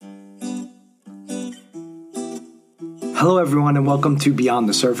Hello, everyone, and welcome to Beyond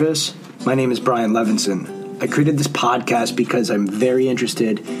the Surface. My name is Brian Levinson. I created this podcast because I'm very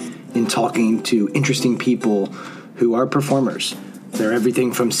interested in talking to interesting people who are performers. They're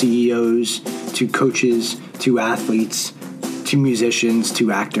everything from CEOs to coaches to athletes to musicians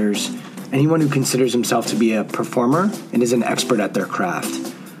to actors. Anyone who considers himself to be a performer and is an expert at their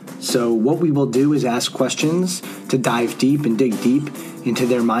craft. So what we will do is ask questions to dive deep and dig deep into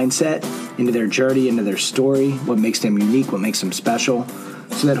their mindset, into their journey, into their story, what makes them unique, what makes them special,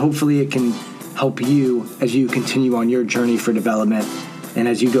 so that hopefully it can help you as you continue on your journey for development and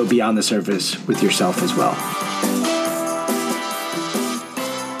as you go beyond the surface with yourself as well.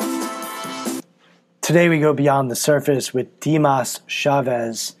 Today we go beyond the surface with Dimas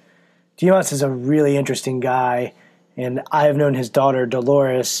Chavez. Dimas is a really interesting guy, and I have known his daughter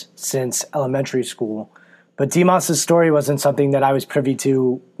Dolores since elementary school. But Dimas' story wasn't something that I was privy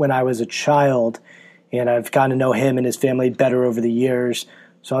to when I was a child, and I've gotten to know him and his family better over the years.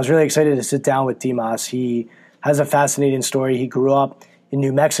 So I was really excited to sit down with Dimas. He has a fascinating story. He grew up in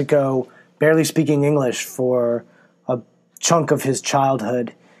New Mexico, barely speaking English for a chunk of his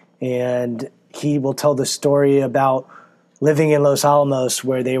childhood, and he will tell the story about living in Los Alamos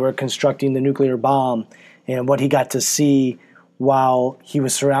where they were constructing the nuclear bomb and what he got to see while he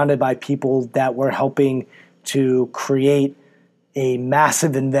was surrounded by people that were helping to create a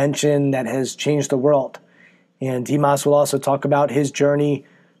massive invention that has changed the world. And Dimas will also talk about his journey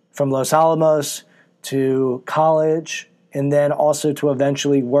from Los Alamos to college and then also to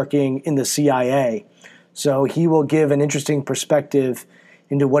eventually working in the CIA. So he will give an interesting perspective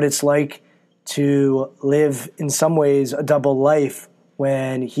into what it's like to live in some ways a double life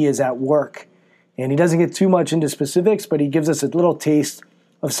when he is at work. And he doesn't get too much into specifics, but he gives us a little taste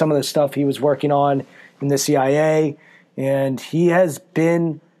of some of the stuff he was working on in the CIA. And he has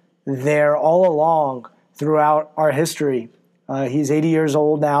been there all along throughout our history. He's 80 years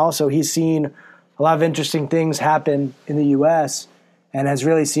old now, so he's seen a lot of interesting things happen in the U.S. and has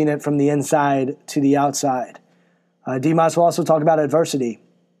really seen it from the inside to the outside. Dimas will also talk about adversity,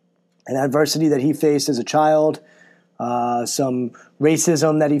 and adversity that he faced as a child, some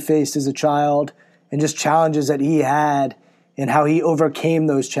racism that he faced as a child, and just challenges that he had and how he overcame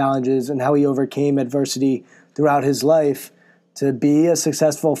those challenges and how he overcame adversity throughout his life to be a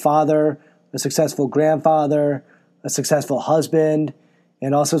successful father, a successful grandfather, a successful husband,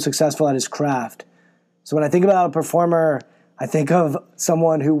 and also successful at his craft. So when I think about a performer, I think of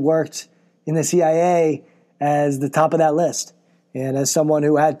someone who worked in the CIA as the top of that list and as someone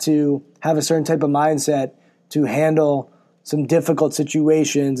who had to have a certain type of mindset to handle some difficult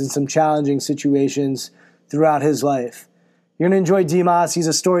situations and some challenging situations throughout his life. You're going to enjoy Dimas. He's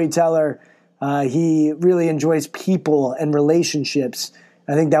a storyteller. He really enjoys people and relationships.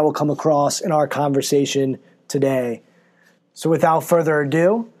 I think that will come across in our conversation today. So without further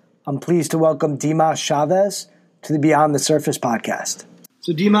ado, I'm pleased to welcome Dimas Chavez to the Beyond the Surface podcast.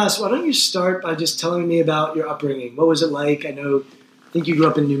 So Dimas, why don't you start by just telling me about your upbringing? What was it like? I think you grew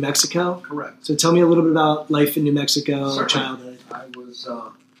up in New Mexico. Correct. So tell me a little bit about life in New Mexico, Certainly. Childhood. I was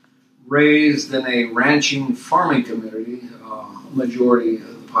raised in a ranching farming community. A majority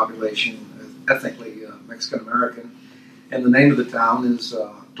of the population ethnically Mexican-American. And the name of the town is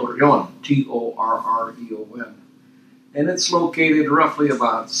Torreon, Torreon. And it's located roughly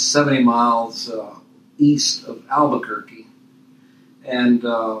about 70 miles east of Albuquerque. And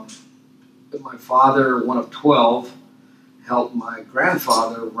my father, one of 12, helped my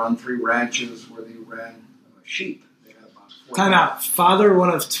grandfather run 3 ranches where they ran sheep. They had about 4 Time out. Father, one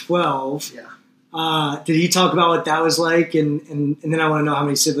of 12. Yeah. Did he talk about what that was like? And then I want to know how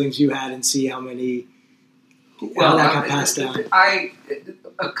many siblings you had and see how that got passed down.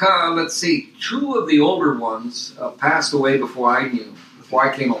 Let's see. 2 of the older ones passed away before I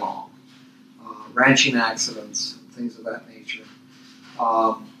came along. Ranching accidents, things of that nature.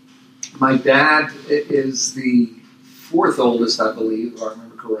 My dad is the 4th oldest, I believe, if I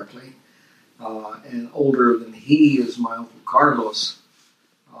remember correctly. And older than he is my Uncle Carlos.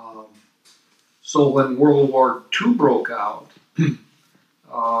 So when World War II broke out,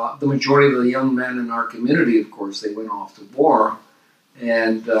 the majority of the young men in our community, of course, they went off to war.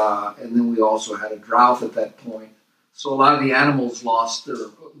 And then we also had a drought at that point. So a lot of the animals lost their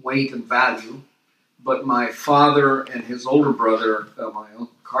weight and value. But my father and his older brother, my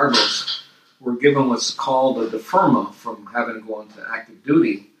Uncle Carlos, were given what's called a deferma from having to go into active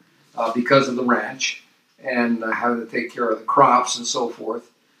duty because of the ranch and having to take care of the crops and so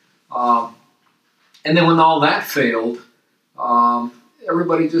forth. And then when all that failed,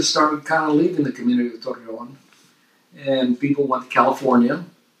 everybody just started kind of leaving the community of Torreon. And people went to California.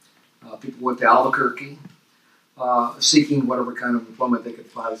 People went to Albuquerque. seeking whatever kind of employment they could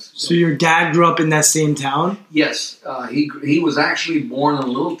find. So your dad grew up in that same town? Yes. He was actually born in a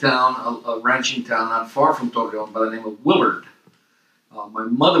little town, a ranching town not far from Torreon by the name of Willard. My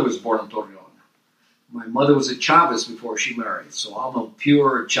mother was born in Torreon. My mother was a Chavez before she married, so I'm a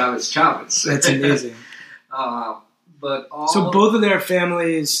pure Chavez. That's amazing. So both of their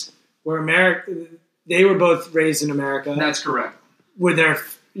families were American. They were both raised in America. That's correct.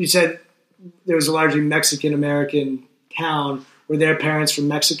 You said there was a largely Mexican-American town. Were their parents from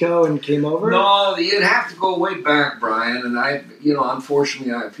Mexico and came over? No, you'd have to go way back, Brian. And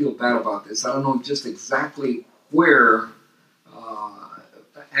unfortunately, I feel bad about this. I don't know just exactly where,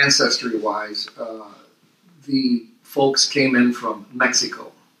 ancestry-wise, the folks came in from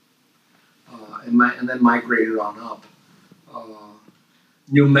Mexico and then migrated on up.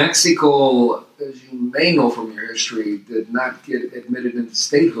 New Mexico, as you may know from your history, did not get admitted into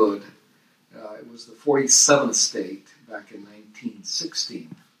statehood. It was the 47th state back in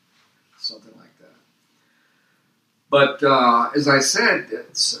 1916, something like that. But as I said,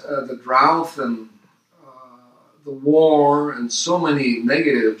 it's the drought and the war and so many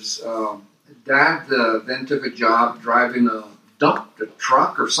negatives. Dad then took a job driving a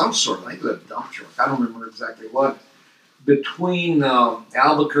truck or some sort. I think it was a dump truck. I don't remember exactly what. Between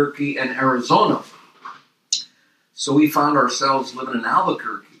Albuquerque and Arizona. So we found ourselves living in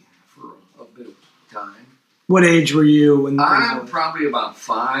Albuquerque for a bit of time. What age were you when? I'm probably about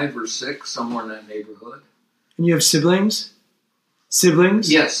 5 or 6, somewhere in that neighborhood. And you have siblings?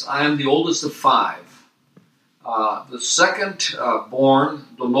 Siblings? Yes, I am the oldest of 5. The second born,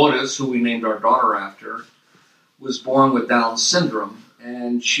 Dolores, who we named our daughter after, was born with Down syndrome,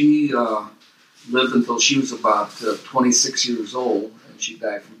 and she lived until she was about 26 years old, and she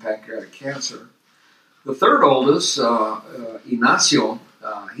died from pancreatic cancer. The third oldest, Ignacio,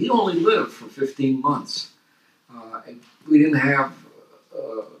 he only lived for 15 months. We didn't have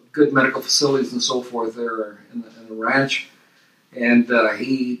good medical facilities and so forth there in the ranch, and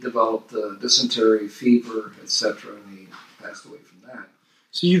he developed dysentery, fever, etc., and he passed away from that.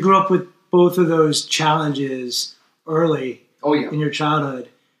 So you grew up with both of those challenges early in your childhood.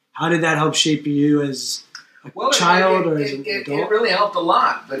 How did that help shape you as a child or as an adult? It really helped a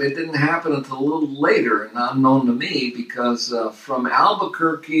lot, but it didn't happen until a little later and unknown to me because from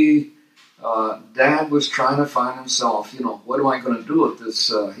Albuquerque, Dad was trying to find himself, what am I going to do with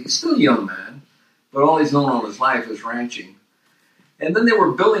this? He's still a young man, but all he's known all his life is ranching. And then they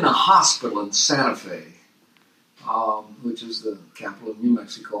were building a hospital in Santa Fe, which is the capital of New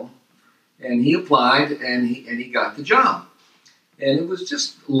Mexico. And he applied, and he got the job. And it was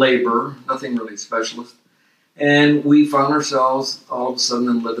just labor, nothing really specialist. And we found ourselves all of a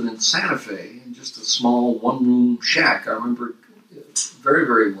sudden living in Santa Fe in just a small one-room shack. I remember it very,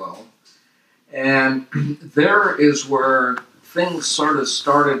 very well. And there is where things sort of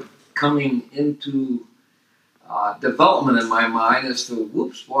started coming into development in my mind as to,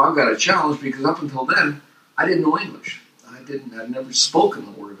 I've got a challenge, because up until then, I didn't know English. I'd never spoken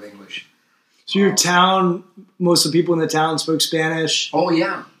the word of English. So your town, most of the people in the town spoke Spanish? Oh,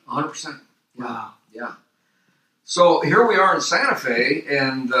 yeah, 100%. Yeah. Wow. Yeah. So here we are in Santa Fe,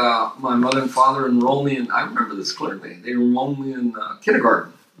 and my mother and father enrolled me in, I remember this clearly, they enrolled me in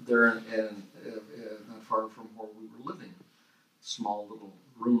kindergarten there in not far from where we were living. A small little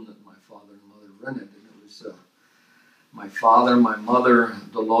room that my father and mother rented, and it was my father, my mother,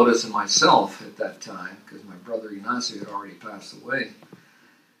 Dolores, and myself at that time, because my brother Ignacio had already passed away.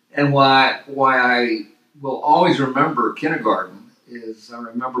 And why I will always remember kindergarten is I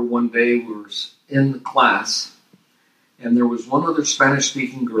remember one day we were in the class, and there was one other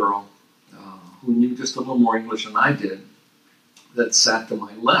Spanish-speaking girl who knew just a little more English than I did that sat to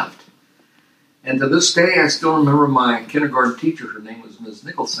my left. And to this day, I still remember my kindergarten teacher. Her name was Ms.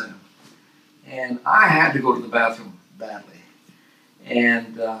 Nicholson. And I had to go to the bathroom badly.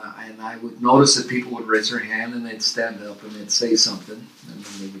 And I would notice that people would raise their hand and they'd stand up and they'd say something, and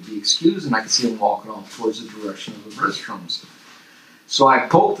then they would be excused, and I could see them walking off towards the direction of the restrooms. So I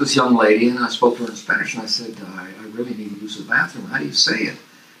poked this young lady, and I spoke to her in Spanish, and I said, I really need to use the bathroom. How do you say it?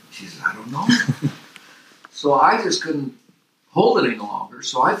 She said, I don't know. So I just couldn't hold it any longer,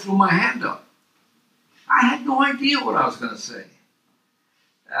 so I threw my hand up. I had no idea what I was going to say.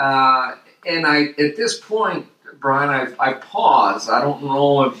 And at this point, Brian, I paused. I don't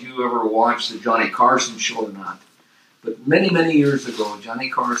know if you ever watched the Johnny Carson show or not, but many, many years ago, Johnny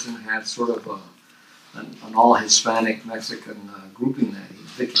Carson had sort of an all-Hispanic Mexican grouping that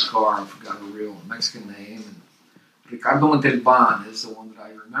Vicky Carr, I forgot her real Mexican name, and Ricardo Montalban is the one that I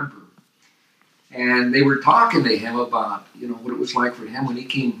remember. And they were talking to him about, what it was like for him when he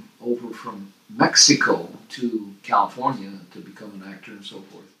came over from Mexico to California to become an actor and so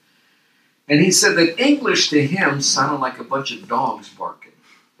forth. And he said that English to him sounded like a bunch of dogs barking.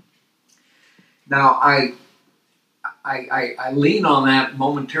 Now, I lean on that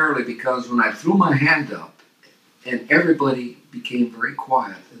momentarily because when I threw my hand up and everybody became very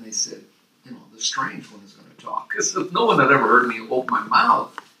quiet and they said, the strange one is going to talk. Because no one had ever heard me open my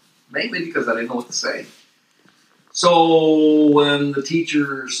mouth, mainly because I didn't know what to say. So when the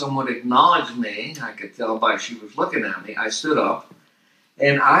teacher somewhat acknowledged me, I could tell by she was looking at me, I stood up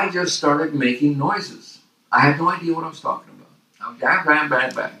and I just started making noises. I had no idea what I was talking about. I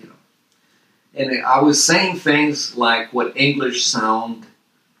was bang, And I was saying things like what English sounded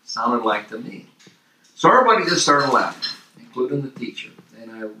like to me. So everybody just started laughing, including the teacher.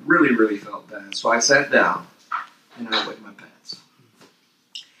 And I really, really felt bad. So I sat down and I wet my pants.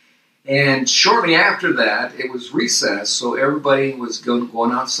 And shortly after that, it was recess, so everybody was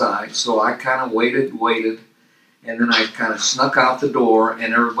going outside. So I kind of waited, and then I kind of snuck out the door,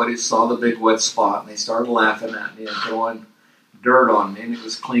 and everybody saw the big wet spot, and they started laughing at me and throwing dirt on me, and it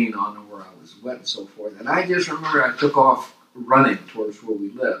was clean on where I was wet and so forth. And I just remember I took off running towards where we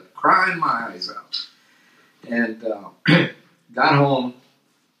lived, crying my eyes out. And got home,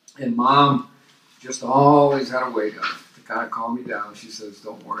 and Mom just always had a way to kind of calm me down. She says,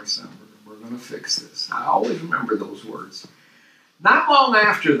 "Don't worry, son, we're going to fix this." I always remember those words. Not long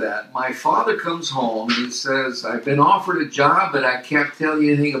after that, my father comes home and he says, "I've been offered a job, but I can't tell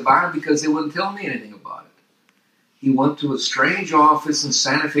you anything about it because they wouldn't tell me anything about it." He went to a strange office in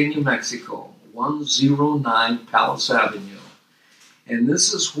Santa Fe, New Mexico, 109 Palace Avenue. And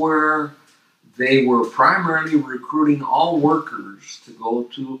this is where they were primarily recruiting all workers to go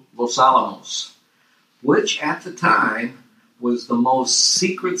to Los Alamos, which at the time was the most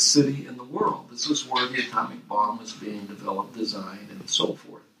secret city in the world. This was where the atomic bomb was being developed, designed, and so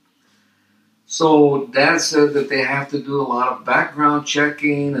forth. So Dad said that they have to do a lot of background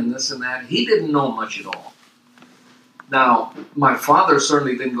checking and this and that. He didn't know much at all. Now, my father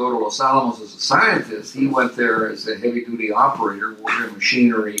certainly didn't go to Los Alamos as a scientist. He went there as a heavy-duty operator, working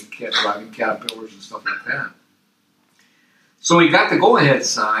machinery, driving Caterpillars and stuff like that. So he got the go-ahead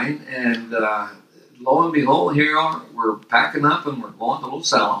sign, and lo and behold, here we're packing up and we're going to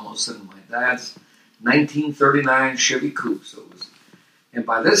Los Alamos in my dad's 1939 Chevy Coupe. And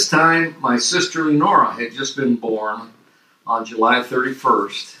by this time, my sister Lenora had just been born on July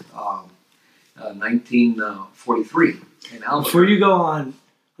 31st, 1943 in Albuquerque. Before you go on,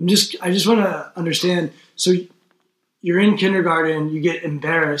 I just want to understand. So you're in kindergarten, you get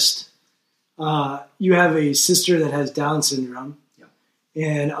embarrassed. You have a sister that has Down syndrome,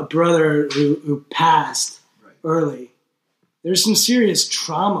 and a brother who passed early. There's some serious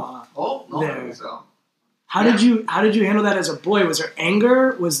trauma there. How did you handle that as a boy? Was there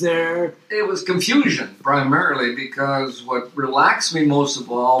anger? It was confusion primarily, because what relaxed me most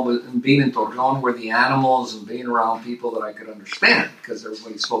of all was being in Torreon were the animals and being around people that I could understand, because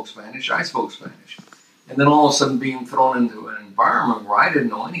everybody spoke Spanish. I spoke Spanish, and then all of a sudden being thrown into an environment where I didn't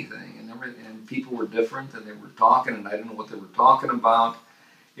know anything, and people were different and they were talking and I didn't know what they were talking about.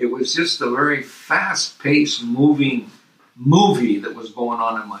 It was just a very fast-paced, moving movie that was going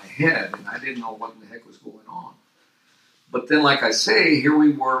on in my head, and I didn't know what in the heck was going on. But then, like I say, here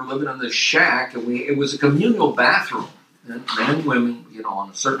we were living in this shack, and it was a communal bathroom. And men and women, on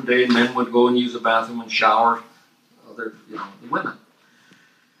a certain day, men would go and use the bathroom and shower the women.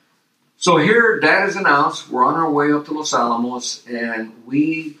 So here, Dad has announced we're on our way up to Los Alamos, and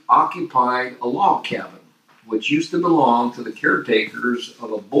we occupied a log cabin, which used to belong to the caretakers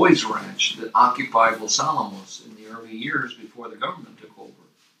of a boys' ranch that occupied Los Alamos in the early years before the government took over.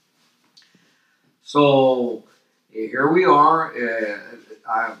 So here we are.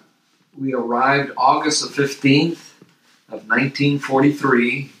 We arrived August the 15th of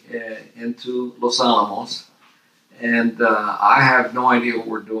 1943 into Los Alamos, and I have no idea what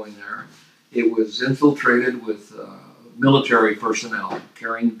we're doing there. It was infiltrated with military personnel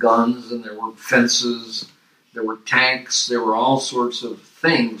carrying guns, and there were fences, there were tanks, there were all sorts of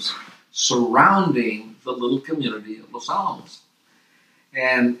things surrounding the little community of Los Alamos.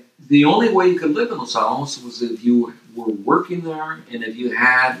 And the only way you could live in Los Alamos was if you were working there and if you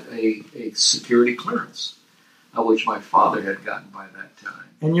had a security clearance, which my father had gotten by that time.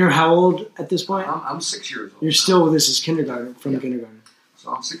 And you're how old at this point? I'm 6 years old. You're still, this is kindergarten, kindergarten.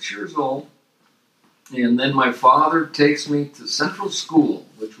 So I'm 6 years old. And then my father takes me to Central School,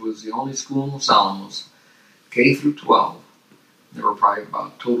 which was the only school in Los Alamos, K through 12. There were probably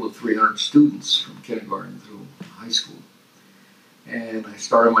about a total of 300 students from kindergarten through high school. And I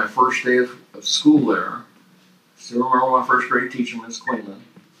started my first day of school there. I still remember my first grade teacher, Miss Quinlan.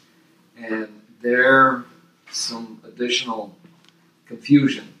 And there some additional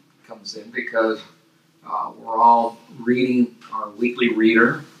confusion comes in because we're all reading our weekly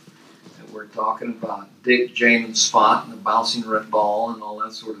reader, and we're talking about Dick, Jane, and Spot and the bouncing red ball and all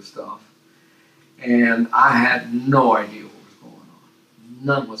that sort of stuff. And I had no idea what was going on,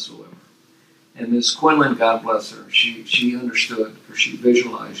 none whatsoever. And Miss Quinlan, God bless her, she understood, or she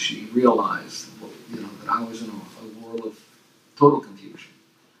visualized, she realized, that I was in a world of total confusion.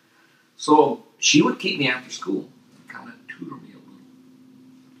 So she would keep me after school and kind of tutor me a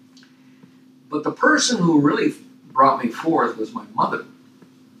little. But the person who really brought me forth was my mother,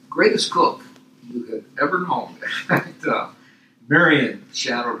 greatest cook you could ever know. In fact, Marion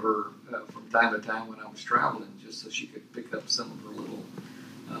shadowed her from time to time when I was traveling, just so she could pick up some of her little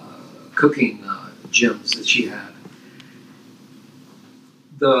cooking gems that she had.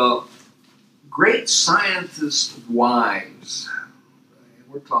 The great scientist wives,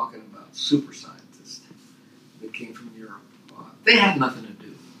 we're talking about super scientists that came from Europe, they had nothing to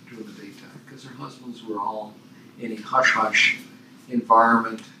do during the daytime because their husbands were all in a hush-hush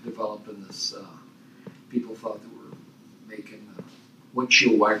environment developing this. People thought they were making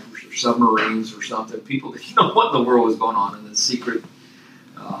windshield wipers or submarines or something. People didn't know what in the world was going on in this secret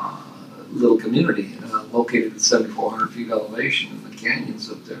little community located at 7,400 feet elevation in the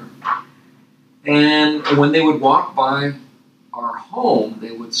canyons up there. And when they would walk by our home,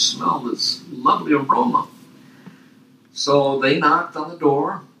 they would smell this lovely aroma. So they knocked on the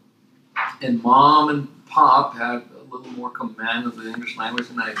door, and Mom and Pop had a little more command of the English language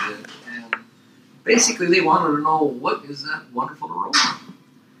than I did. And basically they wanted to know, what is that wonderful aroma?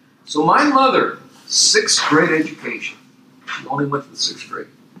 So my mother, 6th grade education. She only went to the 6th grade.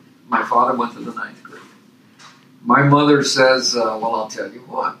 My father went to the 9th grade. My mother says, well, I'll tell you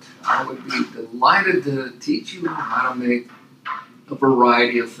what, I would be delighted to teach you how to make a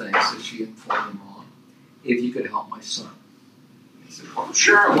variety of things that she informed them on, if you could help my son. I said, well,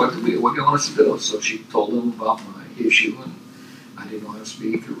 sure, what do you want us to do? So she told them about my issue, and I didn't know how to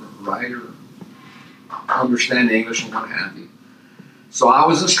speak or write or understand English and what have you. So I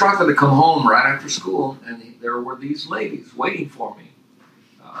was instructed to come home right after school, and there were these ladies waiting for me.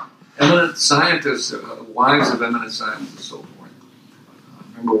 Eminent scientists, wives of eminent scientists and so forth.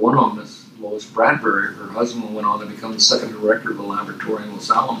 I remember one of them is Lois Bradbury. Her husband went on to become the 2nd director of the laboratory in Los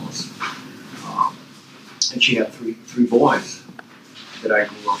Alamos. And she had three boys that I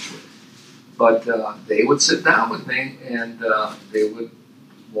grew up with. But they would sit down with me, and they would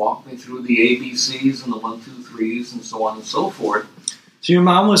walk me through the ABCs and the 1, 2, 3s and so on and so forth. So your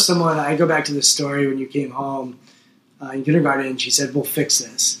mom was someone, I go back to the story when you came home in kindergarten, she said, we'll fix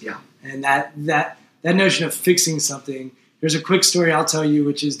this. Yeah. And that notion of fixing something, there's a quick story I'll tell you,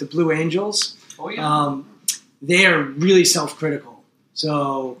 which is the Blue Angels. Oh, yeah. They are really self-critical.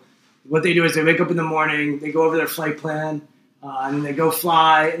 So what they do is they wake up in the morning, they go over their flight plan, and then they go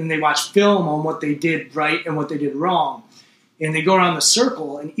fly, and they watch film on what they did right and what they did wrong. And they go around the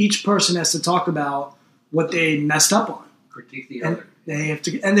circle, and each person has to talk about what they messed up on. Critique the other. They have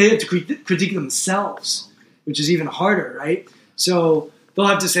to critique themselves, which is even harder, right? So they'll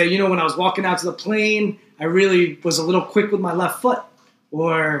have to say, when I was walking out to the plane, I really was a little quick with my left foot.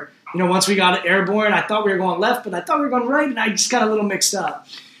 Or, once we got airborne, I thought we were going left, but I thought we were going right, and I just got a little mixed up.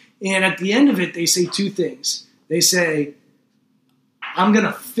 And at the end of it, they say two things. They say, I'm going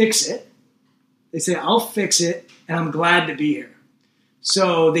to fix it. They say, I'll fix it, and I'm glad to be here.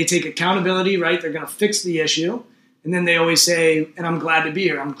 So they take accountability, right? They're going to fix the issue. And then they always say, and I'm glad to be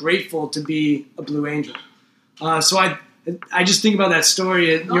here. I'm grateful to be a Blue Angel. So I just think about that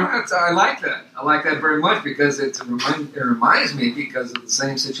story. No, I like that. I like that very much because it reminds me because of the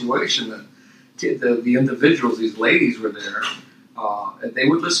same situation that the individuals, these ladies were there, and they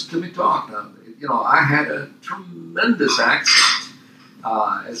would listen to me talk. Now, I had a tremendous accent.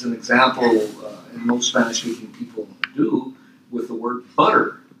 As an example, and most Spanish-speaking people do, with the word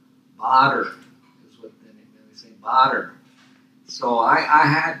butter. Butter is what they say, butter. So I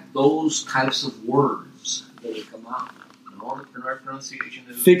had those types of words that would come out. All the pronunciation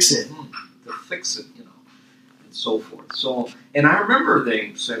is fix it. To fix it, and so forth. So, and I remember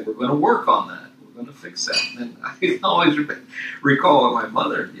they said, we're going to work on that. We're going to fix that. And I always recall what my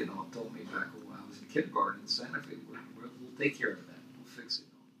mother, told me back when I was in kindergarten in Santa Fe. We'll take care of that. We'll fix it.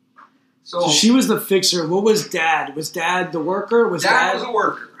 So she was the fixer. What was Dad? Was Dad the worker? Dad was a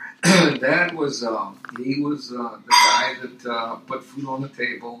worker. Dad was, he was the guy that put food on the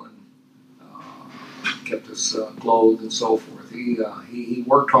table and kept us clothed and so forth. He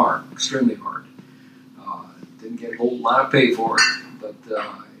worked hard, extremely hard. Didn't get a whole lot of pay for it, but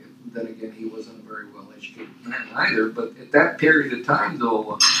then again, he wasn't a very well-educated man either. But at that period of time,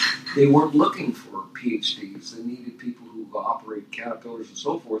 though, they weren't looking for PhDs. They needed people who operate caterpillars and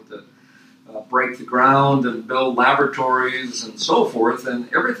so forth to break the ground and build laboratories and so forth. And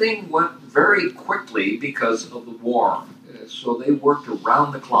everything went very quickly because of the war. So they worked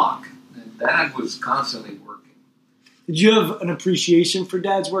around the clock. And Dad was constantly working. Did you have an appreciation for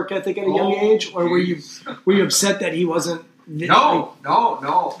Dad's work ethic at a young age, or were you upset that he wasn't? No.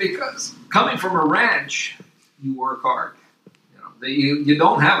 Because coming from a ranch, you work hard. You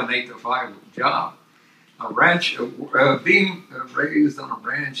don't have an 8 to 5 job. A ranch, being raised on a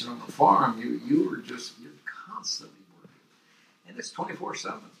ranch and on a farm, you're constantly working, and it's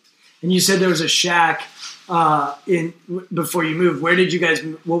 24/7. And you said there was a shack before you moved. Where did you guys?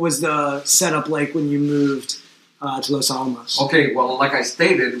 What was the setup like when you moved to Los Alamos? Okay, well, like I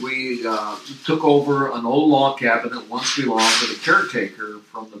stated, we took over an old log cabin that once belonged to the caretaker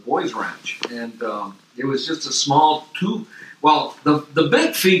from the Boys Ranch, and it was just a small two. Well, the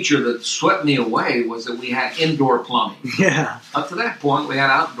big feature that swept me away was that we had indoor plumbing. Yeah. Up to that point, we had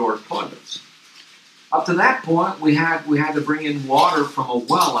outdoor toilets. Up to that point, we had to bring in water from a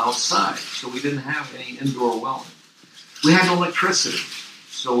well outside, so we didn't have any indoor welling. We had no electricity,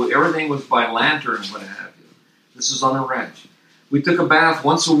 so everything was by lantern and what have you. This is on a ranch. We took a bath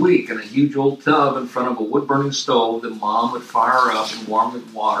once a week in a huge old tub in front of a wood-burning stove that Mom would fire up and warm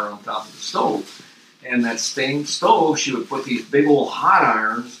with water on top of the stove. And that same stove, she would put these big old hot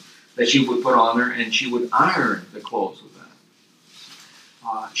irons that she would put on there, and she would iron the clothes with that.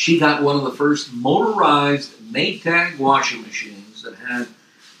 She got one of the first motorized Maytag washing machines that had,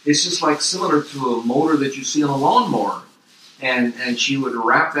 it's just like similar to a motor that you see on a lawnmower. And she would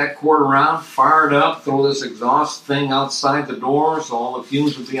wrap that cord around, fire it up, throw this exhaust thing outside the door so all the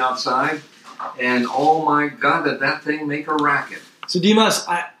fumes would be outside. And oh my God, did that thing make a racket. So Dimas,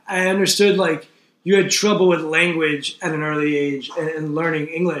 I understood you had trouble with language at an early age and learning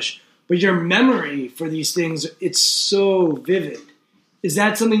English, but your memory for these things, it's so vivid. Is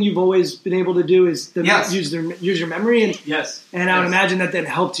that something you've always been able to do? Yes. Use your memory? Yes. And I would imagine that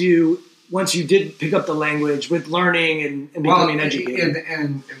helped you once you did pick up the language with learning and becoming educated.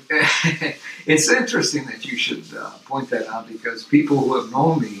 And it's interesting that you should point that out, because people who have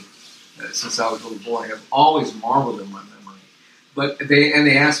known me since I was a little boy have always marveled at my memory. But they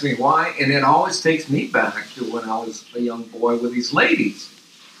ask me why, and it always takes me back to when I was a young boy with these ladies.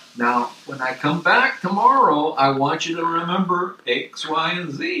 Now, when I come back tomorrow, I want you to remember X, Y,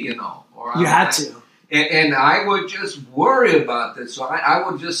 and Z, Or you had to. And I would just worry about this. So I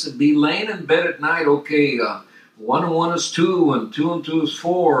would just be laying in bed at night, 1 and 1 is 2, and 2 and 2 is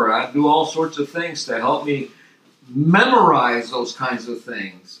 4. I'd do all sorts of things to help me memorize those kinds of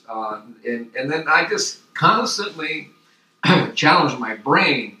things. And then I just constantly challenge my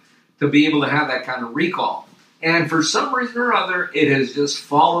brain to be able to have that kind of recall. And for some reason or other, it has just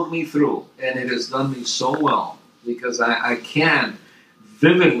followed me through, and it has done me so well, because I can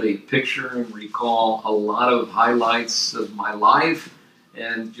vividly picture and recall a lot of highlights of my life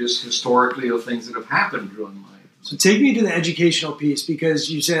and just historically of things that have happened during my life. So take me to the educational piece, because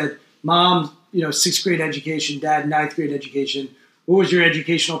you said Mom, 6th grade education, Dad, 9th grade education. What was your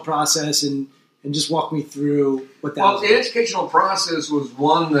educational process, and just walk me through what that was. Well, the educational process was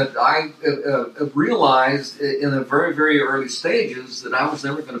one that I realized in the very, very early stages that I was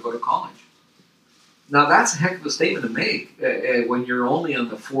never going to go to college. Now, that's a heck of a statement to make when you're only in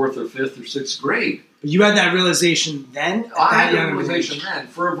the 4th or 5th or 6th grade. But you had that realization then? I had that realization then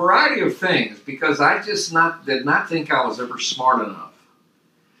for a variety of things, because I just did not think I was ever smart enough.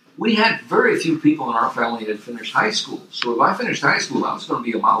 We had very few people in our family that had finished high school. So if I finished high school, I was going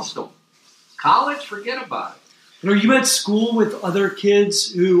to be a milestone. College, forget about it. Are you at school with other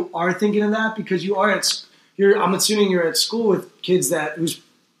kids who are thinking of that? Because I'm assuming you're at school with kids whose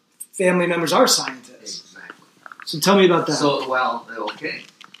family members are scientists. Exactly. So tell me about that. Okay.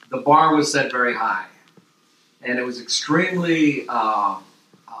 The bar was set very high, and it was extremely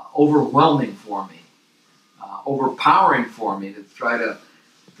overwhelming for me, overpowering for me to try to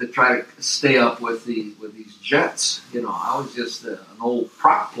stay up with these jets. I was just an old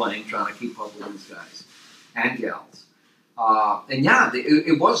prop plane trying to keep up with these guys and gals.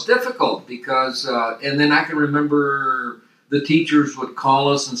 It was difficult because, and then I can remember the teachers would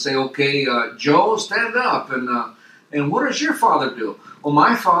call us and say, "Okay, Joe, stand up, and what does your father do?" "Well,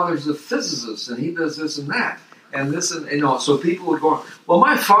 my father's a physicist, and he does this and that." And this, so people would go, "Well,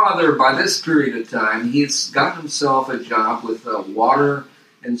 my father, by this period of time, he's got himself a job with water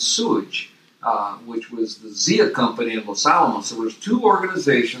and sewage, which was the Zia Company in Los Alamos." There was 2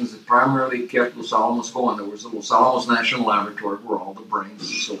 organizations that primarily kept Los Alamos going. There was the Los Alamos National Laboratory, where all the brains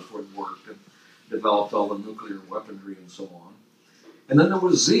and so forth worked and developed all the nuclear weaponry and so on. And then there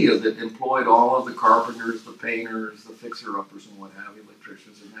was Zia that employed all of the carpenters, the painters, the fixer-uppers, and what have you,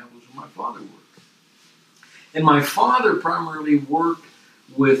 electricians, and that was where my father worked. And my father primarily worked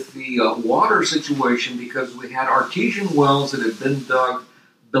with the water situation because we had artesian wells that had been dug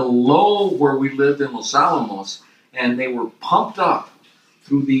below where we lived in Los Alamos, and they were pumped up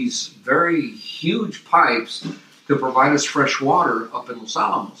through these very huge pipes to provide us fresh water up in Los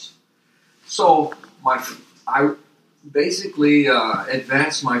Alamos. So I basically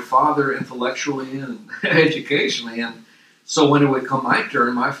advanced my father intellectually and educationally, and so when it would come my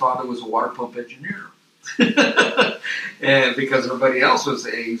turn, my father was a water pump engineer. And because everybody else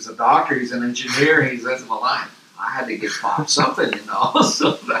he's a doctor, he's an engineer, that's my life. I had to give Pop something,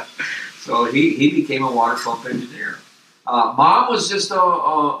 so he became a water pump engineer. Mom was just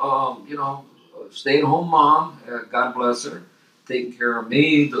a stay-at-home mom. God bless her, taking care of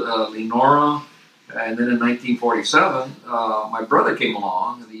me, Lenora, and then in 1947, my brother came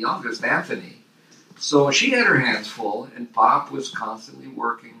along, the youngest, Anthony. So she had her hands full, and Pop was constantly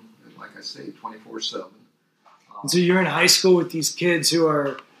working, like I say, 24/7. So you're in high school with these kids who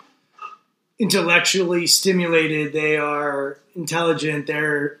are intellectually stimulated, they are intelligent,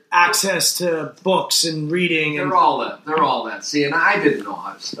 they're access to books and reading. They're all that. See, and I didn't know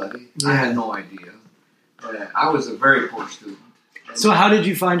how to study. Yeah. I had no idea. I was a very poor student. So how did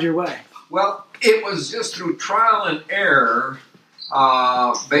you find your way? Well, it was just through trial and error,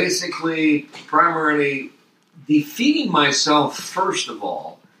 basically primarily defeating myself first of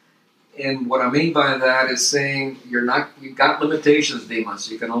all. And what I mean by that is saying you've got limitations, Demas.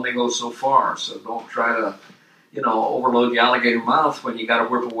 You can only go so far. So don't try to, overload the alligator mouth when you got a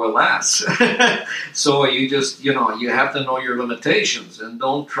whippoorwill ass. So you just, you have to know your limitations and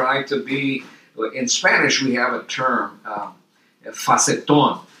don't try to be. In Spanish, we have a term,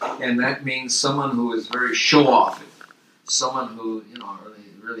 facetón, and that means someone who is very show-off, someone who,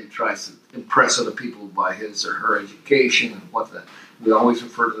 really tries to impress other people by his or her education and we always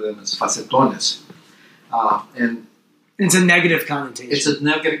refer to them as facetones. And it's a negative connotation. It's a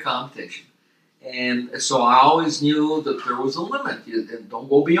negative connotation. And so I always knew that there was a limit. And don't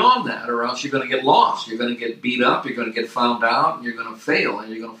go beyond that or else you're going to get lost. You're going to get beat up. You're going to get found out. And you're going to fail.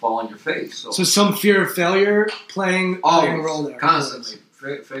 And you're going to fall on your face. So some fear of failure playing a role there. Constantly.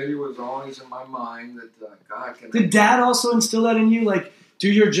 Failure was always in my mind that God can... Did Dad also instill that in you? Like, do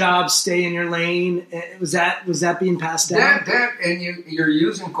your job, stay in your lane. Was that being passed down? That, and you're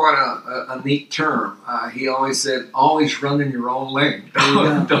using quite a neat term. He always said, "Always run in your own lane.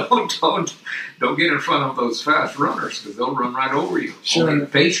 Don't get in front of those fast runners because they'll run right over you. Sure. Only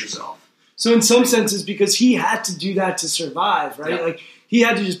pace yourself." So in some senses, because he had to do that to survive, right? Yeah. Like he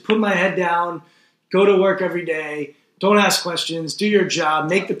had to just put my head down, go to work every day, don't ask questions, do your job,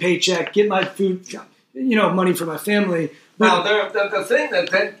 make the paycheck, get my food, money for my family. Now, the thing that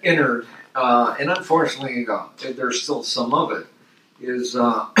then entered, and unfortunately there's still some of it, is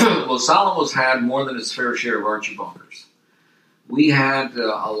Los Alamos had more than its fair share of Archie Bunkers. We had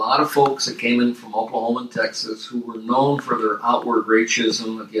a lot of folks that came in from Oklahoma and Texas who were known for their outward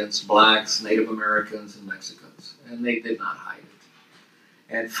racism against blacks, Native Americans, and Mexicans, and they did not hide it.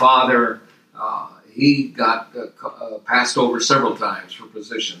 And Father, he got passed over several times for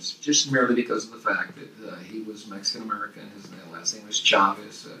positions, just merely because of the fact that he was Mexican-American, his last name was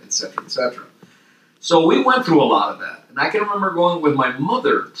Chavez, et cetera, et cetera. So we went through a lot of that. And I can remember going with my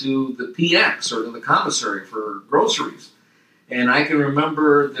mother to the PX, or to the commissary for groceries. And I can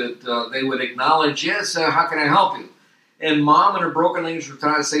remember that they would acknowledge, "Yes, how can I help you?" And Mom and her broken English would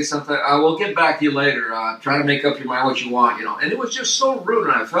try to say something, "We'll get back to you later. Try to make up your mind what you want," And it was just so rude,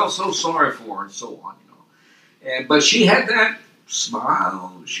 and I felt so sorry for her, and so on, But she had that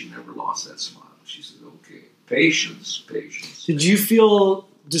smile. She never lost that smile. She said, "Okay, patience." Did you feel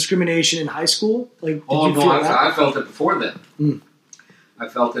discrimination in high school? I felt it before then. Mm. I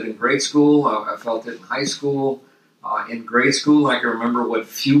felt it in grade school. I felt it in high school. In grade school, I can remember what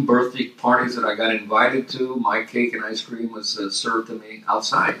few birthday parties that I got invited to. My cake and ice cream was served to me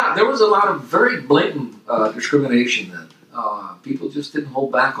outside. There was a lot of very blatant discrimination then. People just didn't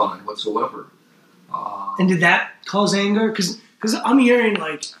hold back on it whatsoever. And did that cause anger? Because I'm hearing,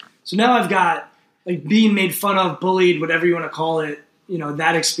 so now I've got, being made fun of, bullied, whatever you want to call it,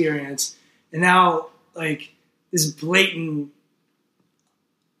 that experience. And now, this blatant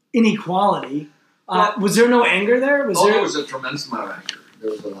inequality. Was there no anger there? There was a tremendous amount of anger.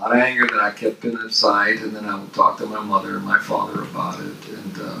 There was a lot of anger that I kept inside, and then I would talk to my mother and my father about it,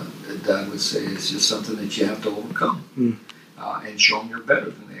 and Dad would say, "It's just something that you have to overcome, and show them you're better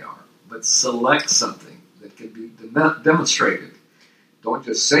than they are. But select something that can be demonstrated. Don't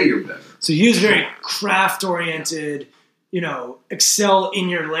just say you're better." So he was very craft-oriented, excel in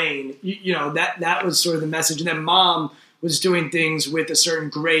your lane. That was sort of the message. And then mom was doing things with a certain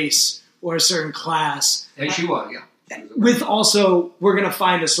grace or a certain class. And she was, yeah. With also, we're going to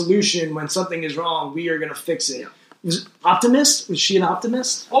find a solution when something is wrong. We are going to fix it. Yeah. Was she an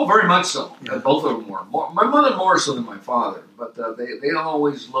optimist? Oh, very much so. Yeah. Both of them were. My mother more so than my father, but they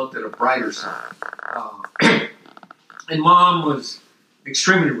always looked at a brighter side. And mom was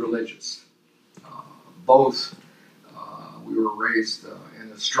extremely religious. Both, we were raised in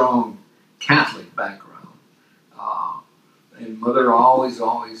a strong Catholic background. And mother always,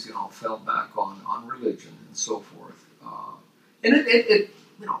 fell back on religion and so forth. And it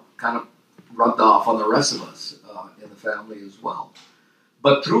kind of rubbed off on the rest of us in the family as well.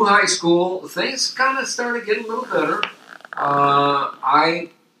 But through high school, things kind of started getting a little better. I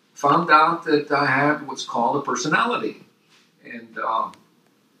found out that I had what's called a personality. And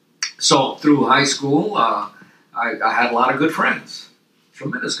so through high school, I had a lot of good friends,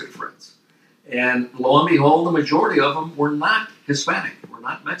 tremendous good friends. And lo and behold, the majority of them were not Hispanic, were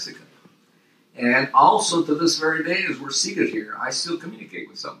not Mexican. And also to this very day, as we're seated here, I still communicate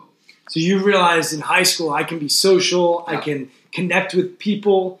with some of them. So you realized in high school, I can be social, I can connect with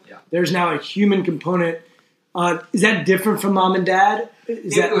people. Yeah. There's now a human component. Is that different from mom and dad?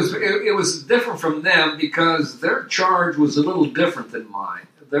 It was different from them because their charge was a little different than mine.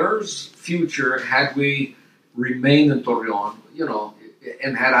 Their future, had we remained in Torreon,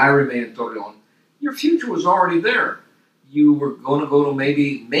 and had I remained in Torreon, your future was already there. You were going to go to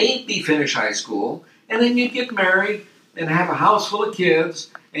maybe finish high school, and then you'd get married and have a house full of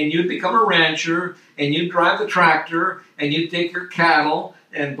kids, and you'd become a rancher, and you'd drive the tractor, and you'd take your cattle,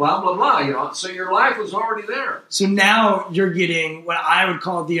 and blah, blah, blah, So your life was already there. So now you're getting what I would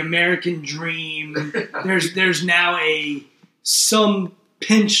call the American dream. There's now some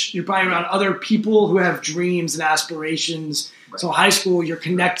pinch. You're probably around other people who have dreams and aspirations. Right. So high school, you're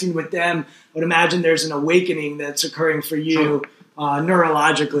connecting with them. I would imagine there's an awakening that's occurring for you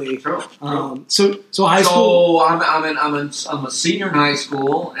neurologically. True. So high school. So I'm a senior in high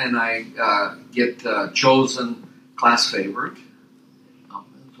school, and I get chosen class favorite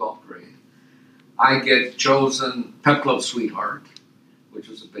in 12th grade. I get chosen Pep Club sweetheart, which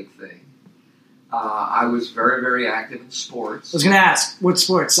was a big thing. I was very, very active in sports. I was going to ask, what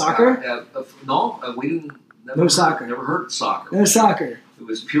sports? Soccer? No, we didn't. Soccer. Never heard of soccer. No soccer. It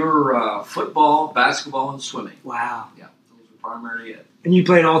was pure football, basketball, and swimming. Wow. Yeah, those were primarily it. And you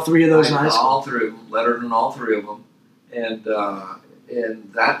played all three of those in high school? All three of them, lettered in all three of them. And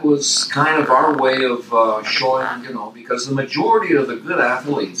that was kind of our way of showing, because the majority of the good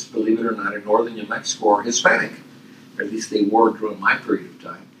athletes, believe it or not, in northern New Mexico are Hispanic. Or at least they were during my period of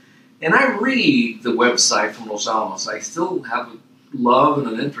time. And I read the website from Los Alamos. I still have a love and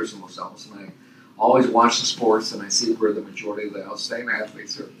an interest in Los Alamos, and I always watch the sports, and I see where the majority of the outstanding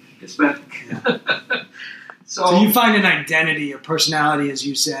athletes are Hispanic. Yeah. So you find an identity, a personality, as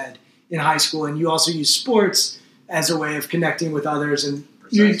you said, in high school, and you also use sports as a way of connecting with others, and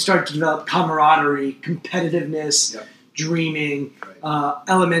you start to develop camaraderie, competitiveness, dreaming,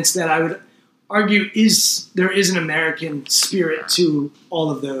 elements that I would argue there is an American spirit to all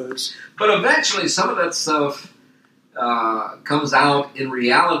of those. But eventually some of that stuff comes out in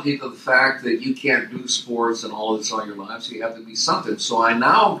reality to the fact that you can't do sports and all this all your life, so you have to be something. So I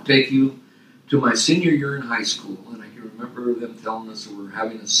now take you to my senior year in high school, and I can remember them telling us that we're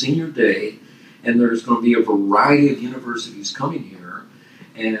having a senior day, and there's going to be a variety of universities coming here,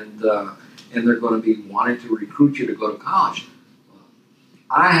 and they're going to be wanting to recruit you to go to college.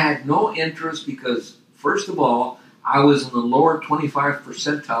 I had no interest because, first of all, I was in the lower 25th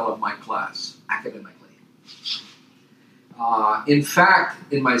percentile of my class, academically. In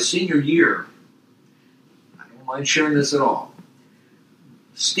fact, in my senior year, I don't mind sharing this at all,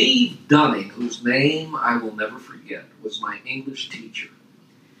 Steve Dunning, whose name I will never forget, was my English teacher.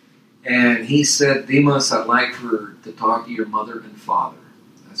 And he said, Dimas, I'd like to talk to your mother and father.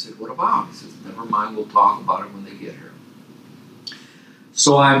 I said, what about? He says, never mind, we'll talk about it when they get here.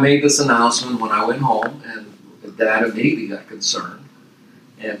 So I made this announcement when I went home, and Dad immediately got concerned,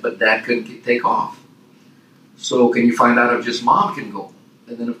 but Dad couldn't take off. So can you find out if just Mom can go?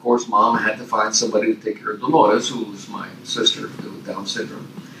 And then, of course, Mom had to find somebody to take care of Dolores, who was my sister with Down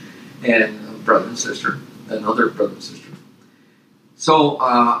syndrome, and brother and sister, another brother and sister. So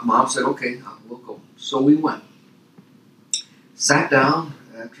Mom said, okay, we'll go. So we went. Sat down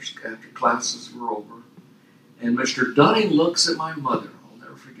after classes were over, and Mr. Dunning looks at my mother. I'll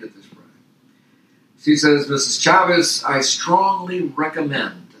never forget this, Brian. She says, Mrs. Chavez, I strongly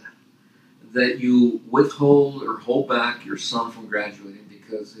recommend that you withhold or hold back your son from graduating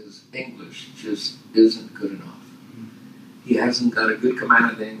because his English just isn't good enough. He hasn't got a good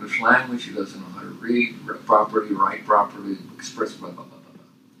command of the English language. He doesn't know how to read properly, write properly, express blah, blah, blah, blah, blah.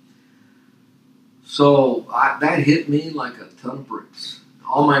 So that hit me like a ton of bricks.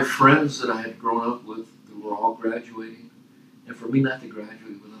 All my friends that I had grown up with, they were all graduating. And for me not to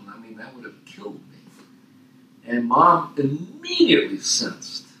graduate with them, I mean, that would have killed me. And Mom immediately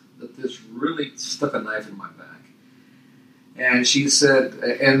sensed that this really stuck a knife in my back. And she said,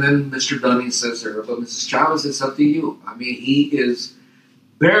 and then Mr. Dunning says to her, but Mrs. Chavez, it's up to you. I mean, he is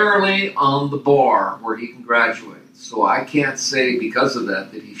barely on the bar where he can graduate. So I can't say because of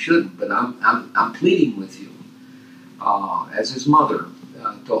that he shouldn't, but I'm pleading with you as his mother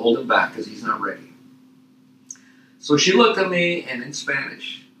to hold him back because he's not ready. So she looked at me, and in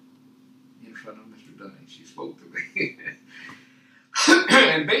Spanish, in front of Mr. Dunning, she spoke to me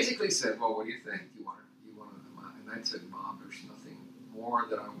and basically said, well, what do you think? You want and I said, Mom, there's nothing more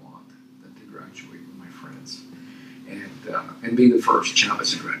that I want than to graduate with my friends and be the first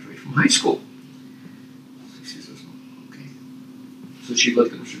Chavez to graduate from high school. So she says, okay. So she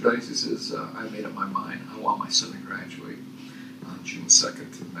looked at Mr. Dunning and says, I made up my mind. I want my son to graduate on June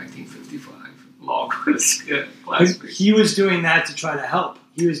 2nd, 1955. Law class. He was doing that to try to help.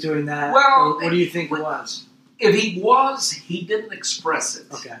 He was doing that. Well, what do you think it was? If he didn't express it.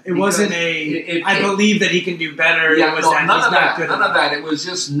 Okay. It wasn't I believe that he can do better. Yeah, it was no, that none he's of not that. good None enough. of that. It was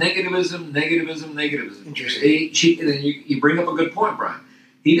just negativism. Interesting. And then you bring up a good point, Brian.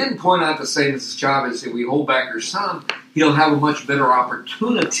 He didn't point out to say, Mrs. Chavez, if we hold back your son, he'll have a much better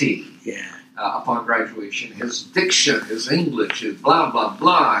opportunity. Yeah. Upon graduation, his diction, his English, his blah blah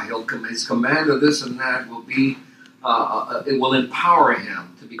blah. His command of this and that will be. It will empower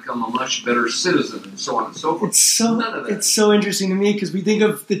him to become a much better citizen, and so on and so forth. It's so interesting to me because we think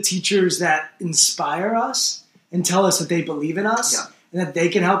of the teachers that inspire us and tell us that they believe in us and that they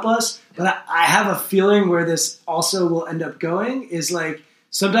can help us. Yeah. But I have a feeling where this also will end up going is like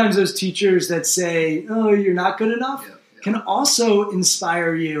sometimes those teachers that say, "Oh, you're not good enough," can also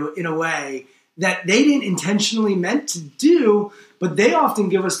inspire you in a way that they didn't intentionally meant to do, but they often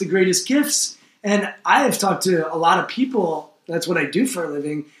give us the greatest gifts. And I have talked to a lot of people, that's what I do for a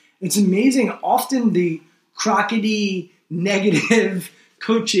living. It's amazing. Often the crockety, negative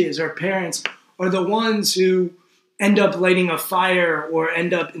coaches or parents are the ones who end up lighting a fire or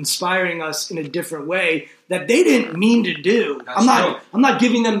end up inspiring us in a different way that they didn't mean to do. I'm not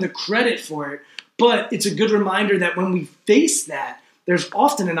giving them the credit for it, but it's a good reminder that when we face that, there's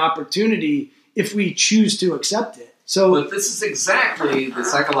often an opportunity if we choose to accept it. But this is exactly the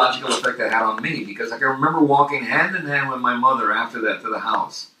psychological effect that had on me, because I can remember walking hand in hand with my mother after that to the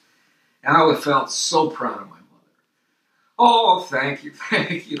house. And I felt so proud of my mother. Oh, thank you.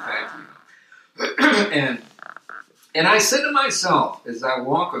 And I said to myself as I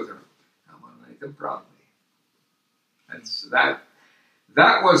walk with her, I'm going to make them proud of me.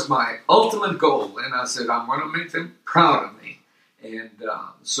 That was my ultimate goal. And I said, I'm going to make them proud of me. And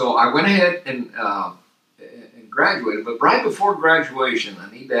so I went ahead and graduated. But right before graduation, I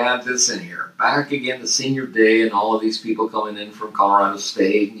need to add this in here. Back again to senior day and all of these people coming in from Colorado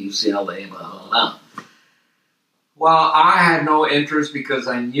State and UCLA, blah, blah, blah. Well, I had no interest because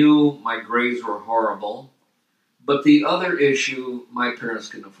I knew my grades were horrible. But the other issue, my parents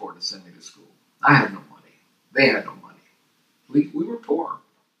couldn't afford to send me to school. I had no money. They had no money. We were poor.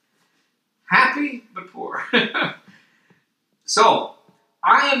 Happy, but poor. So,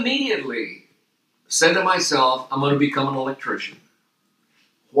 I immediately said to myself, I'm going to become an electrician.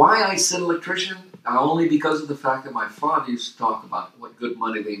 Why I said electrician? Only because of the fact that my father used to talk about what good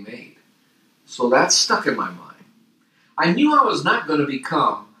money they made. So that stuck in my mind. I knew I was not going to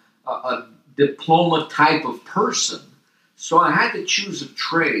become a diploma type of person, so I had to choose a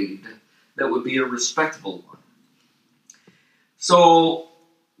trade that would be a respectable one. So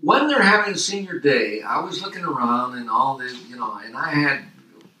when they're having senior day, I was looking around and all this, and I had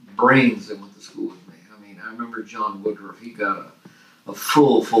brains that went to school with me. I mean, I remember John Woodruff. He got a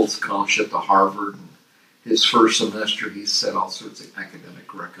full scholarship to Harvard. And his first semester, he set all sorts of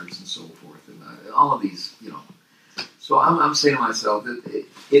academic records and so forth. And all of these, So I'm saying to myself that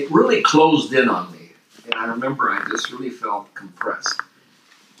it really closed in on me. And I remember I just really felt compressed.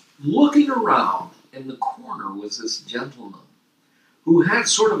 Looking around, in the corner was this gentleman who had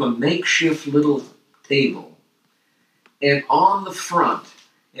sort of a makeshift little table. And on the front,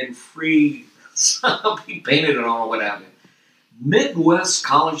 in free, he painted it on or what have you, Midwest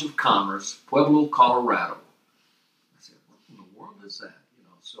College of Commerce, Pueblo, Colorado. I said, what in the world is that?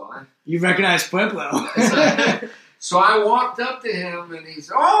 You recognize Pueblo. So I walked up to him, and he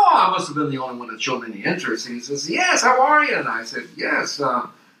said, oh, I must have been the only one that showed any interest. And he says, yes, how are you? And I said, yes,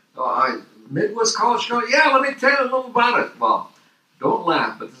 Midwest College? Yeah, let me tell you a little about it. Well, don't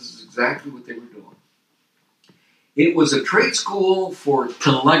laugh, but this is exactly what they were doing. It was a trade school for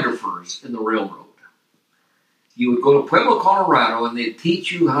telegraphers in the railroad. You would go to Pueblo, Colorado, and they'd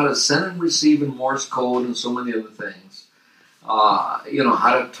teach you how to send and receive in Morse code and so many other things. How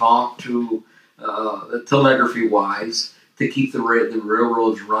to talk to telegraphy-wise to keep the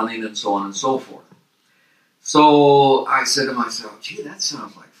railroads running and so on and so forth. So I said to myself, gee, that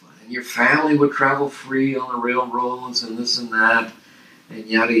sounds like fun. And your family would travel free on the railroads and this and that and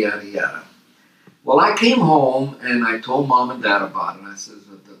yada, yada, yada. Well, I came home and I told Mom and Dad about it. I said,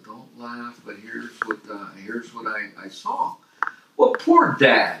 don't laugh, but here's what I saw. Well, poor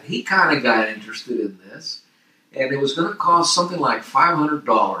Dad, he kind of got interested in this. And it was going to cost something like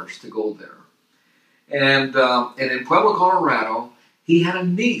 $500 to go there. And in Pueblo, Colorado, he had a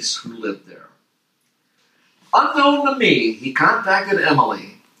niece who lived there. Unknown to me, he contacted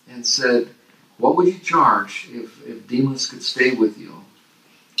Emily and said, what would you charge if Dimas could stay with you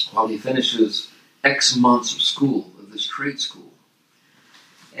while he finishes X months of school, of this trade school?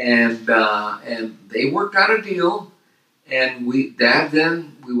 And they worked out a deal. And we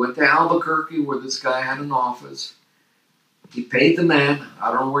went to Albuquerque where this guy had an office. He paid the man.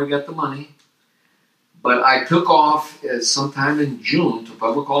 I don't know where he got the money. But I took off sometime in June to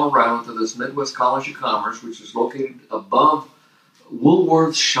Pueblo, Colorado to this Midwest College of Commerce, which is located above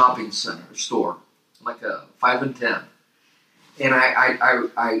Woolworth's shopping center store, like a 5 and 10. And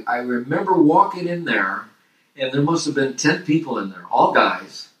I remember walking in there, and there must have been 10 people in there, all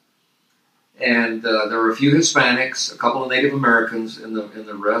guys. And there were a few Hispanics, a couple of Native Americans, and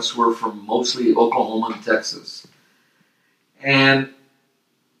the rest were from mostly Oklahoma and Texas. And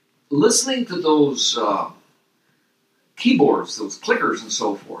listening to those keyboards, those clickers and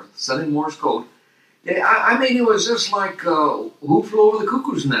so forth, sending Morse code, it was just like Who Flew Over the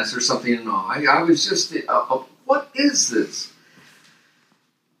Cuckoo's Nest or something. I was just, what is this?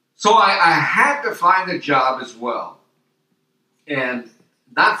 So I had to find a job as well. And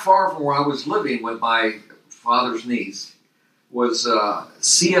not far from where I was living with my father's niece was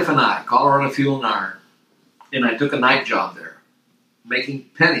CF&I, Colorado Fuel and Iron. And I took a night job there, making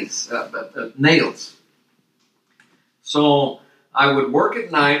pennies, nails. So I would work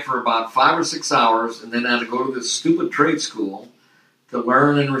at night for about 5 or 6 hours, and then I had to go to this stupid trade school to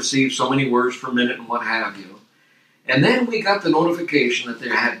learn and receive so many words per minute and what have you. And then we got the notification that they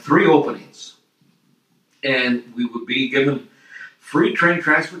had 3 openings. And we would be given free train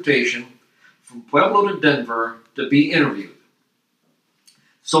transportation from Pueblo to Denver to be interviewed.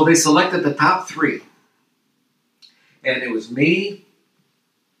 So they selected the top 3. And it was me,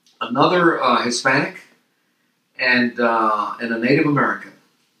 another Hispanic, and a Native American.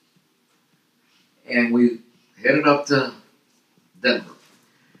 And we headed up to Denver.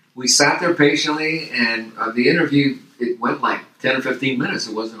 We sat there patiently, and the interview, it went like 10 or 15 minutes.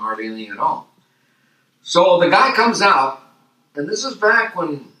 It wasn't hardly anything at all. So the guy comes out, and this is back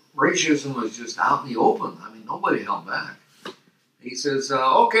when racism was just out in the open. I mean, nobody held back. He says,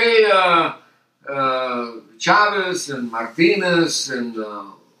 okay, Chavez and Martinez and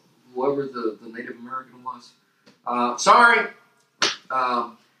whoever the Native American was. Sorry,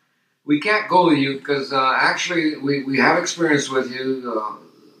 we can't go with you because actually we have experience with you.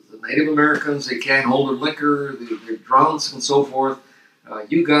 The Native Americans, they can't hold their liquor, they're drunks and so forth.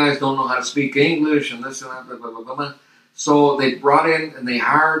 You guys don't know how to speak English and this and that, blah, blah, blah, blah. So they brought in and they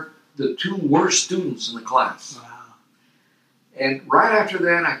hired the 2 worst students in the class. Wow. And right after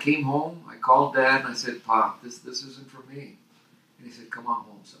that, I came home. I called Dad and I said, Pop, this isn't for me. And he said, come on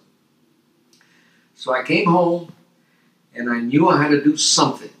home, son. So I came home and I knew I had to do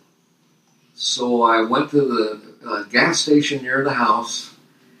something. So I went to the gas station near the house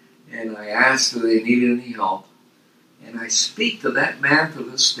and I asked if they needed any help. And I speak to that man to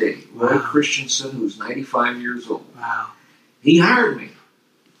this day, Roy Christensen, who's 95 years old. Wow. He hired me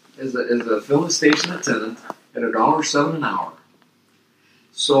as a filling station attendant at $1.07 an hour.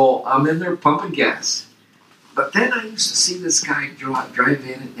 So I'm in there pumping gas. But then I used to see this guy drive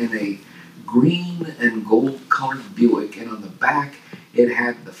in a green and gold colored Buick, and on the back it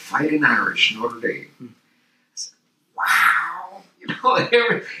had the Fighting Irish, Notre Dame. I said, wow. You know,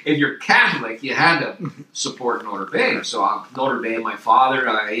 if you're Catholic, you had to support Notre Dame. So Notre Dame, my father,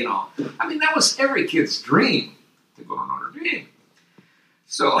 that was every kid's dream to go to Notre Dame.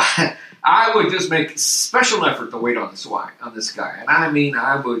 So I would just make special effort to wait on this guy. And I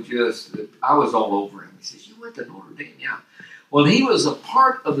was all over him. He says, you went to Notre Dame? Yeah. Well, he was a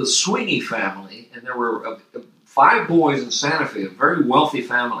part of the Sweeney family, and there were 5 boys in Santa Fe, a very wealthy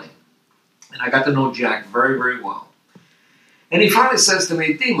family. And I got to know Jack very, very well. And he finally says to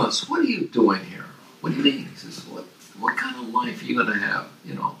me, Demas, what are you doing here? What do you mean? He says, what kind of life are you going to have?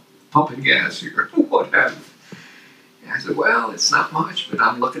 You know, pumping gas here, what have you? And I said, well, it's not much, but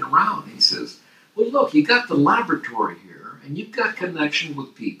I'm looking around. He says, well, look, you got the laboratory here, and you've got connection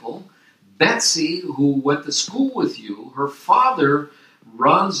with people. Betsy, who went to school with you, her father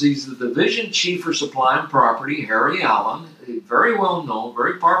runs, he's the division chief for supply and property, Harry Allen, a very well known,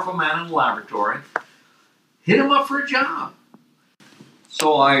 very powerful man in the laboratory. Hit him up for a job.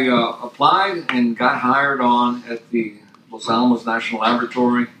 So I applied and got hired on at the Los Alamos National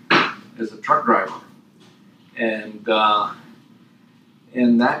Laboratory as a truck driver. And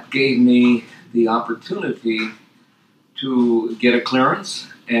that gave me the opportunity to get a clearance,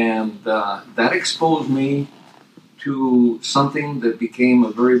 and that exposed me to something that became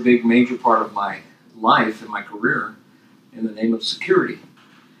a very big, major part of my life and my career in the name of security.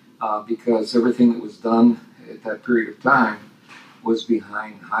 Because everything that was done at that period of time was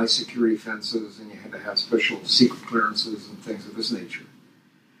behind high security fences, and you had to have special secret clearances and things of this nature.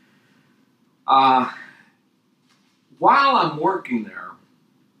 While I'm working there,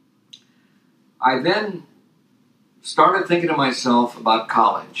 I then started thinking to myself about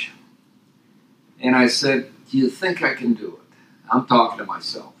college. And I said, do you think I can do it? I'm talking to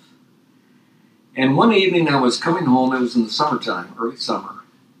myself. And one evening I was coming home, it was in the summertime, early summer,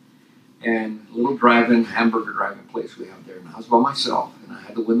 and a little drive-in, hamburger drive-in place we have there. And I was by myself, and I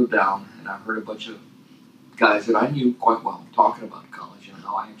had the window down, and I heard a bunch of guys that I knew quite well talking about college and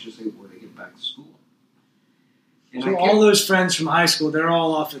how anxious they were to get back to school. And so all those friends from high school, they're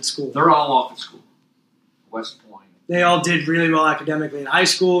all off at school. They're all off at school. West Point. They all did really well academically. In high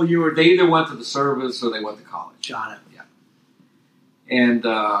school, They either went to the service or they went to college. Got it. Yeah. And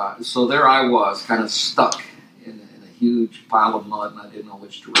so there I was, kind of stuck in a huge pile of mud, and I didn't know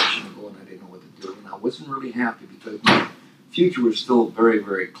which direction to go, and I didn't know what to do. And I wasn't really happy because my future was still very,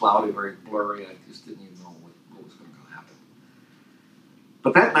 very cloudy, very blurry. I just didn't even know what was going to happen.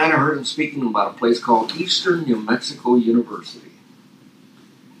 But that night I heard him speaking about a place called Eastern New Mexico University.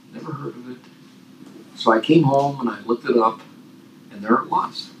 Never heard of it. So I came home and I looked it up, and there it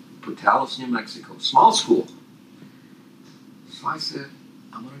was, Portales, New Mexico, small school. So I said,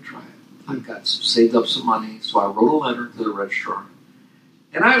 I'm going to try it. I got saved up some money, so I wrote a letter to the registrar.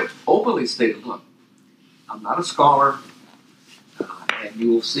 And I openly stated, look, I'm not a scholar, and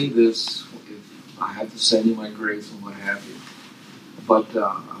you will see this if I have to send you my grades and what have you. But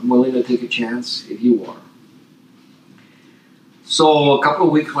I'm willing to take a chance if you are. So a couple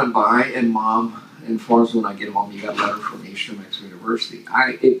of weeks went by, and Mom informs me when I get home, you got a letter from Eastern New Mexico University.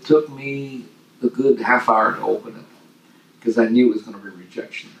 It took me a good half hour to open it because I knew it was going to be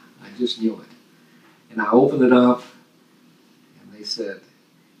rejection. I just knew it. And I opened it up, and they said,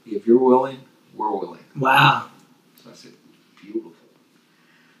 if you're willing, we're willing. Wow. So I said, beautiful.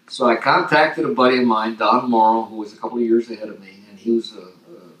 So I contacted a buddy of mine, Don Morrow, who was a couple of years ahead of me, and he was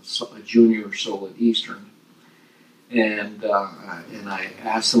a junior or so at Eastern. And I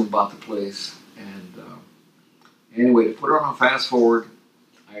asked him about the place. And anyway, to put it on a fast forward,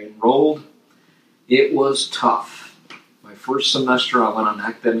 I enrolled. It was tough. My first semester, I went on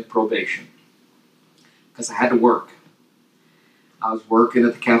academic probation because I had to work. I was working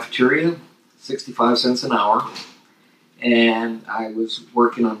at the cafeteria, 65 cents an hour, and I was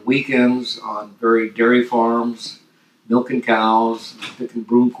working on weekends on very dairy farms, milking cows, picking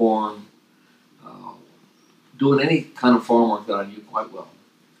broom corn, doing any kind of farm work that I knew quite well.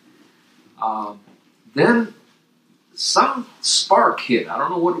 Then some spark hit. I don't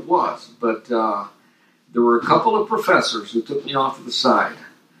know what it was, but there were a couple of professors who took me off to the side.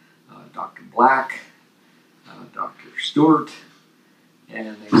 Dr. Black, Dr. Stewart,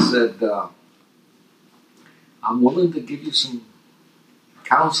 and they said, I'm willing to give you some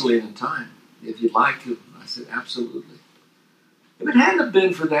counseling and time if you'd like to. I said, absolutely. If it hadn't have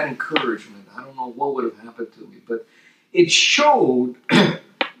been for that encouragement, I don't know what would have happened to me, but it showed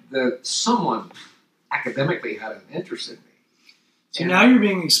that someone academically had an interest in me. So now you're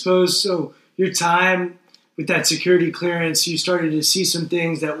being exposed. So your time with that security clearance, you started to see some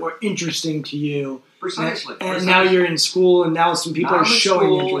things that were interesting to you. Precisely. And now you're in school, and now some people are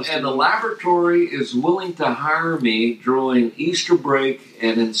showing interest. And the laboratory is willing to hire me during Easter break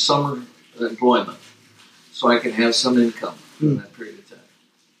and in summer employment, so I can have some income in that period of time.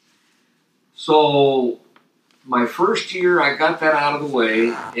 So my first year, I got that out of the way,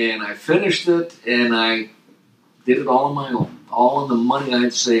 and I finished it, and I did it all on my own. All on the money I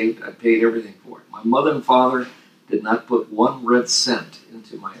had saved, I paid everything for it. My mother and father did not put one red cent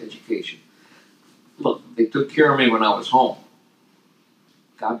into my education. Look, they took care of me when I was home.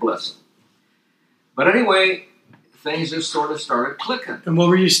 God bless them. But anyway, things just sort of started clicking. And what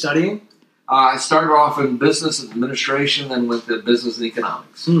were you studying? I started off in business administration, then went to business and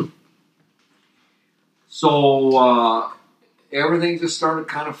economics. So everything just started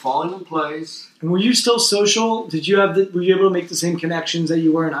kind of falling in place. And were you still social? Were you able to make the same connections that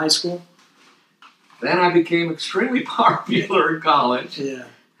you were in high school? Then I became extremely popular in college. Yeah.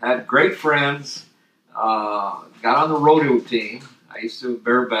 Had great friends. Got on the rodeo team. I used to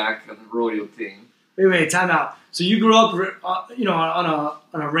bareback on the rodeo team. Wait, time out. So you grew up,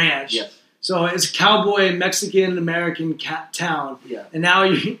 on a ranch. Yes. So it's a cowboy, Mexican American town. Yeah. And now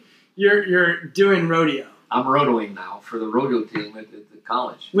you're doing rodeo. I'm rodeoing now for the rodeo team at the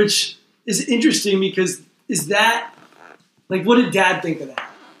college. Which is interesting because is that, like, what did Dad think of that?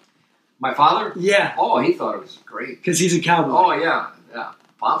 My father? Yeah. Oh, he thought it was great. Because he's a cowboy. Oh, yeah.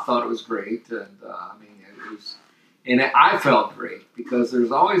 Bob thought it was great. And, it was... And I felt great because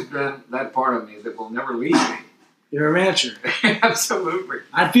there's always been that part of me that will never leave me. You're a rancher. Absolutely.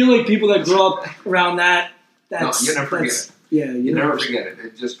 I feel like people that grow up around that, No, you never forget it. Yeah, You never forget it.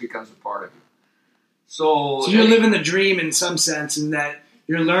 It just becomes a part of you. So you're living the dream in some sense in that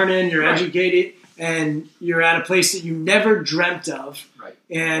you're learning, you're educated, and you're at a place that you never dreamt of. Right.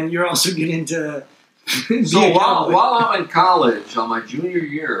 And you're also getting to So while I'm in college, on my junior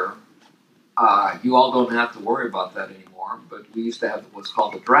year, you all don't have to worry about that anymore, but we used to have what's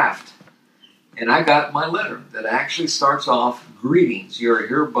called a draft. And I got my letter that actually starts off, greetings, you're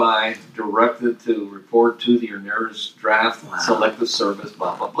hereby directed to report to your nearest draft, selective service,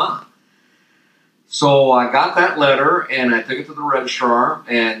 blah, blah, blah. So I got that letter, and I took it to the registrar,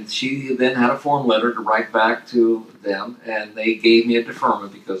 and she then had a form letter to write back to them, and they gave me a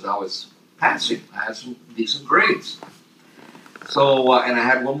deferment because I was passing. I had some decent grades. So, and I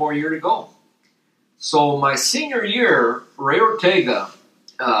had one more year to go. So my senior year, Ray Ortega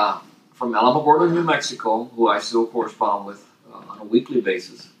from Alamogordo, New Mexico, who I still correspond with on a weekly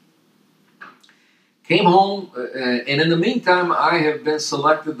basis, came home, and in the meantime, I have been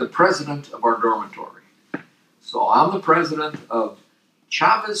selected the president of our dormitory. So I'm the president of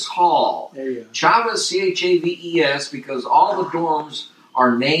Chavez Hall. There you go. Chavez, Chaves, because all the dorms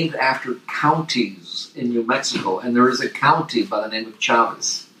are named after counties in New Mexico, and there is a county by the name of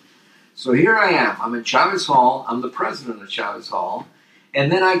Chavez. So here I am. I'm in Chavez Hall. I'm the president of Chavez Hall.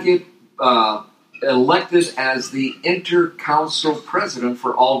 And then I get elected as the inter-council president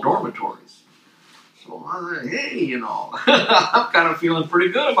for all dormitories. So I said, hey, I'm kind of feeling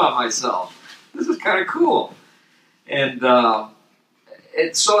pretty good about myself. This is kind of cool. And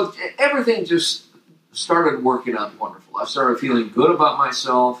so everything just started working out wonderful. I started feeling good about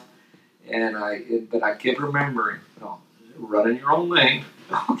myself, but I kept remembering, run in your own lane.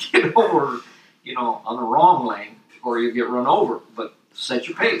 Don't get over, on the wrong lane, or you get run over. But set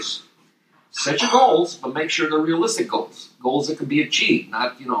your pace. Set your goals, but make sure they're realistic goals. Goals that can be achieved,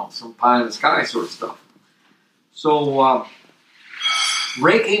 not, some pie in the sky sort of stuff. So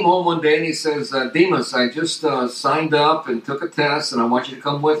Ray came home one day and he says, Demas, I just signed up and took a test, and I want you to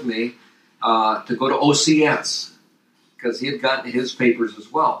come with me to go to OCS, because he had gotten his papers as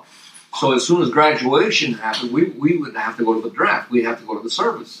well. So as soon as graduation happened, we would have to go to the draft. We'd have to go to the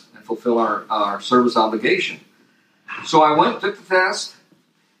service and fulfill our service obligation. So I went, took the test,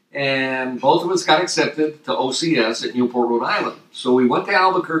 and both of us got accepted to OCS at Newport, Rhode Island. So we went to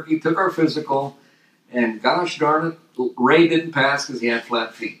Albuquerque, took our physical, and gosh darn it, Ray didn't pass because he had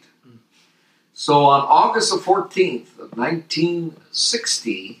flat feet. So on August the 14th of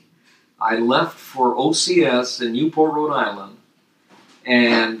 1960, I left for OCS in Newport, Rhode Island,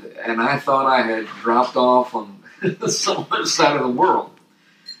 and I thought I had dropped off on some other side of the world.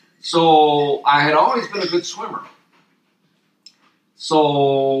 So I had always been a good swimmer.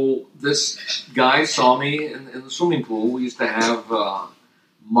 So this guy saw me in the swimming pool. We used to have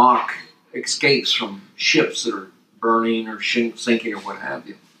mock escapes from ships that are burning or sinking or what have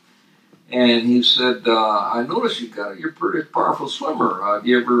you. And he said, I noticed you're a pretty powerful swimmer. Have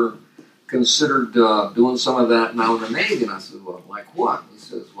you ever considered doing some of that now in the Navy? And I said, well, like what? He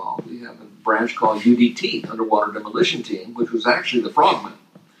says, well, we have a branch called UDT, Underwater Demolition Team, which was actually the frogmen,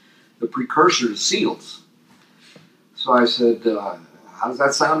 the precursor to SEALs. So I said, how does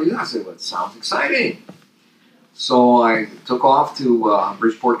that sound to you? I said, well, it sounds exciting. So I took off to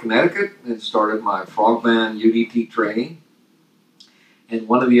Bridgeport, Connecticut, and started my frogman UDT training. And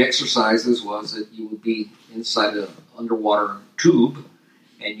one of the exercises was that you would be inside an underwater tube,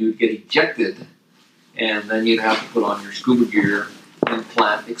 and you'd get ejected, and then you'd have to put on your scuba gear and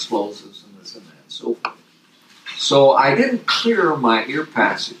plant explosives and this and that and so forth. So I didn't clear my ear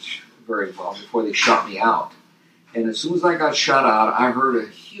passage very well before they shot me out. And as soon as I got shot out, I heard a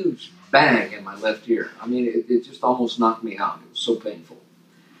huge bang in my left ear. I mean, it just almost knocked me out. It was so painful.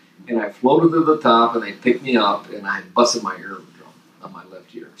 And I floated to the top, and they picked me up, and I busted my eardrum on my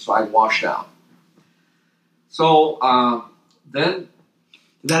left ear. So I washed out. So then...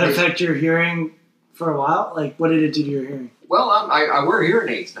 Did that affect your hearing for a while? Like, what did it do to your hearing? Well, I wear hearing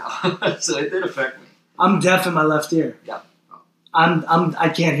aids now, so it did affect me. I'm deaf in my left ear. Yeah.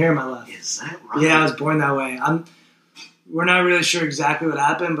 I can't hear my left. Is that right? Yeah, I was born that way. We're not really sure exactly what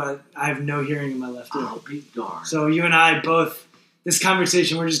happened, but I have no hearing in my left ear. Oh, be darned. So you and I both, this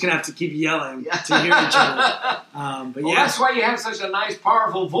conversation, we're just going to have to keep yelling to hear each other. But well, that's why you have such a nice,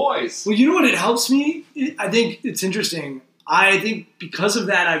 powerful voice. Well, you know what? It helps me. I think it's interesting. I think because of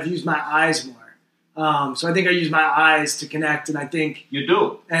that, I've used my eyes more. So I think I use my eyes to connect, and I think you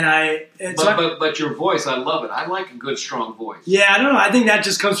do. But your voice, I love it. I like a good, strong voice. Yeah, I don't know. I think that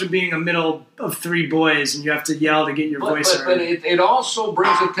just comes from being a middle of three boys, and you have to yell to get your voice heard. But it also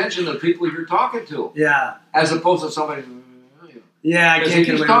brings attention to the people you're talking to. Yeah, as opposed to somebody. Yeah, I can't. If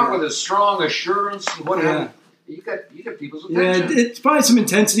you talk with a strong assurance, whatever, you get people's attention. Yeah, it's probably some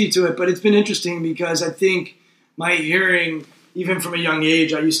intensity to it, but it's been interesting because I think my hearing. Even from a young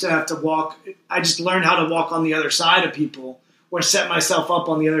age, I used to have to walk. I just learned how to walk on the other side of people or set myself up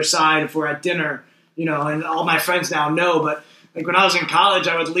on the other side if we're at dinner, and all my friends now know. But like when I was in college,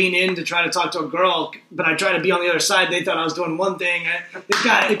 I would lean in to try to talk to a girl, but I tried to be on the other side. They thought I was doing one thing.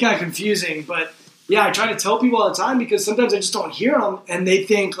 It got confusing. But yeah, I try to tell people all the time because sometimes I just don't hear them and they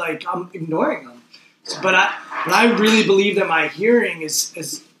think like I'm ignoring them. But I really believe that my hearing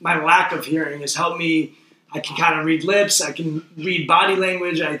is my lack of hearing has helped me. I can kind of read lips. I can read body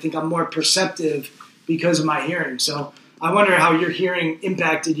language. I think I'm more perceptive because of my hearing. So I wonder how your hearing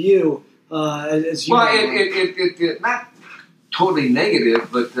impacted you as you. Well, it not totally negative,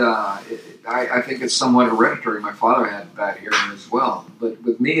 but I think it's somewhat hereditary. My father had bad hearing as well. But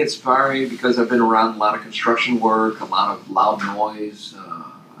with me, it's very because I've been around a lot of construction work, a lot of loud noise.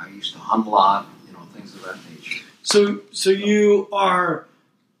 I used to hum a lot, things of that nature. So you are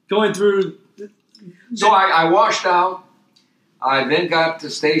going through. So I washed out. I then got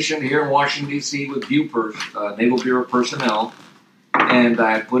stationed here in Washington, D.C. with BUPERS, Naval Bureau Personnel, and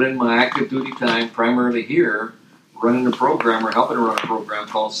I put in my active duty time primarily here, running a program or helping run a program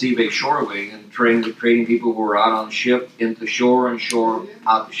called Sea Base Shore Wing and training people who were out on ship into shore and shore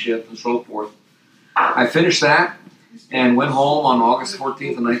out to ship and so forth. I finished that and went home on August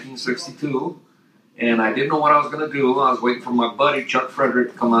 14th of 1962. And I didn't know what I was going to do. I was waiting for my buddy, Chuck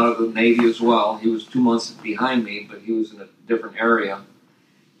Frederick, to come out of the Navy as well. He was 2 months behind me, but he was in a different area.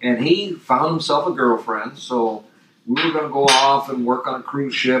 And he found himself a girlfriend, so we were going to go off and work on a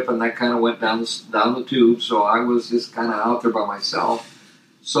cruise ship, and that kind of went down the tube. So I was just kind of out there by myself.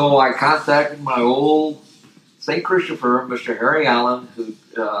 So I contacted my old St. Christopher, Mr. Harry Allen, who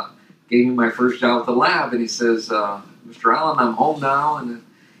gave me my first job at the lab. And he says, Mr. Allen, I'm home now. And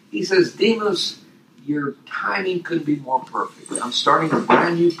he says, Demas, your timing couldn't be more perfect. I'm starting a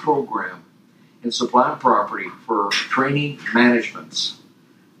brand new program in Supply and Property for training managers.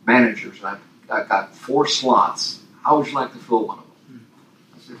 And I've got 4 slots. How would you like to fill one of them?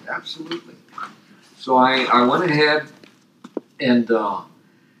 I said, absolutely. So I went ahead and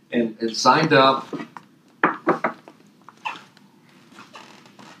signed up.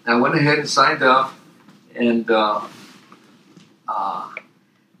 I went ahead and signed up, and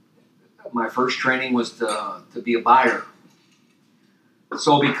my first training was to be a buyer.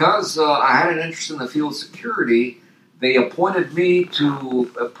 So because I had an interest in the field of security, they appointed me to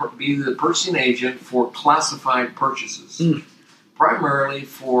be the purchasing agent for classified purchases, primarily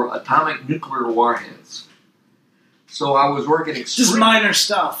for atomic nuclear warheads. So I was working just minor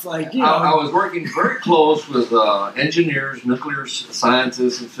stuff, like I was working very close with engineers, nuclear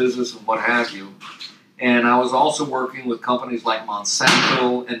scientists, and physicists, and what have you. And I was also working with companies like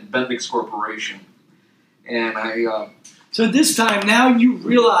Monsanto and Bendix Corporation. And So this time, now you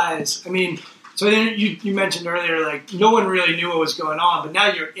realize, so then you mentioned earlier, like, no one really knew what was going on, but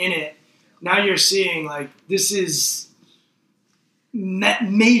now you're in it. Now you're seeing, like, this is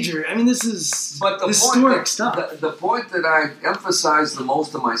major. This is historic stuff. The point that I emphasized the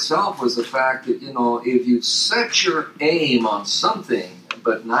most to myself was the fact that, if you set your aim on something,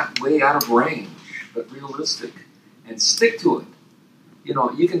 but not way out of range, but realistic, and stick to it,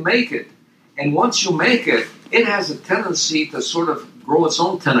 you can make it. And once you make it, it has a tendency to sort of grow its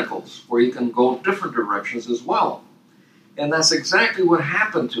own tentacles, where you can go different directions as well. And that's exactly what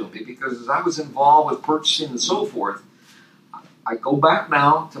happened to me, because as I was involved with purchasing and so forth, I go back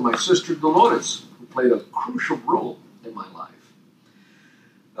now to my sister Dolores, who played a crucial role in my life.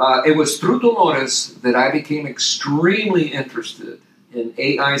 It was through Dolores that I became extremely interested in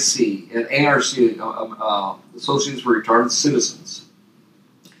AIC and ARC, Associates for Retarded Citizens.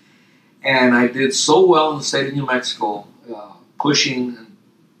 And I did so well in the state of New Mexico, pushing and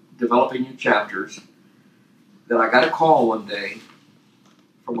developing new chapters, that I got a call one day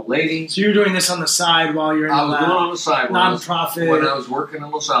from a lady. So you're doing this on the side while you're in the lab? I was doing it on the side. Nonprofit. When I was working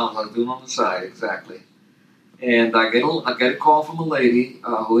in Los Alamos, I was doing it on the side, exactly. And I get a call from a lady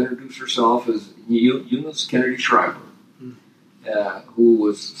who introduced herself as Eunice Kennedy Shriver, who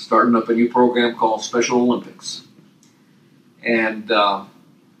was starting up a new program called Special Olympics. And then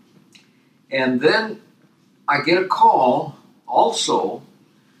I get a call also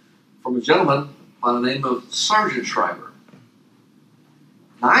from a gentleman by the name of Sergeant Shriver.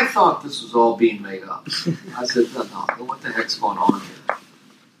 Now, I thought this was all being made up. I said, no, what the heck's going on here?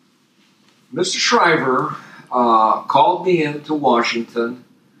 Mr. Shriver called me into Washington.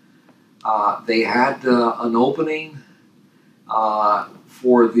 They had an opening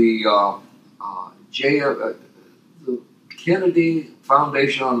for the Kennedy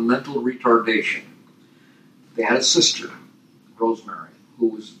Foundation on Mental Retardation. They had a sister, Rosemary, who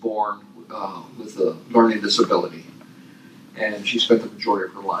was born with a learning disability. And she spent the majority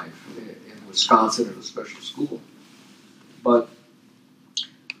of her life in Wisconsin at a special school. But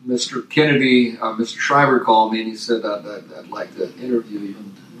Mr. Kennedy, Mr. Shriver called me and he said, I'd like to interview you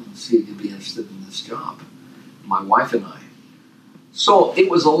and see if you'd be interested in this job, my wife and I. So it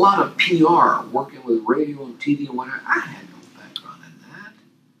was a lot of PR, working with radio and TV and whatnot. I had no background in that.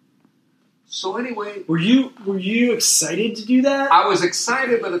 So anyway... Were you excited to do that? I was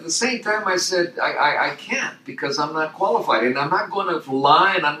excited, but at the same time I said, I can't because I'm not qualified. And I'm not going to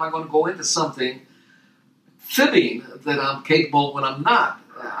lie and I'm not going to go into something fibbing that I'm capable when I'm not.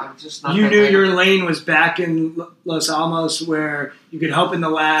 I'm just not. You knew your lane was back in Los Alamos where you could help in the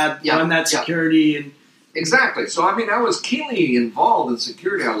lab, run that security. And exactly. So, I mean, I was keenly involved in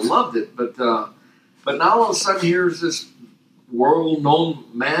security. I loved it. But now all of a sudden here's this world-known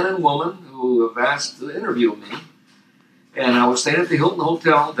man and woman who have asked to interview me. And I was staying at the Hilton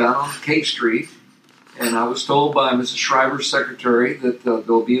Hotel down on K Street. And I was told by Mrs. Shriver's secretary that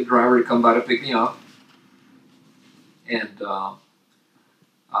there'll be a driver to come by to pick me up. And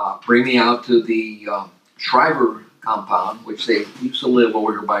bring me out to the Shriver compound, which they used to live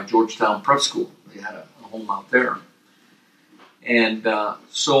over here by Georgetown Prep School. They had a home out there. And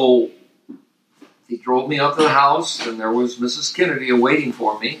so he drove me up to the house, and there was Mrs. Kennedy waiting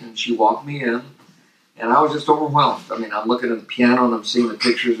for me, and she walked me in, and I was just overwhelmed. I mean, I'm looking at the piano, and I'm seeing the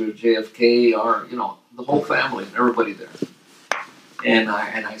pictures of JFK, or, the whole family and everybody there. And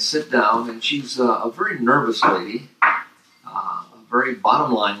I sit down, and she's a very nervous lady, very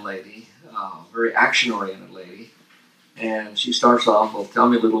bottom line lady, very action oriented lady, and she starts off, well, tell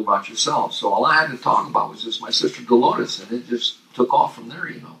me a little about yourself. So all I had to talk about was just my sister Dolores, and it just took off from there,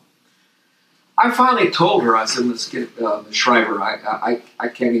 I finally told her, I said, Ms. Shriver, I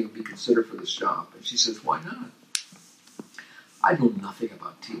can't even be considered for this job. And she says, why not? I know nothing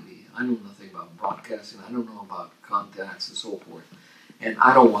about TV. I know nothing about broadcasting. I don't know about contacts and so forth. And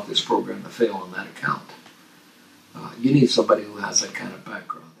I don't want this program to fail on that account. You need somebody who has that kind of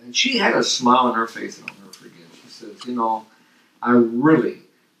background. And she had a smile on her face that I'll never forget. She says, I really,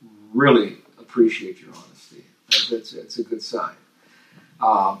 really appreciate your honesty. It's a good sign.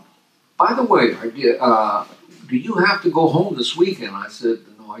 By the way, do you have to go home this weekend? I said,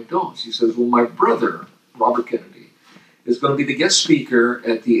 no, I don't. She says, well, my brother, Robert Kennedy, is going to be the guest speaker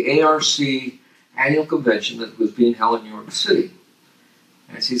at the ARC annual convention that was being held in New York City.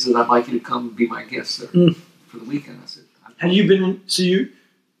 And she said, I'd like you to come and be my guest there. For the weekend. I said, had you been? So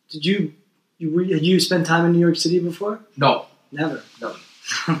had you spent time in New York City before? No, never. No.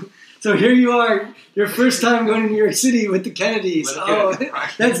 So here you are, your first time going to New York City with the Kennedys. Right.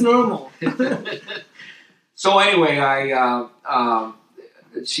 That's normal. So anyway,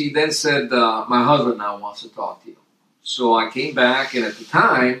 she then said, my husband now wants to talk to you. So I came back, and at the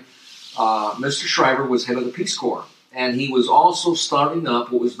time, Mr. Shriver was head of the Peace Corps, and he was also starting up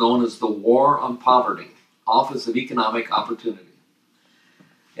what was known as the War on Poverty, Office of Economic Opportunity.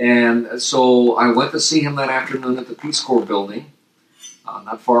 And so I went to see him that afternoon at the Peace Corps building,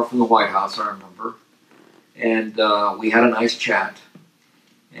 not far from the White House, I remember. And we had a nice chat.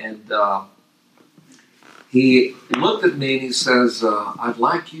 And he looked at me and he says, I'd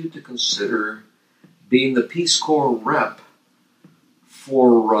like you to consider being the Peace Corps rep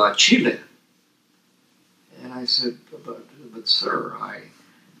for Chile. And I said, but sir,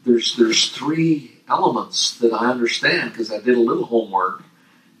 there's three elements that I understand because I did a little homework.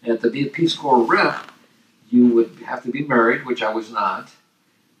 And to be a Peace Corps rep, you would have to be married, which I was not.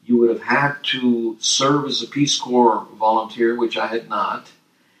 you would have had to serve as a Peace Corps volunteer, which I had not,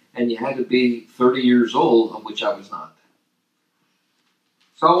 and you had to be 30 years old, of which I was not.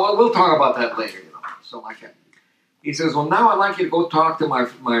 So we'll talk about that later, So he says, well, now I'd like you to go talk to my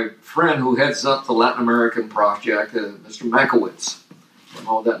friend who heads up the Latin American project, Mr. Makowitz. I don't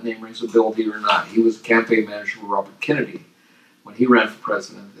know if that name rings a bell to you or not. He was campaign manager for Robert Kennedy when he ran for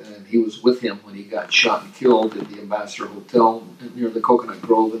president, and he was with him when he got shot and killed at the Ambassador Hotel near the Coconut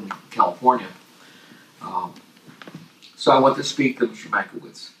Grove in California. So I went to speak to Mr.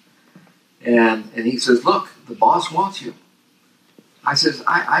 Makowitz. And he says, look, the boss wants you. I says,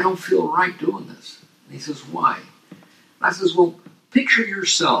 I don't feel right doing this. And he says, why? I says, well, picture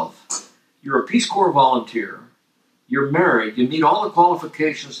yourself. You're a Peace Corps volunteer. You're married. You meet all the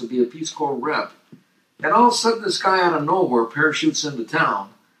qualifications to be a Peace Corps rep. And all of a sudden, this guy out of nowhere parachutes into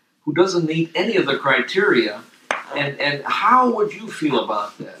town who doesn't meet any of the criteria. And how would you feel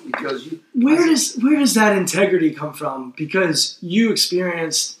about that? Because where does that integrity come from? Because you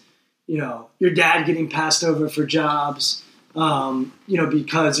experienced, your dad getting passed over for jobs,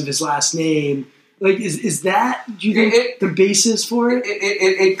 because of his last name. Like, is that, do you think, the basis for it?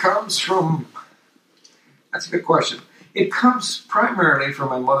 It comes from, that's a good question. It comes primarily from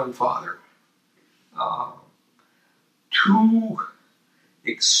my mother and father. Two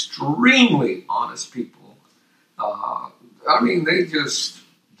extremely honest people.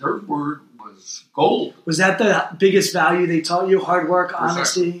 Their word was gold. Was that the biggest value they taught you? Hard work,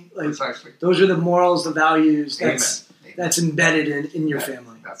 honesty? Precisely. Those are the morals, the values that's Amen. Embedded in your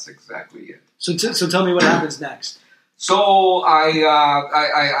family. That's exactly it. So tell me what happens next. So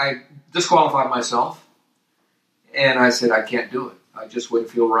I disqualified myself, and I said, I can't do it. I just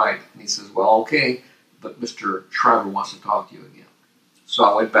wouldn't feel right. And he says, well, okay, but Mr. Shriver wants to talk to you again. So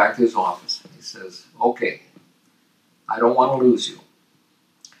I went back to his office, and he says, okay, I don't want to lose you.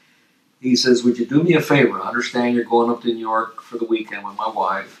 He says, would you do me a favor? I understand you're going up to New York for the weekend with my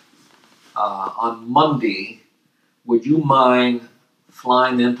wife. On Monday, would you mind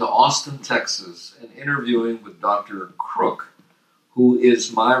flying into Austin, Texas, and interviewing with Dr. Crook, who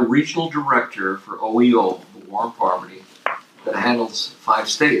is my regional director for OEO, the War on Poverty, that handles 5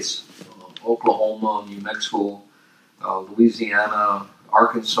 states, Oklahoma, New Mexico, Louisiana,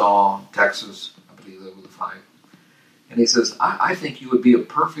 Arkansas, Texas, I believe those were the 5. And he says, I think you would be a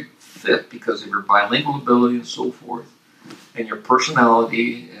perfect fit because of your bilingual ability and so forth, and your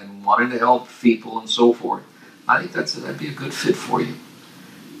personality and wanting to help people and so forth. I think that'd be a good fit for you.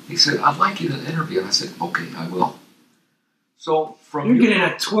 He said, I'd like you to interview. I said, okay, I will. So You're getting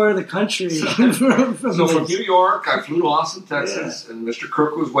a tour of the country. from New York, I flew to Austin, Texas, and Mr.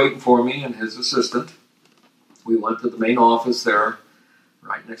 Kirk was waiting for me and his assistant. We went to the main office there,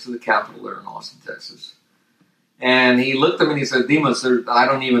 right next to the Capitol there in Austin, Texas. And he looked at me and he said, Dimas, I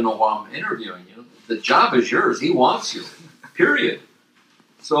don't even know why I'm interviewing you. The job is yours. He wants you, period.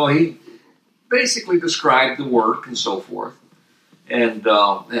 So he basically described the work and so forth. And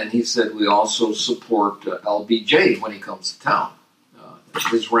he said we also support LBJ when he comes to town.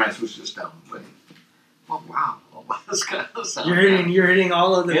 His ranch was just down the way. Well, wow. This kind of sounds you're hitting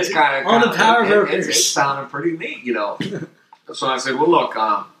all of the power brokers. It sounded pretty neat, So I said, well, look,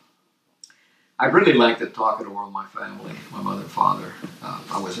 I'd really like to talk it over with my family, my mother and father.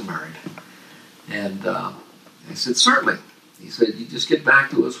 I wasn't married. And I said, certainly. He said, you just get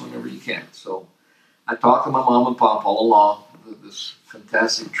back to us whenever you can. So I talked to my mom and pop all along this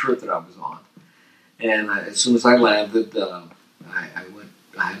fantastic trip that I was on. And as soon as I landed, I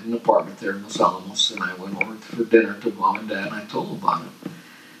had an apartment there in Los Alamos, and I went over for dinner to Mom and Dad, and I told them about it.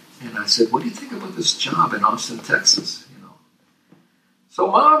 And I said, what do you think about this job in Austin, Texas? So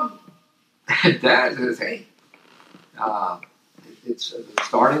Mom and Dad says, hey, it's the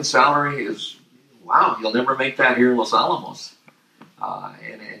starting salary is, wow, you'll never make that here in Los Alamos.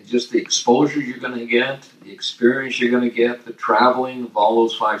 And just the exposure you're going to get, the experience you're going to get, the traveling of all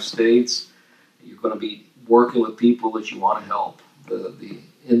those 5 states, you're going to be working with people that you want to help, the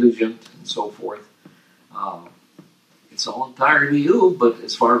indigent and so forth. It's all entirely you, but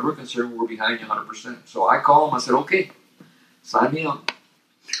as far as we're concerned, we're behind you 100%. So I called him, I said, okay, sign me up.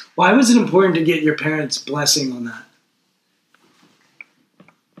 Why was it important to get your parents' blessing on that?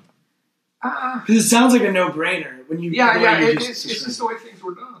 Because it sounds like a no-brainer when you. It's just the way things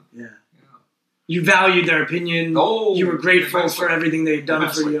were done. Yeah. You valued their opinion. Oh, you were grateful immensely. for everything they'd done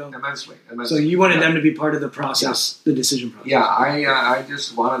for you. Immensely. So you wanted them to be part of the process, the decision process. Yeah, I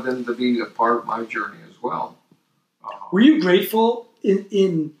just wanted them to be a part of my journey as well. Were you grateful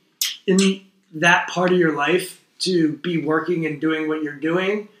in that part of your life to be working and doing what you're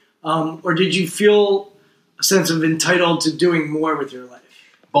doing, or did you feel a sense of entitled to doing more with your life?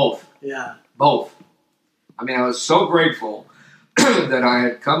 Both. Yeah. Both. I mean, I was so grateful that I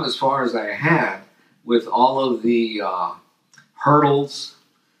had come as far as I had with all of the hurdles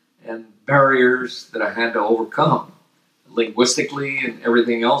and barriers that I had to overcome, linguistically and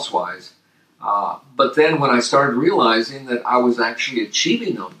everything else wise. But then when I started realizing that I was actually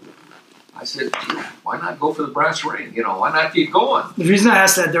achieving them, I said, why not go for the brass ring? Why not keep going? The reason I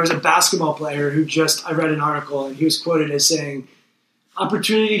asked that, there was a basketball player who I read an article, and he was quoted as saying,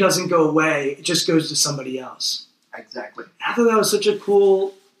 opportunity doesn't go away, it just goes to somebody else. Exactly. I thought that was such a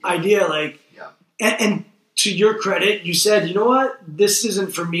cool idea. Yeah. And to your credit, you said, you know what? This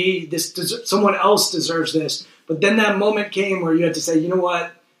isn't for me. Someone else deserves this. But then that moment came where you had to say, you know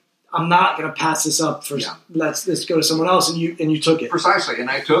what? I'm not going to pass this up. Let's go to someone else, and you took it. Precisely, and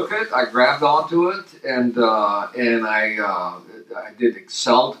I took it. I grabbed onto it, and I did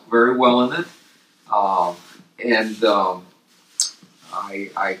excelled very well in it, I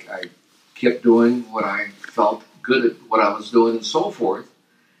kept doing what I felt good at what I was doing, and so forth.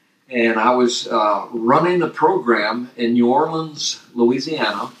 And I was running a program in New Orleans,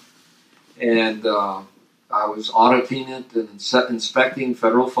 Louisiana, and I was auditing it and inspecting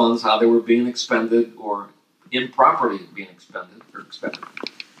federal funds, how they were being expended or improperly being expended.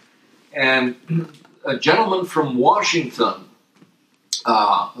 And a gentleman from Washington,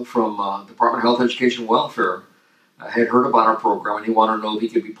 from Department of Health, Education, and Welfare, had heard about our program, and he wanted to know if he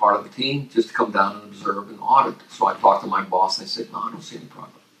could be part of the team, just to come down and observe and audit. So I talked to my boss, and they said, no, I don't see any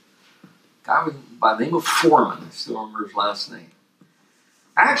problem. A guy by the name of Foreman, I still remember his last name.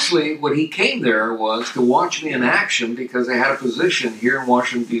 Actually, what he came there was to watch me in action, because they had a position here in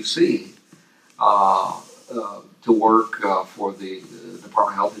Washington, D.C., to work for the Department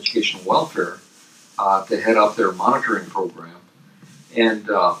of Health, Education, and Welfare, to head up their monitoring program. And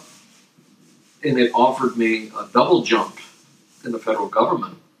it offered me a double jump in the federal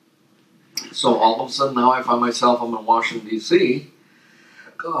government. So all of a sudden now I find myself, I'm in Washington, D.C.,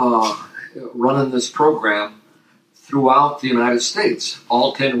 running this program throughout the United States,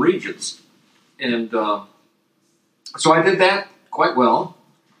 all 10 regions. And so I did that quite well.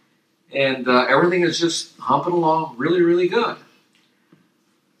 And everything is just humping along really, really good.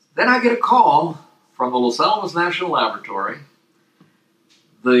 Then I get a call from the Los Alamos National Laboratory.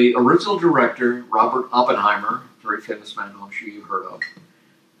 The original director, Robert Oppenheimer, very famous man who I'm sure you've heard of,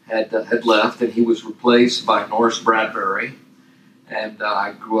 had left, and he was replaced by Norris Bradbury. And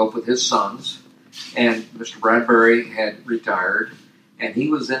I grew up with his sons. And Mr. Bradbury had retired, and he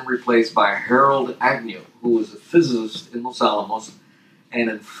was then replaced by Harold Agnew, who was a physicist in Los Alamos, and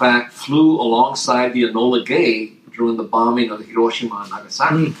in fact flew alongside the Enola Gay during the bombing of Hiroshima and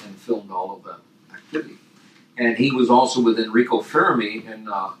Nagasaki and filmed all of that activity. And he was also with Enrico Fermi in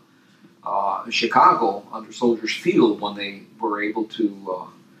Chicago under Soldiers Field when they were able to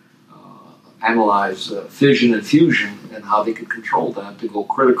analyze fission and fusion and how they could control that to go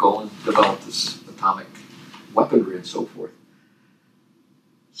critical and develop this atomic weaponry and so forth.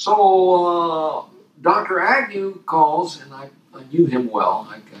 So Dr. Agnew calls, and I knew him well.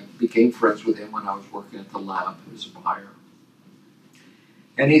 I became friends with him when I was working at the lab as a buyer.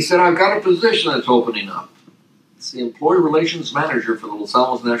 And he said, I've got a position that's opening up. It's the Employee Relations Manager for the Los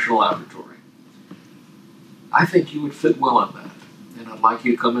Alamos National Laboratory. I think you would fit well in that, and I'd like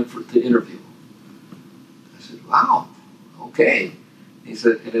you to come in to interview. I said, wow, okay. He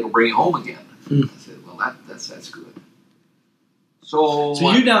said, and it'll bring you home again. I said, well, that's good. So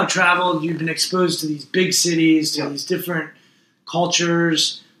you now traveled, you've been exposed to these big cities, to these different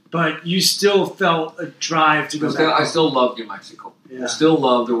cultures, but you still felt a drive to go back. I still love New Mexico. Yeah. I still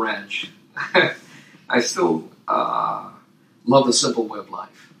love the ranch. I still love the simple way of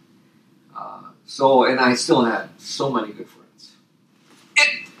life. And I still had so many good friends.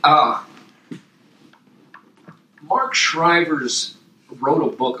 Mark Shrivers wrote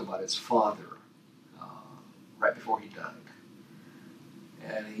a book about his father right before he died.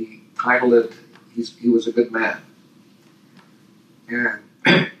 And he titled it, He Was a Good Man. And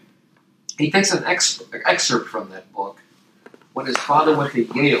he takes an excerpt from that book when his father went to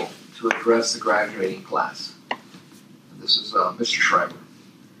Yale to address the graduating class. And this is Mr. Shriver.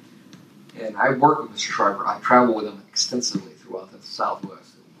 And I work with Mr. Shriver. I travel with him extensively throughout the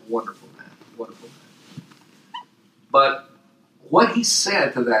Southwest. Wonderful man, wonderful man. But what he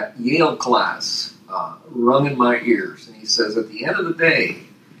said to that Yale class rung in my ears. And he says, at the end of the day,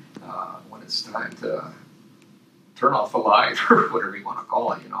 when it's time to turn off the light, or whatever you want to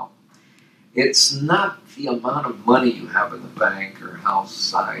call it, it's not the amount of money you have in the bank or the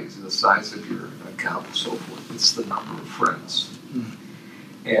size of your account and so forth. It's the number of friends.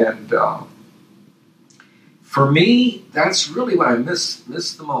 And For me, that's really what I miss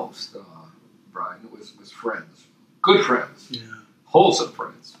the most, Brian, was friends. Good friends. Yeah. Wholesome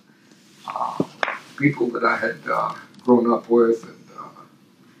friends. People that I had grown up with,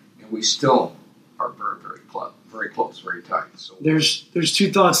 and we still are very close, very tight. So There's two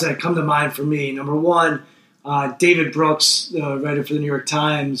thoughts that come to mind for me. Number one, David Brooks, the writer for the New York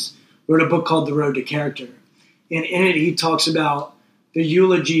Times, wrote a book called The Road to Character. And in it, he talks about the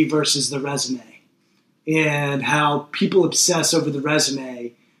eulogy versus the resume and how people obsess over the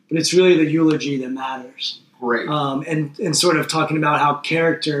resume, but it's really the eulogy that matters. great. And sort of talking about how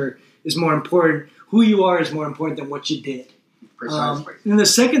character is more important. Who you are is more important than what you did. Precisely. And the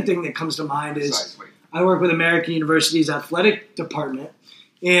second thing that comes to mind is Precisely. I work with American University's athletic department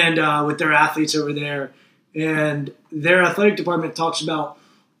and with their athletes over there. And their athletic department talks about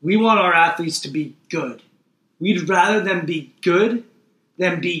we want our athletes to be good. We'd rather them be good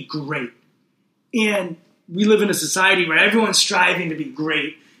than be great. And we live in a society where everyone's striving to be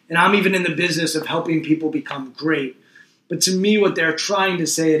great. And I'm even in the business of helping people become great. But to me, what they're trying to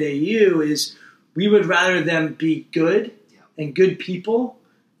say at AU is we would rather them be good and good people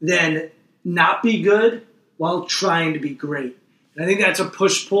than not be good while trying to be great. And I think that's a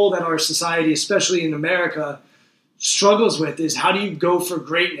push-pull that our society, especially in America, struggles with is how do you go for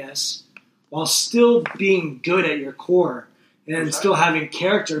greatness while still being good at your core and still having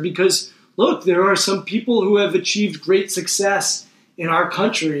character? Because, look, there are some people who have achieved great success in our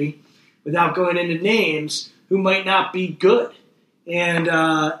country, without going into names, who might not be good. And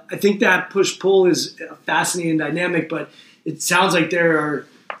I think that push-pull is a fascinating dynamic, but it sounds like there are,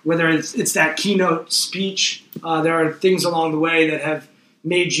 whether it's that keynote speech, there are things along the way that have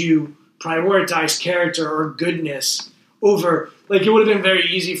made you prioritize character or goodness over, like it would have been very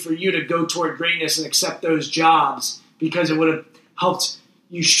easy for you to go toward greatness and accept those jobs because it would have helped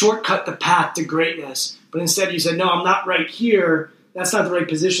you shortcut the path to greatness. But instead you said, no, I'm not right here. That's not the right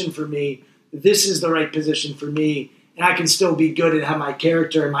position for me. This is the right position for me. And I can still be good and have my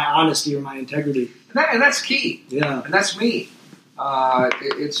character and my honesty or my integrity. And that's key. Yeah. And that's me.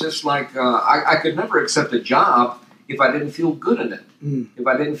 It's just like I could never accept a job if I didn't feel good in it, if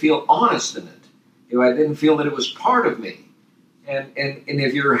I didn't feel honest in it, if I didn't feel that it was part of me. And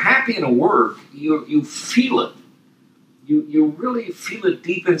if you're happy in a work, you feel it. You really feel it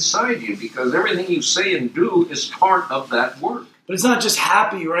deep inside you because everything you say and do is part of that work. But it's not just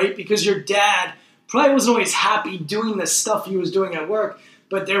happy, right? Because your dad probably wasn't always happy doing the stuff he was doing at work,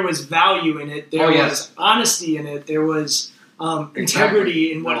 but there was value in it. There was honesty in it. There was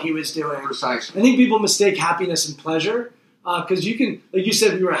integrity in what he was doing. Precisely. I think people mistake happiness and pleasure because you can, like you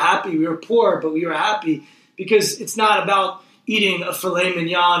said, we were happy. We were poor, but we were happy because it's not about eating a filet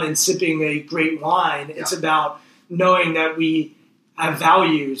mignon and sipping a great wine. Yeah. It's about knowing that we have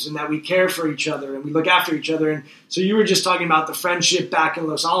values and that we care for each other and we look after each other. And so you were just talking about the friendship back in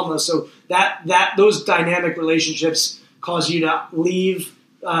Los Alamos. So that those dynamic relationships cause you to leave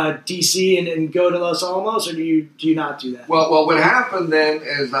DC and go to Los Alamos, or do you not do that? Well, what happened then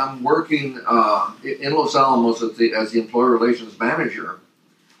is I'm working in Los Alamos as the employee relations manager,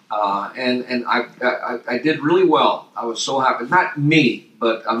 and I did really well. I was so happy. Not me,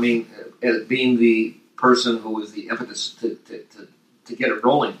 but I mean, being the person who was the impetus to get it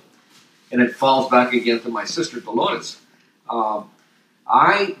rolling, and it falls back again to my sister Dolores.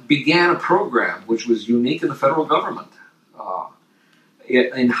 I began a program which was unique in the federal government.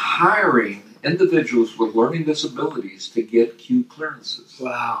 In hiring individuals with learning disabilities to get Q clearances.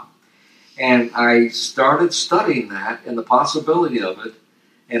 Wow. And I started studying that and the possibility of it,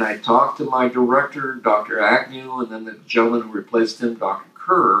 and I talked to my director, Dr. Agnew, and then the gentleman who replaced him, Dr.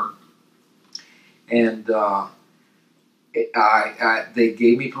 Kerr, and they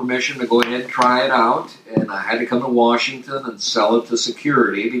gave me permission to go ahead and try it out, and I had to come to Washington and sell it to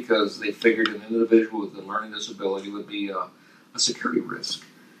security because they figured an individual with a learning disability would be a security risk.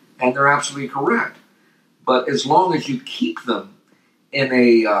 And they're absolutely correct. But as long as you keep them in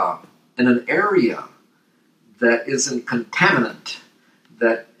an area that isn't contaminant,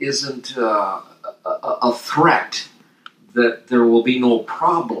 that isn't a threat, that there will be no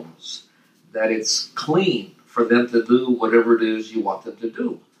problems, that it's clean for them to do whatever it is you want them to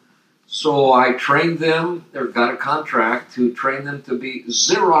do. So I trained them, or got a contract to train them to be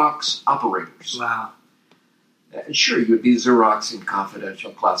Xerox operators. Wow. And sure, you'd be Xeroxing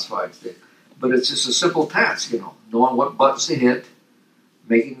confidential classified things, but it's just a simple task, knowing what buttons to hit,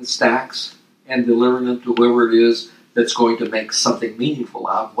 making the stacks, and delivering them to whoever it is that's going to make something meaningful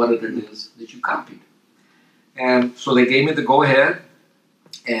out of what it is that you copied. And so they gave me the go-ahead,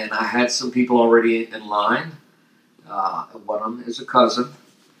 and I had some people already in line. One of them is a cousin.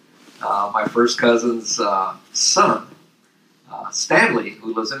 my first cousin's son, Stanley,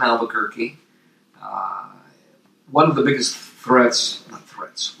 who lives in Albuquerque. One of the biggest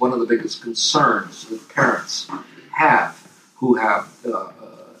one of the biggest concerns that parents have who have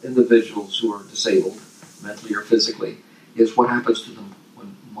individuals who are disabled, mentally or physically, is what happens to them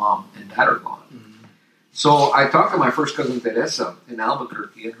when mom and dad are gone. Mm-hmm. So I talked to my first cousin Teresa in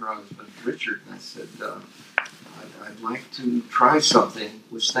Albuquerque and her husband Richard, and I said, I'd like to try something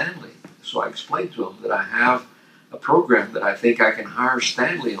with Stanley. So I explained to him that I have a program that I think I can hire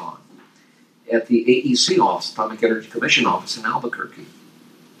Stanley on at the AEC office, Atomic Energy Commission office in Albuquerque.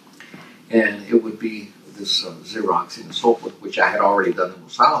 And it would be this Xeroxing and so forth, which I had already done in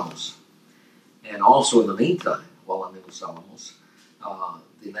Los Alamos. And also in the meantime, while I'm in Los Alamos,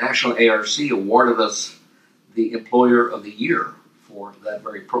 the National ARC awarded us the Employer of the Year for that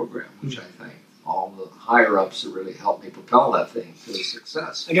very program, which I thank all the higher-ups that really helped me propel that thing to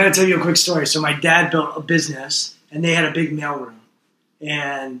success. I got to tell you a quick story. So my dad built a business, and they had a big mailroom.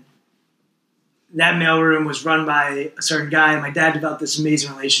 And that mailroom was run by a certain guy, and my dad developed this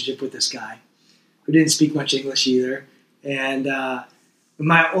amazing relationship with this guy who didn't speak much English either. And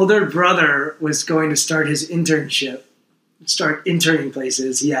my older brother was going to start his internship, start interning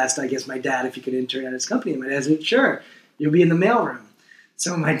places. He asked, I guess, my dad if he could intern at his company. And my dad said, sure, you'll be in the mailroom.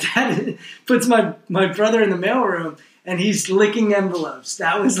 So my dad puts my brother in the mailroom, and he's licking envelopes.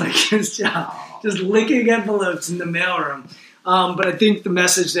 That was like his job, just licking envelopes in the mailroom. But I think the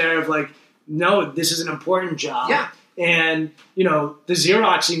message there of like, no, this is an important job. Yeah. And, the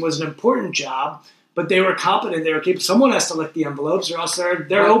Xeroxing was an important job, but they were competent. They were capable. Someone has to lick the envelopes or else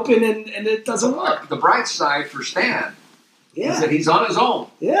they're open and it doesn't work. The bright side for Stan is that he's on his own.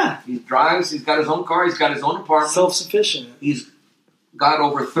 Yeah. He drives, he's got his own car, he's got his own apartment. Self-sufficient. He's got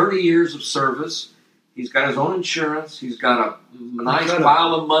over 30 years of service. He's got his own insurance. He's got a nice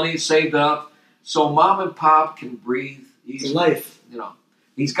pile of money saved up. So mom and pop can breathe easily. Life.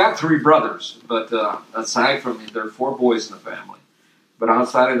 He's got 3 brothers, but aside from there are 4 boys in the family. But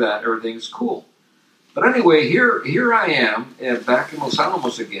outside of that, everything's cool. But anyway, here I am back in Los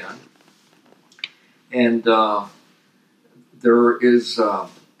Alamos again, and there is a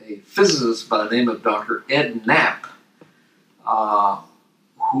physicist by the name of Dr. Ed Knapp,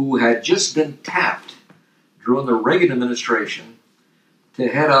 who had just been tapped during the Reagan administration to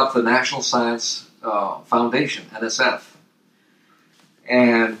head up the National Science Foundation, NSF.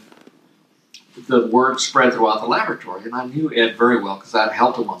 And the word spread throughout the laboratory, and I knew Ed very well because I'd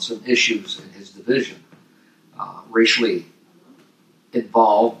helped him on some issues in his division, racially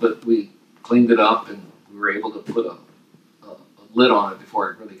involved, but we cleaned it up and we were able to put a lid on it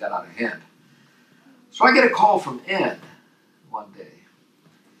before it really got out of hand. So I get a call from Ed one day,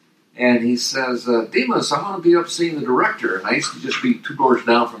 and he says, Dimas, I'm going to be up seeing the director, and I used to just be 2 doors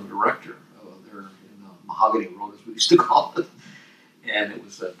down from the director. They're in Mahogany Road, as we used to call it. And it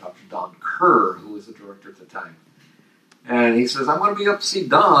was Dr. Don Kerr, who was the director at the time. And he says, I'm going to be up to see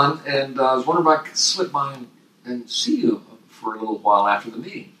Don, and I was wondering if I could slip by and see you for a little while after the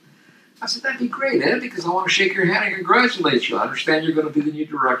meeting. I said, that'd be great, Ed, because I want to shake your hand and congratulate you. I understand you're going to be the new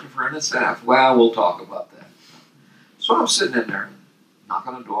director for NSF. Well, we'll talk about that. So I'm sitting in there, knock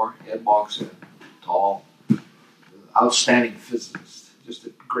on the door. Ed walks in, tall, outstanding physicist, just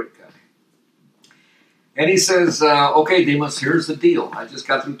a great guy. And he says, okay, Dimas, here's the deal. I just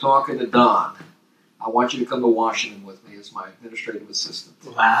got through talking to Don. I want you to come to Washington with me as my administrative assistant.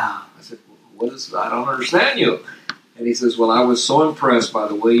 Wow. I said, what is I don't understand you. And he says, well, I was so impressed by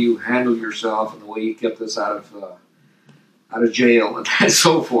the way you handled yourself and the way you kept us out of jail and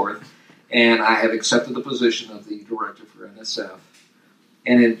so forth. And I have accepted the position of the director for NSF.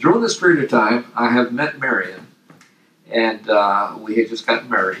 And during this period of time, I have met Marion. And we had just gotten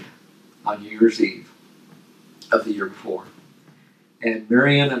married on New Year's Eve of the year before. And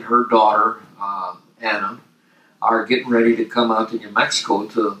Marion and her daughter, Anna, are getting ready to come out to New Mexico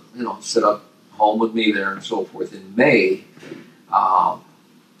to, set up home with me there and so forth in May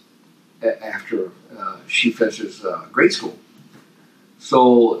after she finishes grade school.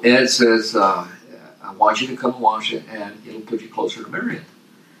 So Ed says, I want you to come to Washington and it'll put you closer to Marion.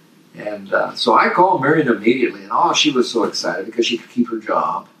 And so I called Marion immediately, and she was so excited because she could keep her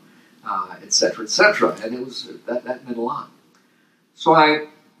job. Et cetera, et cetera. And it was that meant a lot. So I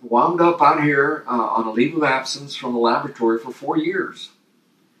wound up out here on a leave of absence from the laboratory for 4 years.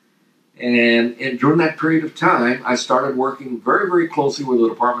 And during that period of time, I started working very, very closely with the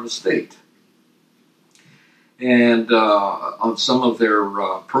Department of State. And on some of their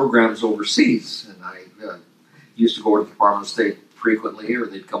programs overseas. And I used to go to the Department of State frequently, or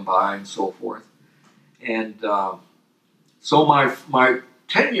they'd come by and so forth. And so my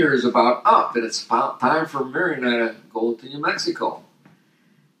tenure is about up, and it's about time for Mary and I to go to New Mexico.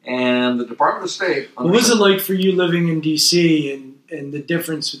 And the Department of State... What was it like for you living in D.C. and the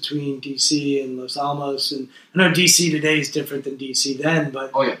difference between D.C. and Los Alamos? And I know D.C. today is different than D.C. then,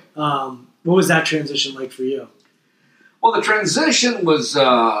 but what was that transition like for you? Well, the transition was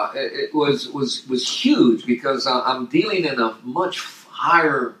was huge because I'm dealing in a much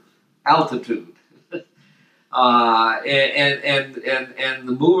higher altitude. And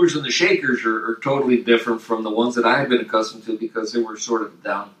the movers and the shakers are totally different from the ones that I had been accustomed to because they were sort of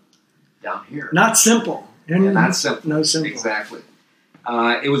down here. Not simple. Not simple. No simple. Exactly.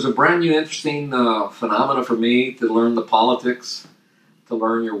 It was a brand new, interesting phenomena for me to learn the politics, to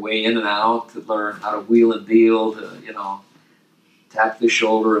learn your way in and out, to learn how to wheel and deal, to tap this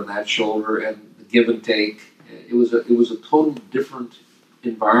shoulder and that shoulder, and the give and take. It was a total different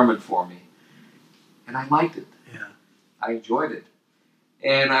environment for me. And I liked it. Yeah. I enjoyed it.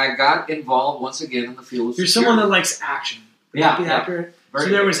 And I got involved once again in the field of You're security. someone that likes action. Accurate? Very so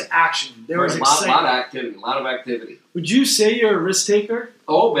there good. was action. There was a excitement. lot of activity. Would you say you're a risk taker?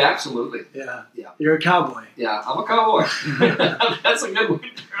 Oh, absolutely. Yeah. Yeah. You're a cowboy. Yeah, I'm a cowboy. That's a good way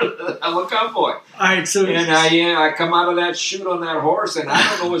to put it. I'm a cowboy. All right, so... And I come out of that chute on that horse, and I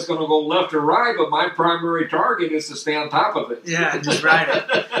don't know what's going to go left or right, but my primary target is to stay on top of it. Yeah, just ride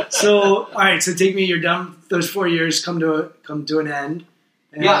it. So, all right, so take me, you're done, those 4 years come to an end.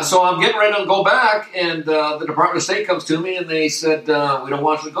 And yeah, so I'm getting ready to go back, and the Department of State comes to me, and they said, we don't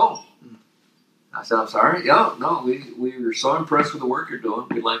want you to go. I said, I'm sorry? Yeah, no, we were so impressed with the work you're doing,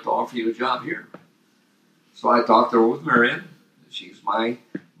 we'd like to offer you a job here. So I talked over with Marion. She's my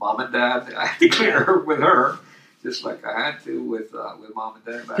mom and dad. I had to clear her with her, just like I had to with mom and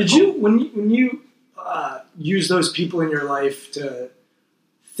dad back Did home. you, when you use those people in your life to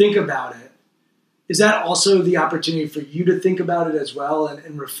think about it, is that also the opportunity for you to think about it as well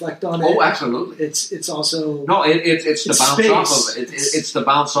and reflect on it? Oh, absolutely. It's also... No, it's to bounce space. off of it. It's to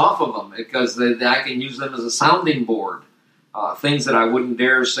bounce off of them because I can use them as a sounding board. Things that I wouldn't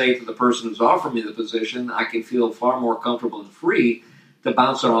dare say to the person who's offered me the position, I can feel far more comfortable and free to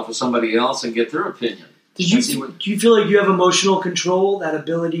bounce it off of somebody else and get their opinion. Do you feel like you have emotional control, that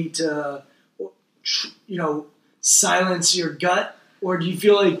ability to, silence your gut? Or do you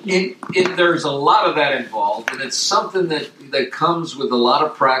feel like... There's a lot of that involved, and it's something that comes with a lot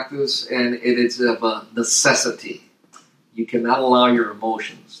of practice, and it's of a necessity. You cannot allow your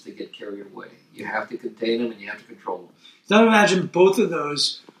emotions to get carried away. You have to contain them, and you have to control them. So I imagine both of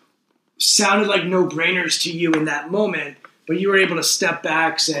those sounded like no-brainers to you in that moment, but you were able to step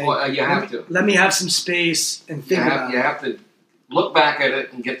back, say, you have to. Let me have some space and think about it. You have to look back at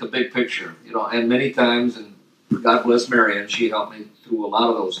it and get the big picture. And many times, and God bless Marion, she helped me through a lot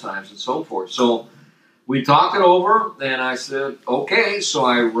of those times and so forth. So we talked it over, and I said, okay. So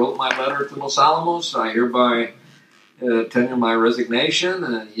I wrote my letter to Los Alamos. I hereby tender my resignation,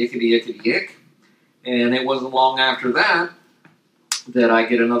 and yickety-yickety-yick. And it wasn't long after that I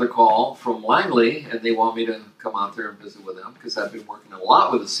get another call from Langley, and they want me to come out there and visit with them because I've been working a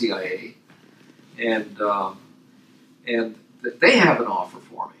lot with the CIA, and they have an offer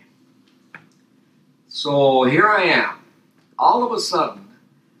for me. So here I am. All of a sudden,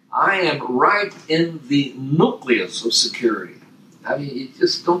 I am right in the nucleus of security. I mean, you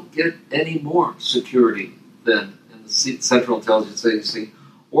just don't get any more security than in the Central Intelligence Agency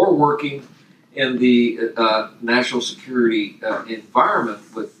or working in the national security environment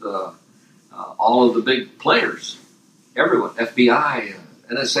with all of the big players, everyone, FBI,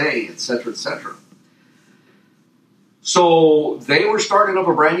 NSA, et cetera, et cetera. So they were starting up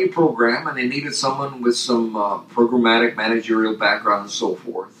a brand new program, and they needed someone with some programmatic managerial background and so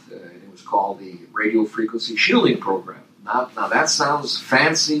forth. It was called the Radio Frequency Shielding Program. Now that sounds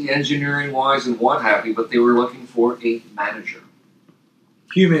fancy engineering-wise and what have you, but they were looking for a manager.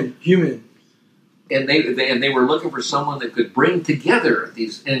 Human. And they were looking for someone that could bring together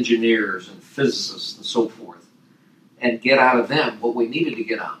these engineers and physicists and so forth and get out of them what we needed to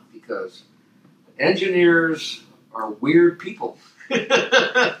get out, because engineers are weird people.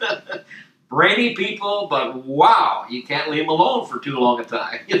 Brainy people, but wow, you can't leave them alone for too long a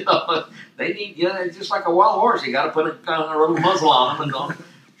time. They need, just like a wild horse, you got to put a little muzzle on them and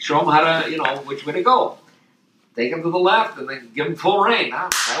show them how to, which way to go. Take them to the left and then give them full rein. Now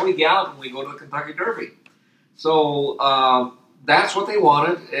we gallop and we go to the Kentucky Derby. So that's what they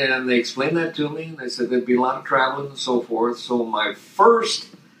wanted, and they explained that to me. They said there'd be a lot of traveling and so forth. So my first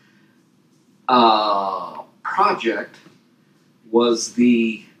project was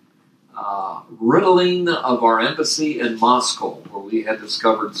the riddling of our embassy in Moscow, where we had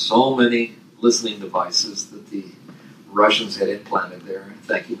discovered so many listening devices that the Russians had implanted there.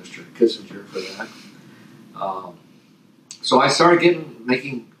 Thank you, Mr. Kissinger, for that. So I started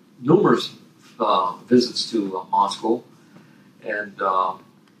making numerous visits to Moscow, and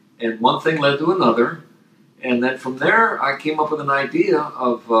one thing led to another, and then from there I came up with an idea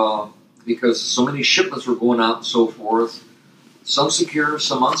of because so many shipments were going out and so forth, some secure,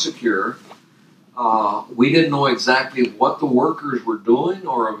 some unsecure. We didn't know exactly what the workers were doing,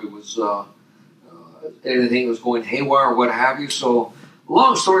 or if it was anything was going haywire or what have you. So,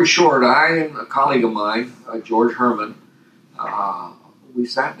 long story short, I and a colleague of mine, George Herman, we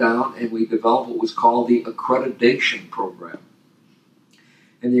sat down and we developed what was called the accreditation program.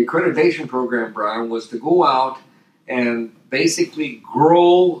 And the accreditation program, Brian, was to go out and basically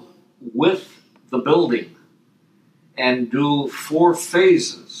grow with the building and do 4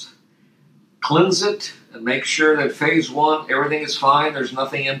 phases. Cleanse it and make sure that phase 1, everything is fine, there's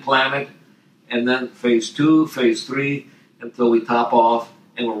nothing implanted. And then phase 2, phase 3, until we top off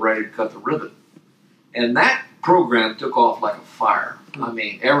and we're ready to cut the ribbon. And that program took off like a fire. I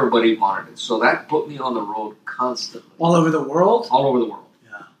mean, everybody wanted it. So that put me on the road constantly. All over the world? All over the world.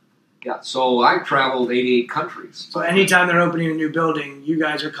 Yeah, so I traveled 88 countries. So anytime they're opening a new building, you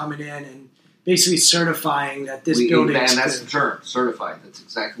guys are coming in and basically certifying that this building is good. And that's the term, certified. That's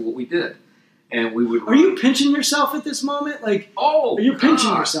exactly what we did. And we would. Are you pinching yourself at this moment? You're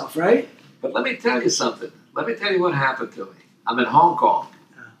pinching yourself, right? But let me tell you something. Let me tell you what happened to me. I'm in Hong Kong,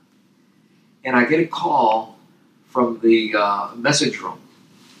 and I get a call from the message room,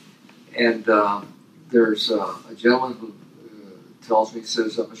 and there's a gentleman who tells me,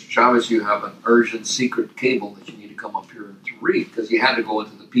 says, Mr. Chavez, you have an urgent secret cable that you need to come up here to read, because he had to go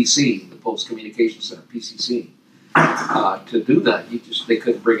into the PC, the Post Communication Center, PCC, to do that. They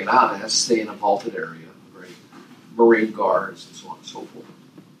couldn't bring it out. It has to stay in a vaulted area, right? Marine guards and so on and so forth.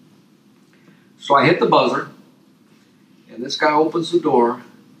 So I hit the buzzer, and this guy opens the door,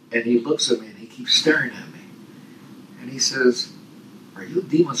 and he looks at me, and he keeps staring at me. And he says, are you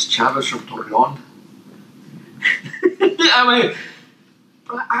Dimas Chavez from Torreon? I mean,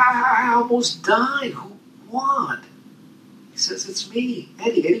 I almost died. What? He says, it's me,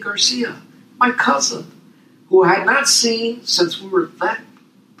 Eddie Garcia, my cousin, who I had not seen since we were that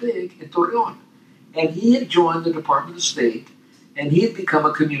big in Torreon. And he had joined the Department of State, and he had become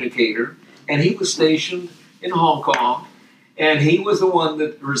a communicator, and he was stationed in Hong Kong, and he was the one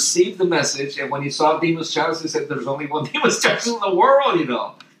that received the message, and when he saw Dimas Chavez, he said, there's only one Dimas Chavez in the world, you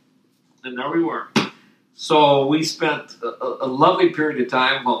know. And there we were. So we spent a lovely period of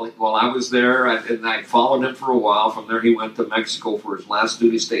time while I was there, and I followed him for a while. From there, he went to Mexico for his last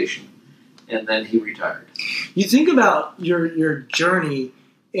duty station, and then he retired. You think about your journey,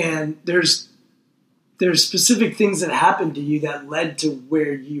 and there's specific things that happened to you that led to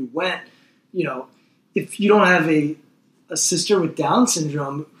where you went. You know, if you don't have a sister with Down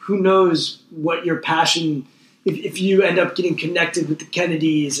syndrome, who knows what your passion, if you end up getting connected with the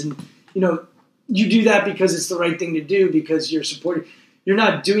Kennedys, and, you know, you do that because it's the right thing to do, because you're supporting. You're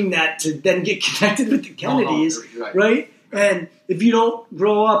not doing that to then get connected with the Kennedys, right? And if you don't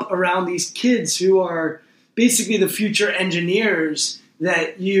grow up around these kids who are basically the future engineers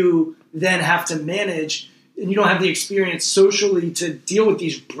that you then have to manage, and you don't have the experience socially to deal with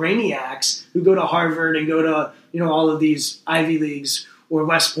these brainiacs who go to Harvard and go to, you know, all of these Ivy Leagues or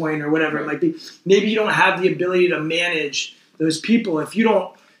West Point or whatever it might be. Maybe you don't have the ability to manage those people. If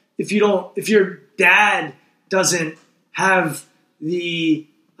your dad doesn't have the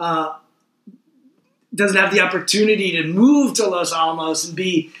opportunity to move to Los Alamos and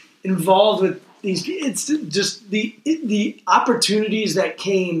be involved with these, it's just the opportunities that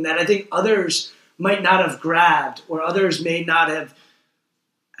came that I think others might not have grabbed, or others may not have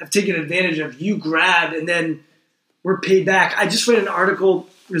taken advantage of. You grabbed and then were paid back. I just read an article,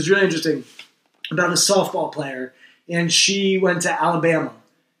 it was really interesting, about a softball player, and she went to Alabama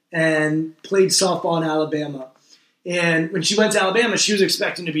and played softball in Alabama. And when she went to Alabama, she was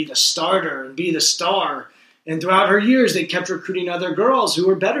expecting to be the starter and be the star. And throughout her years, they kept recruiting other girls who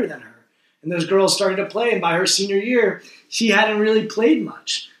were better than her. And those girls started to play. And by her senior year, she hadn't really played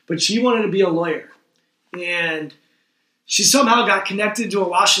much. But she wanted to be a lawyer. And she somehow got connected to a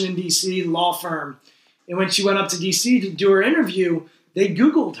Washington, D.C. law firm. And when she went up to D.C. to do her interview, they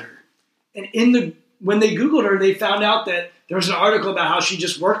Googled her. And when they Googled her, they found out that there was an article about how she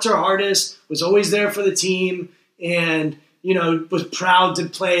just worked her hardest, was always there for the team, and, you know, was proud to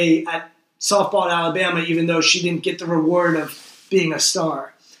play at softball in Alabama, even though she didn't get the reward of being a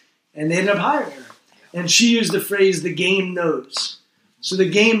star. And they ended up hiring her. And she used the phrase, the game knows. So the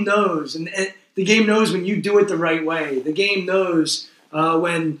game knows. And the game knows when you do it the right way. The game knows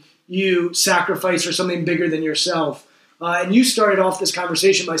when you sacrifice for something bigger than yourself. And you started off this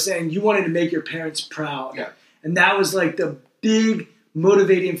conversation by saying you wanted to make your parents proud. Yeah. And that was like the big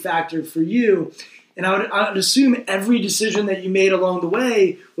motivating factor for you. And I would assume every decision that you made along the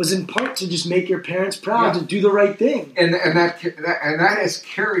way was in part to just make your parents proud, to do the right thing. And that has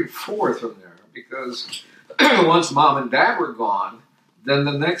carried forth from there, because once mom and dad were gone, then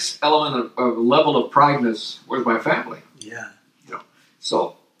the next element of level of prideness was my family. Yeah.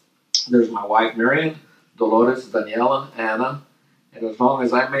 So there's my wife Marion, Dolores, Daniela, Anna, and as long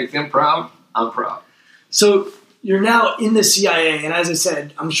as I make them proud, I'm proud. So you're now in the CIA, and as I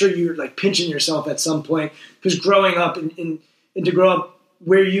said, I'm sure you're like pinching yourself at some point, because growing up and to grow up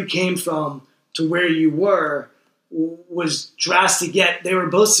where you came from to where you were was drastic. Yet they were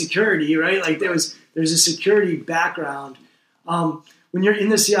both security, right? Like there's a security background. When you're in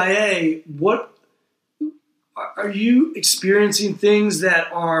the CIA, what are you experiencing things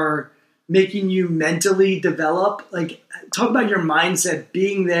that are making you mentally develop? Like, talk about your mindset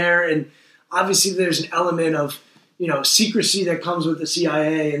being there, and obviously there's an element of secrecy that comes with the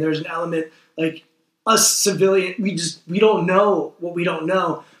CIA, and there's an element like us civilian, we don't know what we don't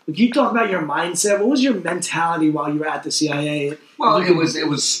know. But can you talk about your mindset? What was your mentality while you were at the CIA? Well, it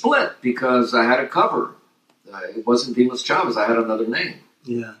was split because I had a cover. It wasn't Dimas Chavez. I had another name.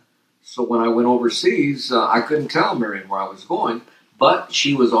 Yeah. So when I went overseas, I couldn't tell Marion where I was going, but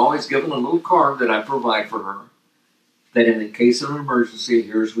she was always given a little card that I provide for her, that in the case of an emergency,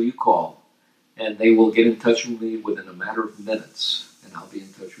 here's who you call, and they will get in touch with me within a matter of minutes, and I'll be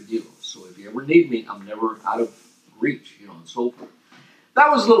in touch with you. So if you ever need me, I'm never out of reach, and so forth. That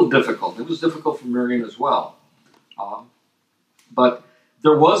was a little difficult. It was difficult for Marion as well. But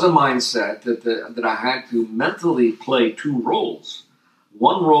there was a mindset that I had to mentally play two roles.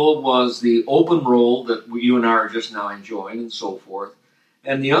 One role was the open role that you and I are just now enjoying and so forth.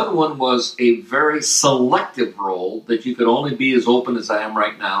 And the other one was a very selective role that you could only be as open as I am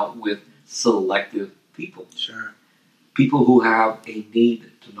right now with selective people. Sure. People who have a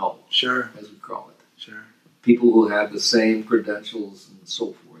need to know. Sure. As we call it. Sure. People who have the same credentials and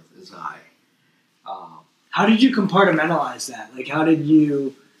so forth as I. How did you compartmentalize that? Like, how did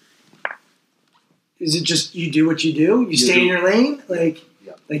you... Is it just you do what you do? You stay in your lane? Like,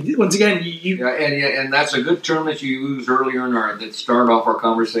 once again, you... Yeah, and that's a good term that you used earlier that started off our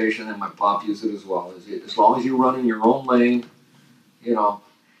conversation, and my pop used it as well. As long as you run in your own lane,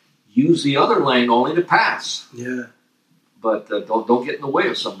 use the other lane only to pass. Yeah. But don't get in the way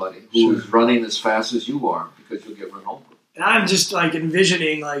of somebody who is running as fast as you are, because you'll get run over. And I'm just like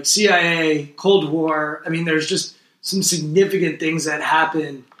envisioning like CIA, Cold War. I mean, there's just some significant things that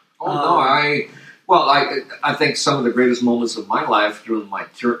happen. I think some of the greatest moments of my life during my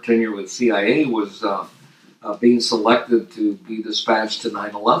tenure with CIA was being selected to be dispatched to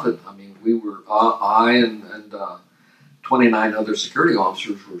 9/11. I mean, we were I and 29 other security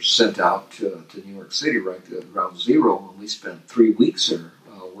officers were sent out to New York City right to ground zero, and we spent 3 weeks there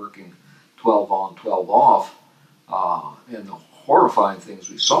working 12 on, 12 off. And the horrifying things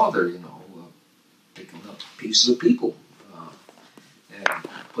we saw there, picking up pieces of people and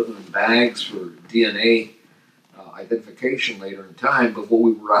putting them in bags for DNA identification later in time. But what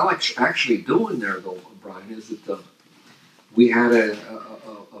we were actually doing there, though, Brian, is that we had a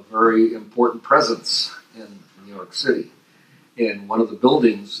very important presence in New York City in one of the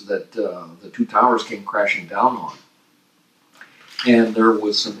buildings that the two towers came crashing down on. And there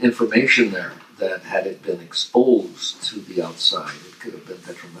was some information there that had it been exposed to the outside, it could have been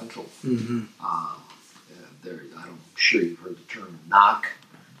detrimental. Mm-hmm. I'm sure you've heard the term NOC,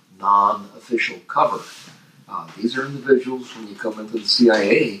 non-official cover. These are individuals, when you come into the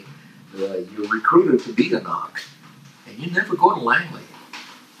CIA, you're recruited to be a NOC. And you never go to Langley.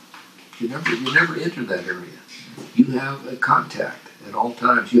 You never enter that area. You have a contact at all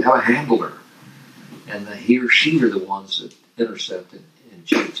times. You have a handler. And he or she are the ones that intercept and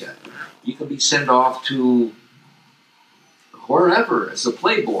chit-chat. You can be sent off to wherever as a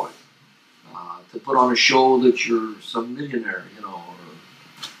playboy to put on a show that you're some millionaire,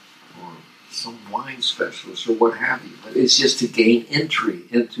 or some wine specialist or what have you. But it's just to gain entry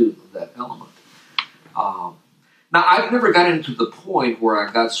into that element. Now, I've never gotten into the point where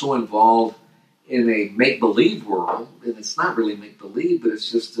I got so involved in a make-believe world, and it's not really make-believe, but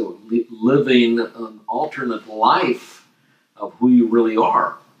it's just living an alternate life of who you really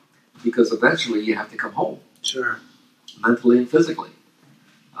are, because eventually you have to come home. Sure. Mentally and physically.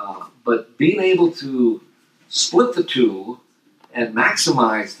 But being able to split the two and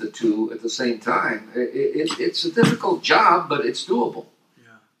maximize the two at the same time, it's a difficult job, but it's doable.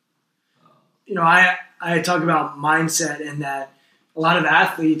 Yeah. I talk about mindset and that a lot of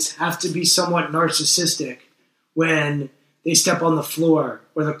athletes have to be somewhat narcissistic when they step on the floor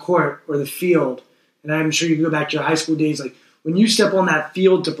or the court or the field. And I'm sure you can go back to your high school days. Like when you step on that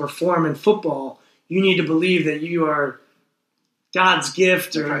field to perform in football, you need to believe that you are God's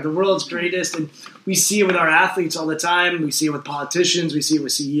gift or the world's greatest. And we see it with our athletes all the time. We see it with politicians. We see it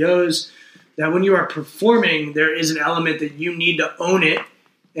with CEOs. That when you are performing, there is an element that you need to own it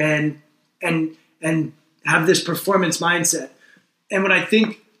and have this performance mindset. And what I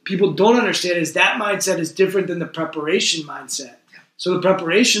think people don't understand is that mindset is different than the preparation mindset. So the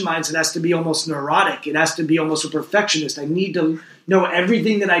preparation mindset has to be almost neurotic. It has to be almost a perfectionist. I need to know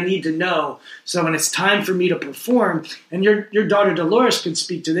everything that I need to know. So when it's time for me to perform, and your daughter Dolores could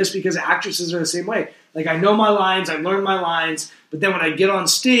speak to this because actresses are the same way. Like I know my lines, I learn my lines, but then when I get on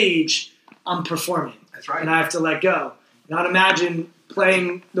stage, I'm performing. That's right. And I have to let go. Not imagine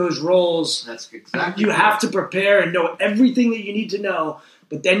playing those roles. That's exactly. You have to prepare and know everything that you need to know,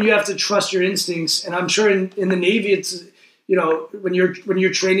 but then you have to trust your instincts. And I'm sure in the Navy, it's, you know, when you're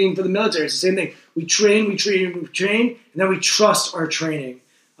training for the military, it's the same thing. We train, and then we trust our training.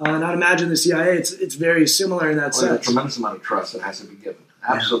 And I'd imagine the CIA, it's very similar in that sense. There's a tremendous amount of trust that has to be given.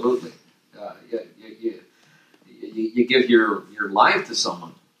 Absolutely. You give your life to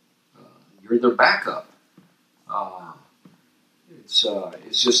someone. You're their backup.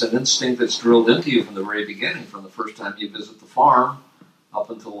 It's just an instinct that's drilled into you from the very beginning, from the first time you visit the farm up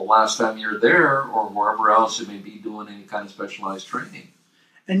until the last time you're there or wherever else you may be doing any kind of specialized training.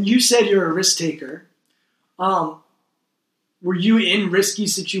 And you said you're a risk taker. Were you in risky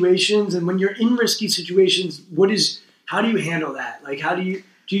situations? And when you're in risky situations, how do you handle that? Like, do you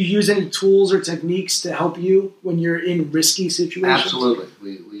use any tools or techniques to help you when you're in risky situations? Absolutely.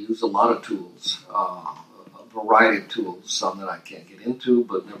 We use a lot of tools, a variety of tools, some that I can't get into,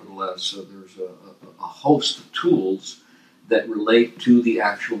 but nevertheless, there's a host of tools that relate to the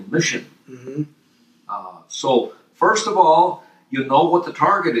actual mission. Mm-hmm. So, first of all, you know what the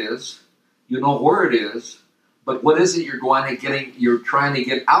target is, you know where it is, but what is it you're trying to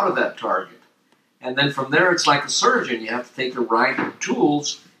get out of that target? And then from there, it's like a surgeon. You have to take the right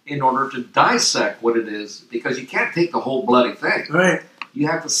tools in order to dissect what it is, because you can't take the whole bloody thing. Right. You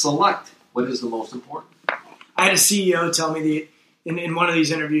have to select what is the most important. I had a CEO tell me in one of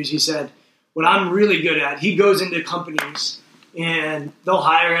these interviews, he said, what I'm really good at, he goes into companies and they'll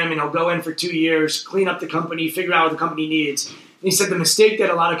hire him and he'll go in for 2 years, clean up the company, figure out what the company needs. And he said the mistake that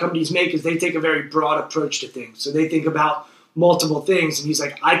a lot of companies make is they take a very broad approach to things. So they think about multiple things. And he's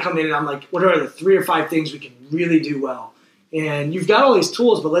like, I come in and I'm like, what are the 3 or 5 things we can really do well? And you've got all these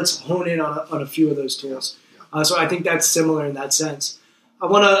tools, but let's hone in on a few of those tools. So I think that's similar in that sense. I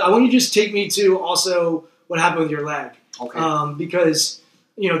want you to just take me to also what happened with your leg. Okay. Because,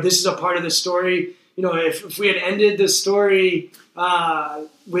 this is a part of the story. If we had ended the story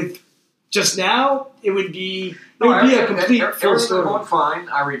with just now, it would be a complete full story. Everything went fine.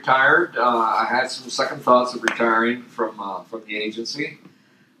 I retired. I had some second thoughts of retiring from the agency.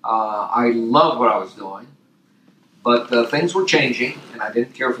 I loved what I was doing, but things were changing, and I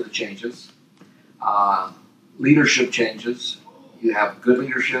didn't care for the changes. Leadership changes. You have good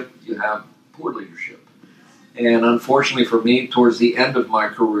leadership. You have poor leadership. And unfortunately for me, towards the end of my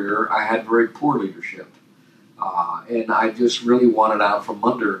career, I had very poor leadership. And I just really wanted out from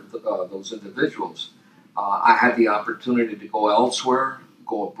under those individuals. I had the opportunity to go elsewhere,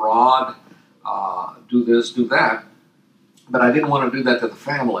 go abroad, do this, do that. But I didn't want to do that to the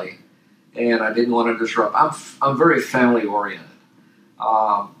family, and I didn't want to disrupt. I'm very family-oriented.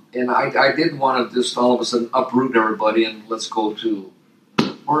 And I didn't want to just all of a sudden uproot everybody and let's go to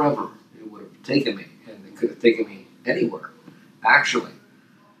wherever it would have taken me. And it could have taken me anywhere, actually.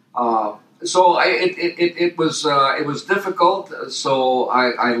 So it was difficult. So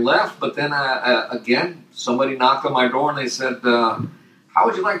I left, but then again, somebody knocked on my door and they said, "How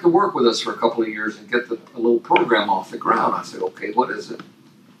would you like to work with us for a couple of years and get a little program off the ground?" I said, "Okay, what is it?"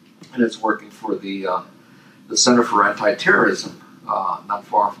 And it's working for the Center for Anti-Terrorism, not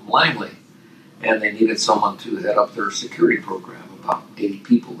far from Langley, and they needed someone to head up their security program, about 80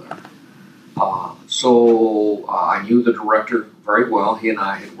 people there. So I knew the director very well. He and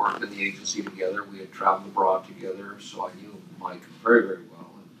I had worked in the agency together. We had traveled abroad together, so I knew Mike very, very well,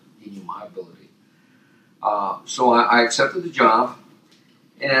 and he knew my ability. So I accepted the job,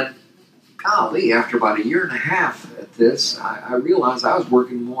 and golly, after about a year and a half at this, I realized I was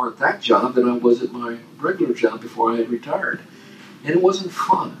working more at that job than I was at my regular job before I had retired. And it wasn't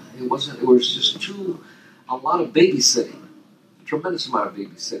fun. It was just a lot of babysitting, a tremendous amount of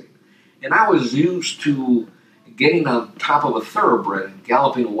babysitting. And I was used to getting on top of a thoroughbred and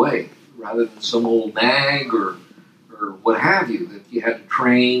galloping away rather than some old nag or or what have you, that you had to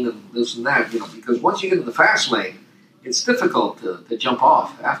train and this and that, because once you get in the fast lane, it's difficult to jump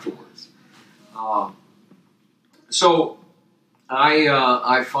off afterwards. So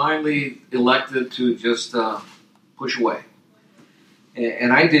I finally elected to just push away.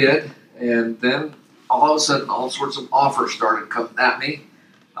 And I did, and then all of a sudden, all sorts of offers started coming at me.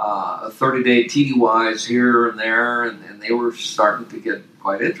 30-day TDYs here and there, and they were starting to get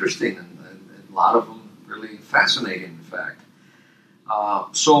quite interesting, and a lot of them really fascinating, in fact.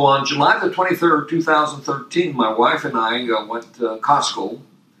 So on July the 23rd, 2013, my wife and I went to Costco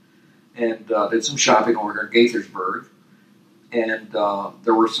and did some shopping over here in Gaithersburg. And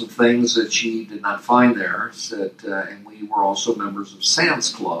there were some things that she did not find there. And we were also members of Sam's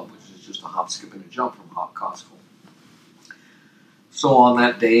Club, which is just a hop, skip, and a jump from Costco. So on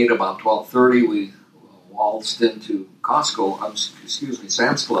that day at about 12:30, we waltzed into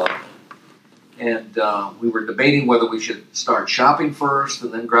Sam's Club. And we were debating whether we should start shopping first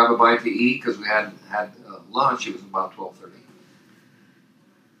and then grab a bite to eat, because we hadn't had lunch. It was about 12:30.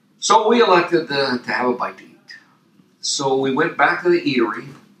 So we elected to have a bite to eat. So we went back to the eatery,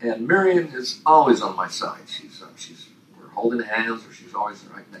 and Marion is always on my side. We're holding hands, or she's always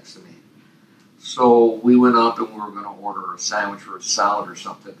right next to me. So we went up and we were going to order a sandwich or a salad or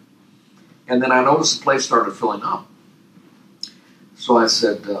something. And then I noticed the place started filling up. So I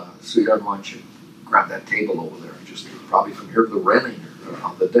said, sweetheart, why don't you grab that table over there, just probably from here to the railing or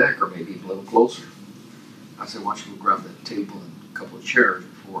on the deck, or maybe even a little closer. I said, why don't you go grab that table and a couple of chairs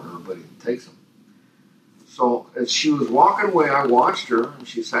before everybody takes them. So as she was walking away, I watched her, and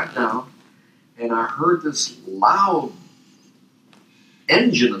she sat down, and I heard this loud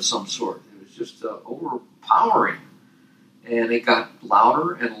engine of some sort. It was just overpowering. And it got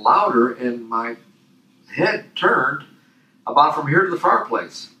louder and louder, and my head turned about from here to the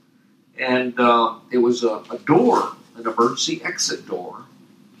fireplace. And it was a door, an emergency exit door.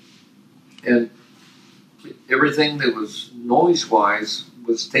 And everything that was noise-wise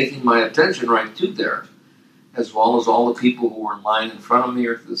was taking my attention right to there, as well as all the people who were lying in front of me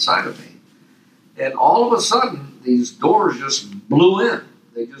or to the side of me. And all of a sudden, these doors just blew in.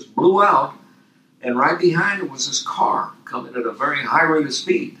 They just blew out, and right behind it was this car coming at a very high rate of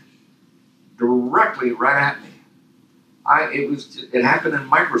speed, directly right at me. It happened in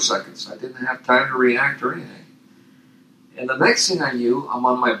microseconds. I didn't have time to react or anything. And the next thing I knew, I'm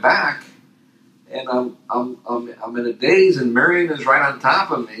on my back, and I'm in a daze, and Marion is right on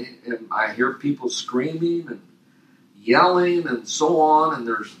top of me, and I hear people screaming and yelling and so on, and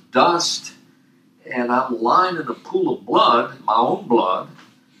there's dust, and I'm lying in a pool of blood, my own blood,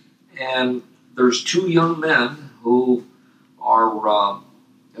 and there's two young men who are,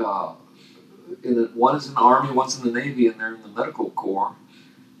 one is in the Army, one's in the Navy, and they're in the medical corps,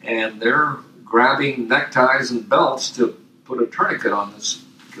 and they're grabbing neckties and belts to put a tourniquet on this,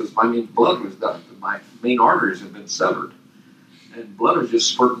 because my blood was done. My main arteries had been severed, and blood was just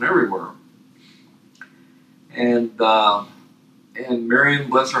spurting everywhere. And Marion,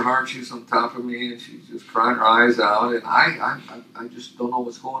 bless her heart, she's on top of me, and she's just crying her eyes out, and I just don't know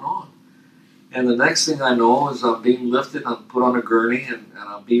what's going on. And the next thing I know is I'm being lifted, I'm put on a gurney, and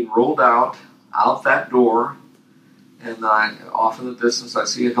I'm being rolled out that door, and off in the distance I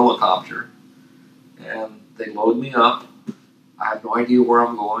see a helicopter, and they load me up. I have no idea where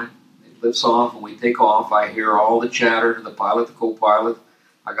I'm going. It lifts off, and we take off. I hear all the chatter, the pilot, the co-pilot.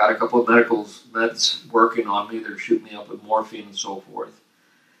 I got a couple of meds working on me. They're shooting me up with morphine and so forth.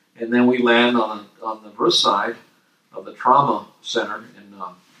 And then we land on the first side of the trauma center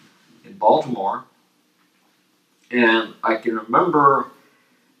in Baltimore. And I can remember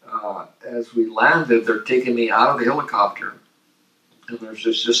as we landed, they're taking me out of the helicopter, and there's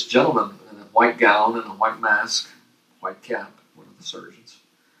this gentleman in a white gown and a white mask, white cap, one of the surgeons.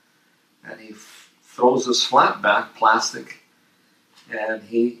 And he throws this flat back plastic, and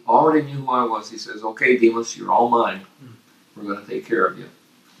he already knew who I was. He says, okay, Demas, you're all mine. We're going to take care of you.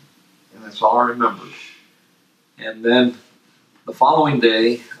 And that's all I remembered. And then the following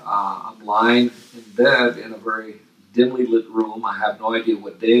day, I'm lying in bed in a very dimly lit room. I have no idea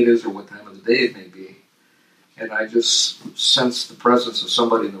what day it is or what time of the day it may be. And I just sensed the presence of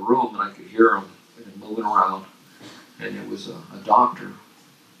somebody in the room, and I could hear him moving around. And it was a doctor.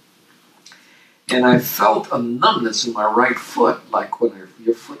 And I felt a numbness in my right foot, like when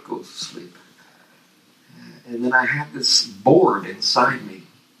your foot goes to sleep. And then I had this board inside me,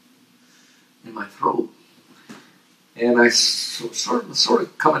 in my throat. And I sort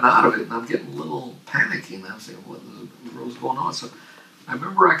of coming out of it, and I'm getting a little panicky, and I'm saying, what was going on? So I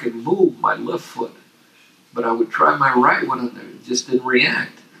remember I could move my left foot, but I would try my right one, and it just didn't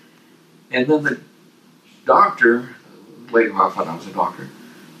react. And then the doctor, later I found out I was a doctor.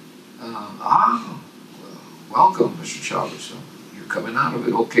 Welcome, Mr. Chavez. You're coming out of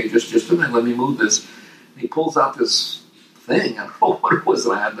it. Okay, just a minute. Let me move this. And he pulls out this thing. I don't know what it was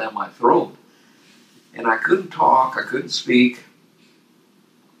that I had down my throat. And I couldn't talk. I couldn't speak.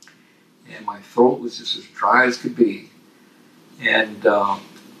 And my throat was just as dry as could be. And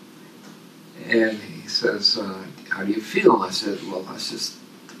he says, how do you feel? I said, well, that's just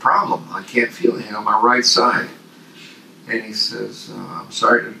the problem. I can't feel anything on my right side. And he says, I'm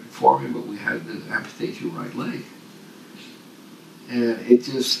sorry to inform you, but we had to amputate your right leg. And it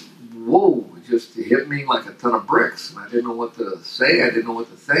just, it just hit me like a ton of bricks. And I didn't know what to say. I didn't know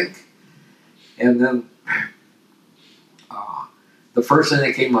what to think. And then the first thing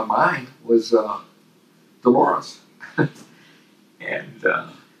that came to my mind was Dolores and her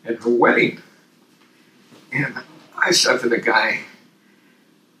wedding. And I said to the guy,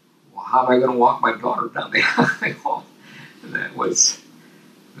 well, how am I going to walk my daughter down the aisle? And that was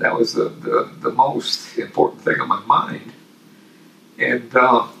the most important thing on my mind. And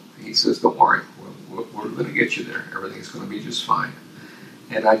he says, don't worry, we're going to get you there. Everything's going to be just fine.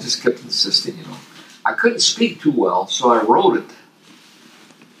 And I just kept insisting, I couldn't speak too well, so I wrote it.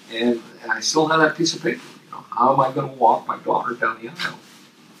 And I still have that piece of paper. How am I going to walk my daughter down the aisle?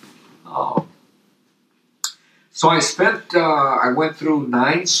 So I went through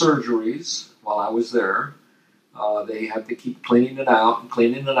 9 surgeries while I was there. They had to keep cleaning it out.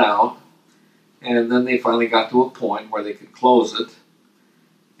 And then they finally got to a point where they could close it.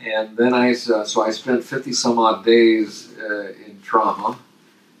 And then I spent 50 some odd days in trauma.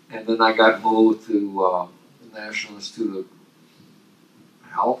 And then I got moved to the National Institute of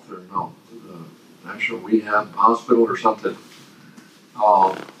Health, the National Rehab Hospital or something,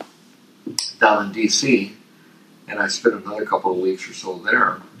 down in D.C., and I spent another couple of weeks or so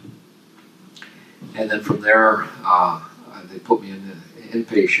there. And then from there, they put me in the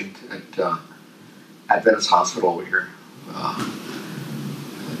inpatient at Venice Hospital over here,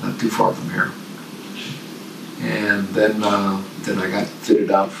 not too far from here. And then I got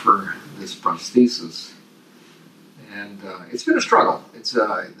fitted out for this prosthesis. And it's been a struggle.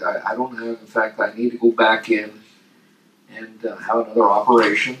 I don't have, in fact, I need to go back in and have another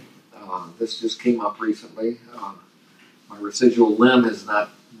operation. This just came up recently. My residual limb is not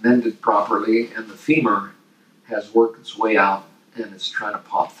mended properly, and the femur has worked its way out, and it's trying to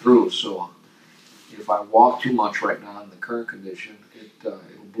pop through. So if I walk too much right now in the current condition, it'll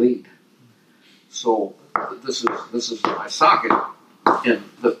bleed. So this is my socket, and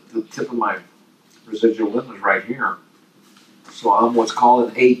the tip of my residual limb is right here. So I'm what's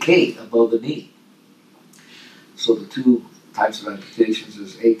called an AK, above the knee. So the 2 types of amputations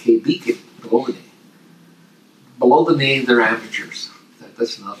is AK, BK, below the knee. Below the knee, they're amateurs.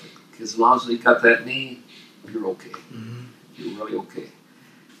 That's nothing. Because as long as you got that knee, you're okay. Mm-hmm. You're really okay.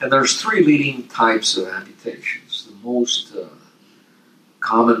 And there's 3 leading types of amputations. The most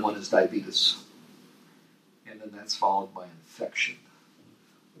common one is diabetes. And then that's followed by infection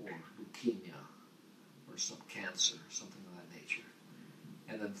or leukemia or some cancer, something of that nature.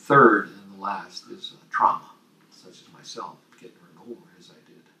 And then third and the last is trauma, such as myself, getting run over as I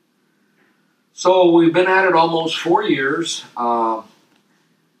did. So we've been at it almost 4 years.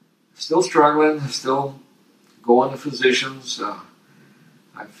 Still struggling, still going to physicians.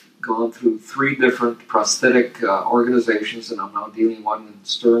 I've gone through 3 different prosthetic organizations, and I'm now dealing with one in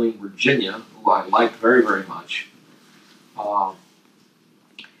Sterling, Virginia, who I like very, very much. And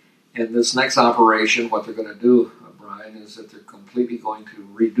this next operation, what they're going to do, Brian, is that they're completely going to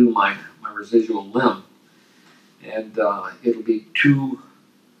redo my residual limb. And it'll be 2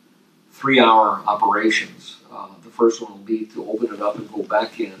 3-hour operations. The first one will be to open it up and go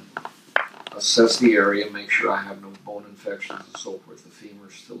back in, assess the area, make sure I have no bone infections and so forth. The femur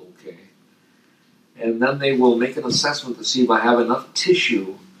is still okay. And then they will make an assessment to see if I have enough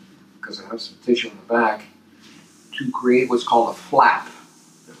tissue, because I have some tissue in the back, to create what's called a flap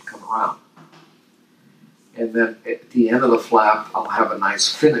that will come around. And then at the end of the flap, I'll have a nice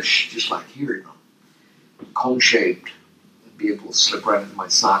finish, just like here, cone-shaped, and be able to slip right into my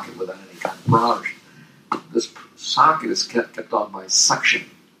socket without any kind of brush. This socket is kept on by suction.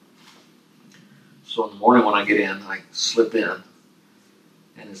 So in the morning when I get in, I slip in,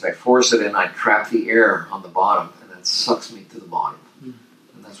 and as I force it in, I trap the air on the bottom, and that sucks me to the bottom.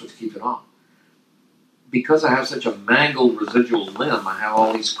 And that's what keeps it on. Because I have such a mangled residual limb, I have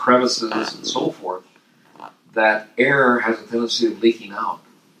all these crevices and so forth, that air has a tendency of leaking out.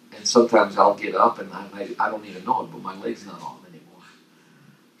 And sometimes I'll get up and I don't even know it, but my leg's not on anymore.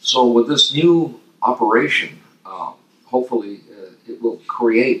 So with this new operation, hopefully it will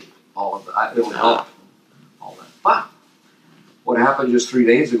create all of that. It will help all that. But happened just 3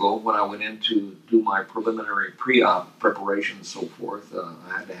 days ago when I went in to do my preliminary pre-op preparation and so forth.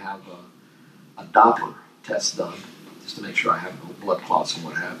 I had to have a Doppler test done just to make sure I have no blood clots and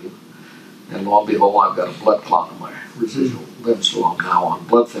what have you. And lo and behold, I've got a blood clot in my residual limb, so I'm now on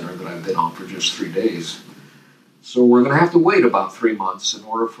blood thinner that I've been on for just 3 days. So we're going to have to wait about 3 months in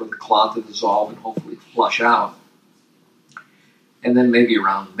order for the clot to dissolve and hopefully flush out. And then maybe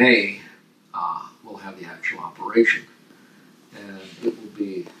around May, we'll have the actual operation. And it will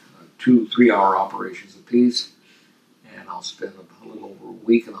be 2-3 hour operations apiece. And I'll spend a little over a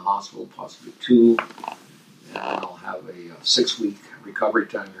week in the hospital, possibly 2. And I'll have a 6-week recovery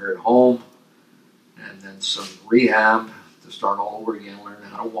time here at home. And then some rehab to start all over again, learn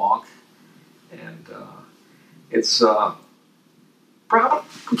how to walk. And it's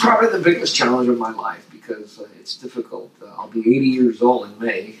probably the biggest challenge of my life because it's difficult. I'll be 80 years old in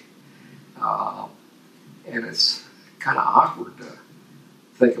May. And it's kind of awkward to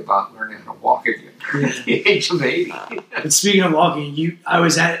think about learning how to walk again at the age of 80. But speaking of walking, I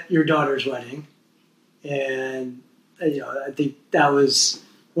was at your daughter's wedding, and I think that was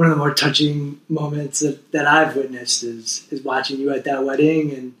one of the more touching moments that I've witnessed is watching you at that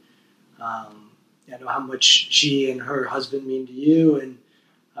wedding, and I know how much she and her husband mean to you, and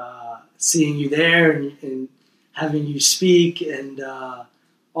seeing you there and having you speak and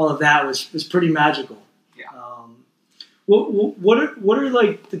all of that was pretty magical. Yeah. What are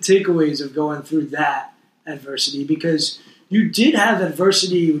like the takeaways of going through that adversity? Because you did have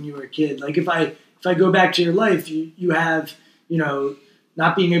adversity when you were a kid. Like if I go back to your life, you have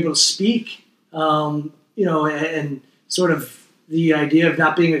not being able to speak, and sort of the idea of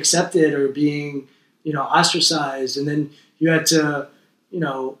not being accepted or being ostracized, and then you had to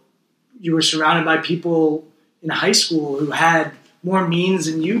you were surrounded by people in high school who had more means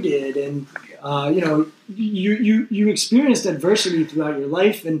than you did, and you experienced adversity throughout your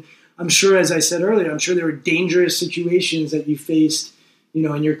life, and I'm sure, as I said earlier, I'm sure there were dangerous situations that you faced,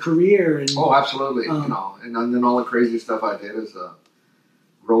 in your career. And oh, absolutely, and then all the crazy stuff I did as a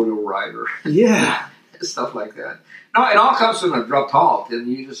rodeo rider, yeah, stuff like that. No, it all comes to an abrupt halt, and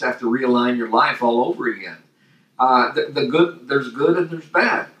you just have to realign your life all over again. The good, there's good and there's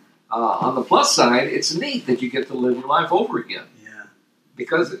bad. On the plus side, it's neat that you get to live your life over again. Yeah.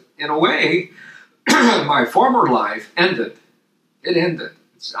 Because in a way, my former life ended. It ended.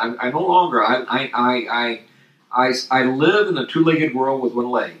 I no longer. I live in a two-legged world with one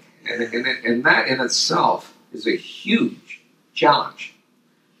leg, and that in itself is a huge challenge,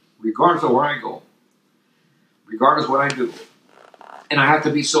 regardless of where I go, regardless of what I do, and I have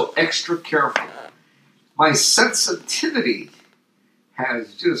to be so extra careful. My sensitivity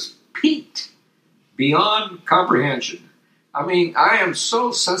has just peaked beyond comprehension. I mean, I am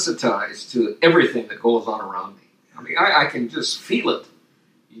so sensitized to everything that goes on around me. I mean, I can just feel it.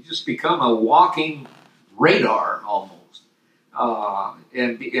 You just become a walking radar almost.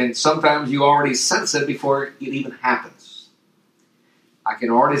 And sometimes you already sense it before it even happens. I can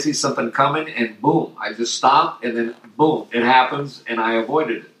already see something coming and boom, I just stop and then boom, it happens and I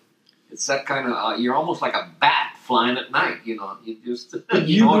avoided it. It's that kind of, you're almost like a bat flying at night, you just, but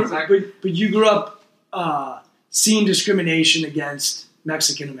you grew up seeing discrimination against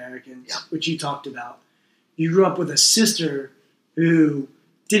Mexican Americans, yeah, which you talked about. You grew up with a sister who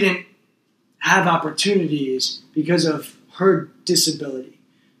didn't have opportunities because of her disability.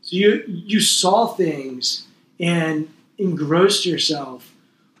 So you saw things and engrossed yourself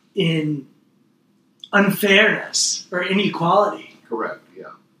in unfairness or inequality. Correct,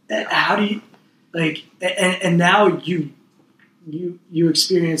 yeah. How do you and now you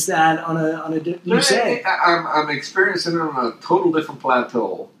experience that on a you say I'm experiencing it on a total different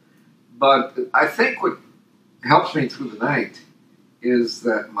plateau, but I think what helps me through the night is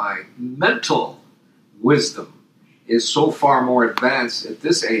that my mental wisdom is so far more advanced at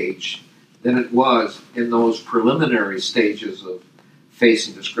this age than it was in those preliminary stages of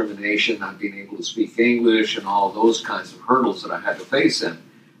facing discrimination, not being able to speak English, and all of those kinds of hurdles that I had to face in.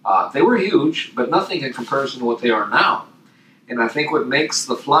 They were huge, but nothing in comparison to what they are now. And I think what makes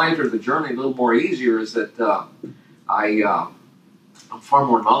the flight or the journey a little more easier is that I'm far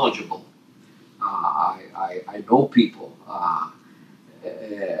more knowledgeable. I know people.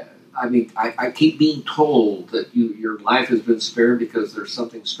 I keep being told that your life has been spared because there's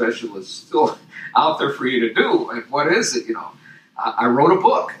something special that's still out there for you to do. And what is it? I wrote a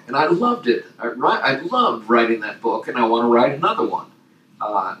book, and I loved it. I loved writing that book, and I want to write another one.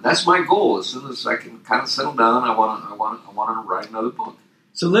 That's my goal. As soon as I can kind of settle down, I want to write another book.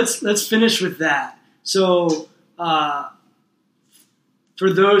 So let's finish with that. So for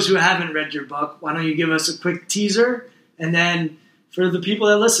those who haven't read your book, why don't you give us a quick teaser, and then for the people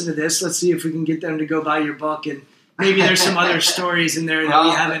that listen to this, let's see if we can get them to go buy your book, and maybe there's some other stories in there that we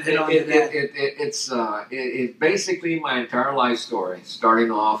haven't hit on today. It's basically my entire life story, starting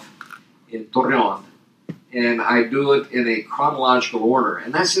off in Torreon, and I do it in a chronological order,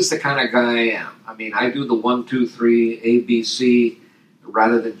 and that's just the kind of guy I am. I mean, I do the 1, 2, 3, A, B, C,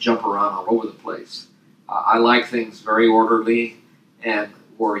 rather than jump around all over the place. I like things very orderly, and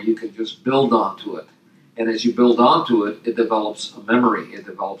where you can just build onto it. And as you build onto it, it develops a memory, it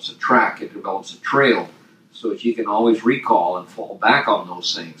develops a track, it develops a trail, so that you can always recall and fall back on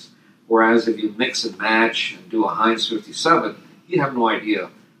those things. Whereas if you mix and match and do a Heinz 57, you have no idea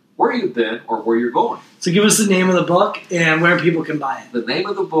where you've been or where you're going. So give us the name of the book and where people can buy it. The name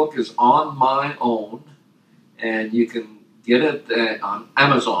of the book is On My Own, and you can get it on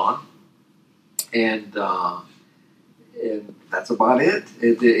Amazon, and that's about it.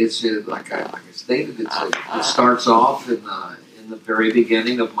 It's like I stated, it starts off in the very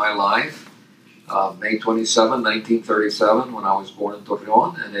beginning of my life, May 27, 1937, when I was born in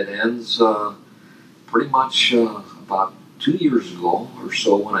Torreon, and it ends pretty much about 2 years ago or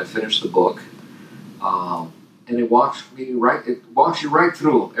so when I finished the book. And it walks you right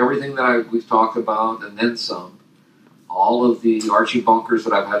through everything that we've talked about, and then some. All of the Archie bunkers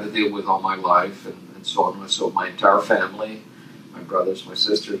that I've had to deal with all my life, and so on. So my entire family, my brothers, my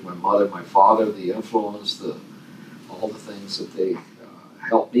sisters, my mother, my father, the influence, all the things that they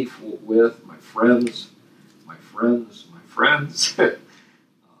helped me with, my friends.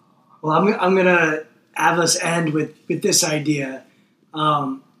 Well, I'm going to have us end with this idea.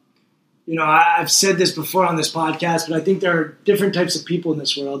 I've said this before on this podcast, but I think there are different types of people in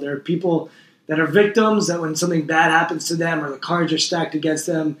this world. There are people that are victims, that when something bad happens to them or the cards are stacked against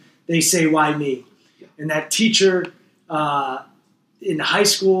them, they say, why me? Yeah. And that teacher in high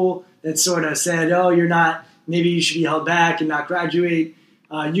school that sort of said, oh, maybe you should be held back and not graduate.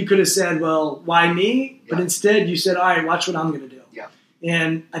 You could have said, well, why me? Yeah. But instead you said, all right, watch what I'm going to do. Yeah.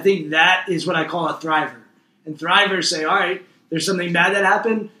 And I think that is what I call a thriver. And thrivers say, all right, there's something bad that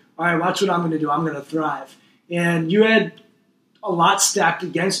happened. All right, watch what I'm going to do. I'm going to thrive. And you had a lot stacked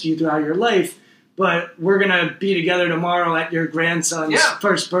against you throughout your life, but we're going to be together tomorrow at your grandson's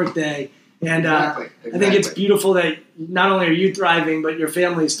first birthday. And exactly. I think it's beautiful that not only are you thriving, but your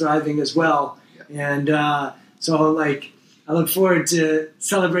family's thriving as well. Yeah. And so I look forward to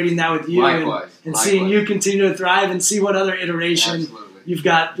celebrating that with you. And seeing you continue to thrive and see what other iteration you've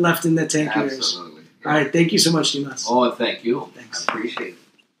got left in the tank years. Absolutely. Yeah. All right. Thank you so much, Dimas. Oh, thank you. Thanks. I appreciate it.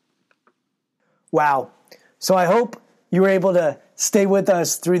 Wow. So I hope you were able to stay with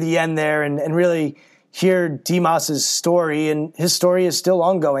us through the end there and really hear Dimas's story. And his story is still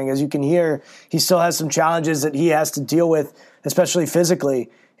ongoing. As you can hear, he still has some challenges that he has to deal with, especially physically.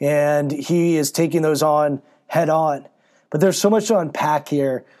 And he is taking those on head on. But there's so much to unpack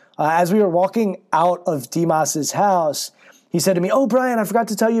here. As we were walking out of Dimas's house, he said to me, oh, Brian, I forgot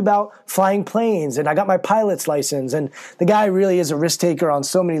to tell you about flying planes, and I got my pilot's license. And the guy really is a risk taker on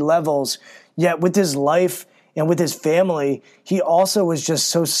so many levels. Yet with his life and with his family, he also was just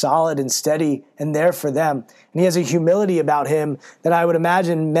so solid and steady and there for them. And he has a humility about him that I would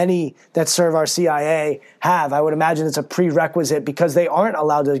imagine many that serve our CIA have. I would imagine it's a prerequisite because they aren't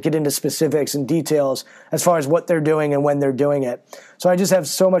allowed to get into specifics and details as far as what they're doing and when they're doing it. So I just have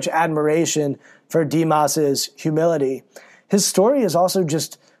so much admiration for Dimas's humility. His story is also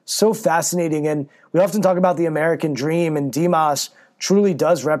just so fascinating, and we often talk about the American dream, and Dimas truly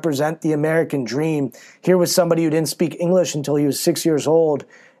does represent the American dream. Here was somebody who didn't speak English until he was 6 years old,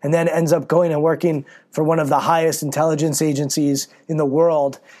 and then ends up going and working for one of the highest intelligence agencies in the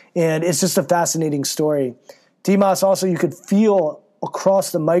world. And it's just a fascinating story. Dimas also, you could feel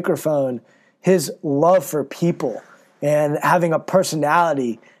across the microphone his love for people and having a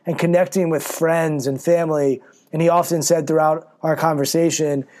personality and connecting with friends and family. And he often said throughout our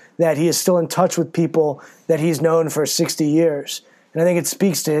conversation that he is still in touch with people that he's known for 60 years. And I think it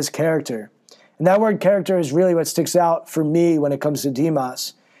speaks to his character. And that word character is really what sticks out for me when it comes to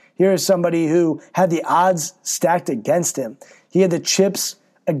Dimas. Here is somebody who had the odds stacked against him. He had the chips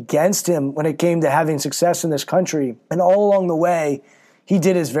against him when it came to having success in this country. And all along the way, he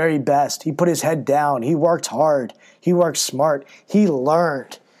did his very best. He put his head down. He worked hard. He worked smart. He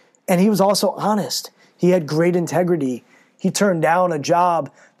learned. And he was also honest. He had great integrity. He turned down a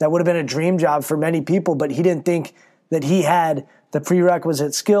job that would have been a dream job for many people, but he didn't think that he had the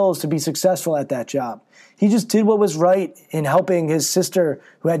prerequisite skills to be successful at that job. He just did what was right in helping his sister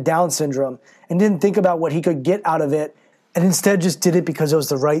who had Down syndrome and didn't think about what he could get out of it, and instead just did it because it was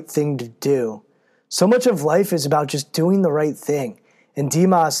the right thing to do. So much of life is about just doing the right thing. And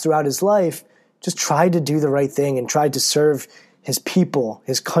Dimas, throughout his life, just tried to do the right thing and tried to serve his people,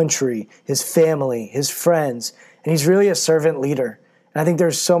 his country, his family, his friends, and he's really a servant leader. And I think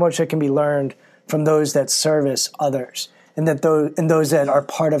there's so much that can be learned from those that service others and those that are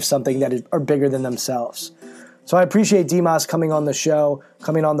part of something that are bigger than themselves. So I appreciate Dimas coming on the show,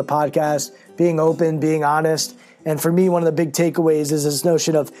 coming on the podcast, being open, being honest. And for me, one of the big takeaways is this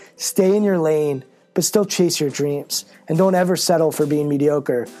notion of stay in your lane, but still chase your dreams. And don't ever settle for being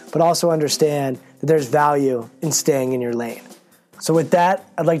mediocre, but also understand that there's value in staying in your lane. So with that,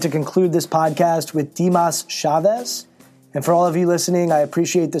 I'd like to conclude this podcast with Dimas Chavez. And for all of you listening, I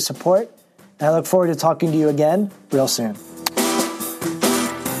appreciate the support. And I look forward to talking to you again real soon.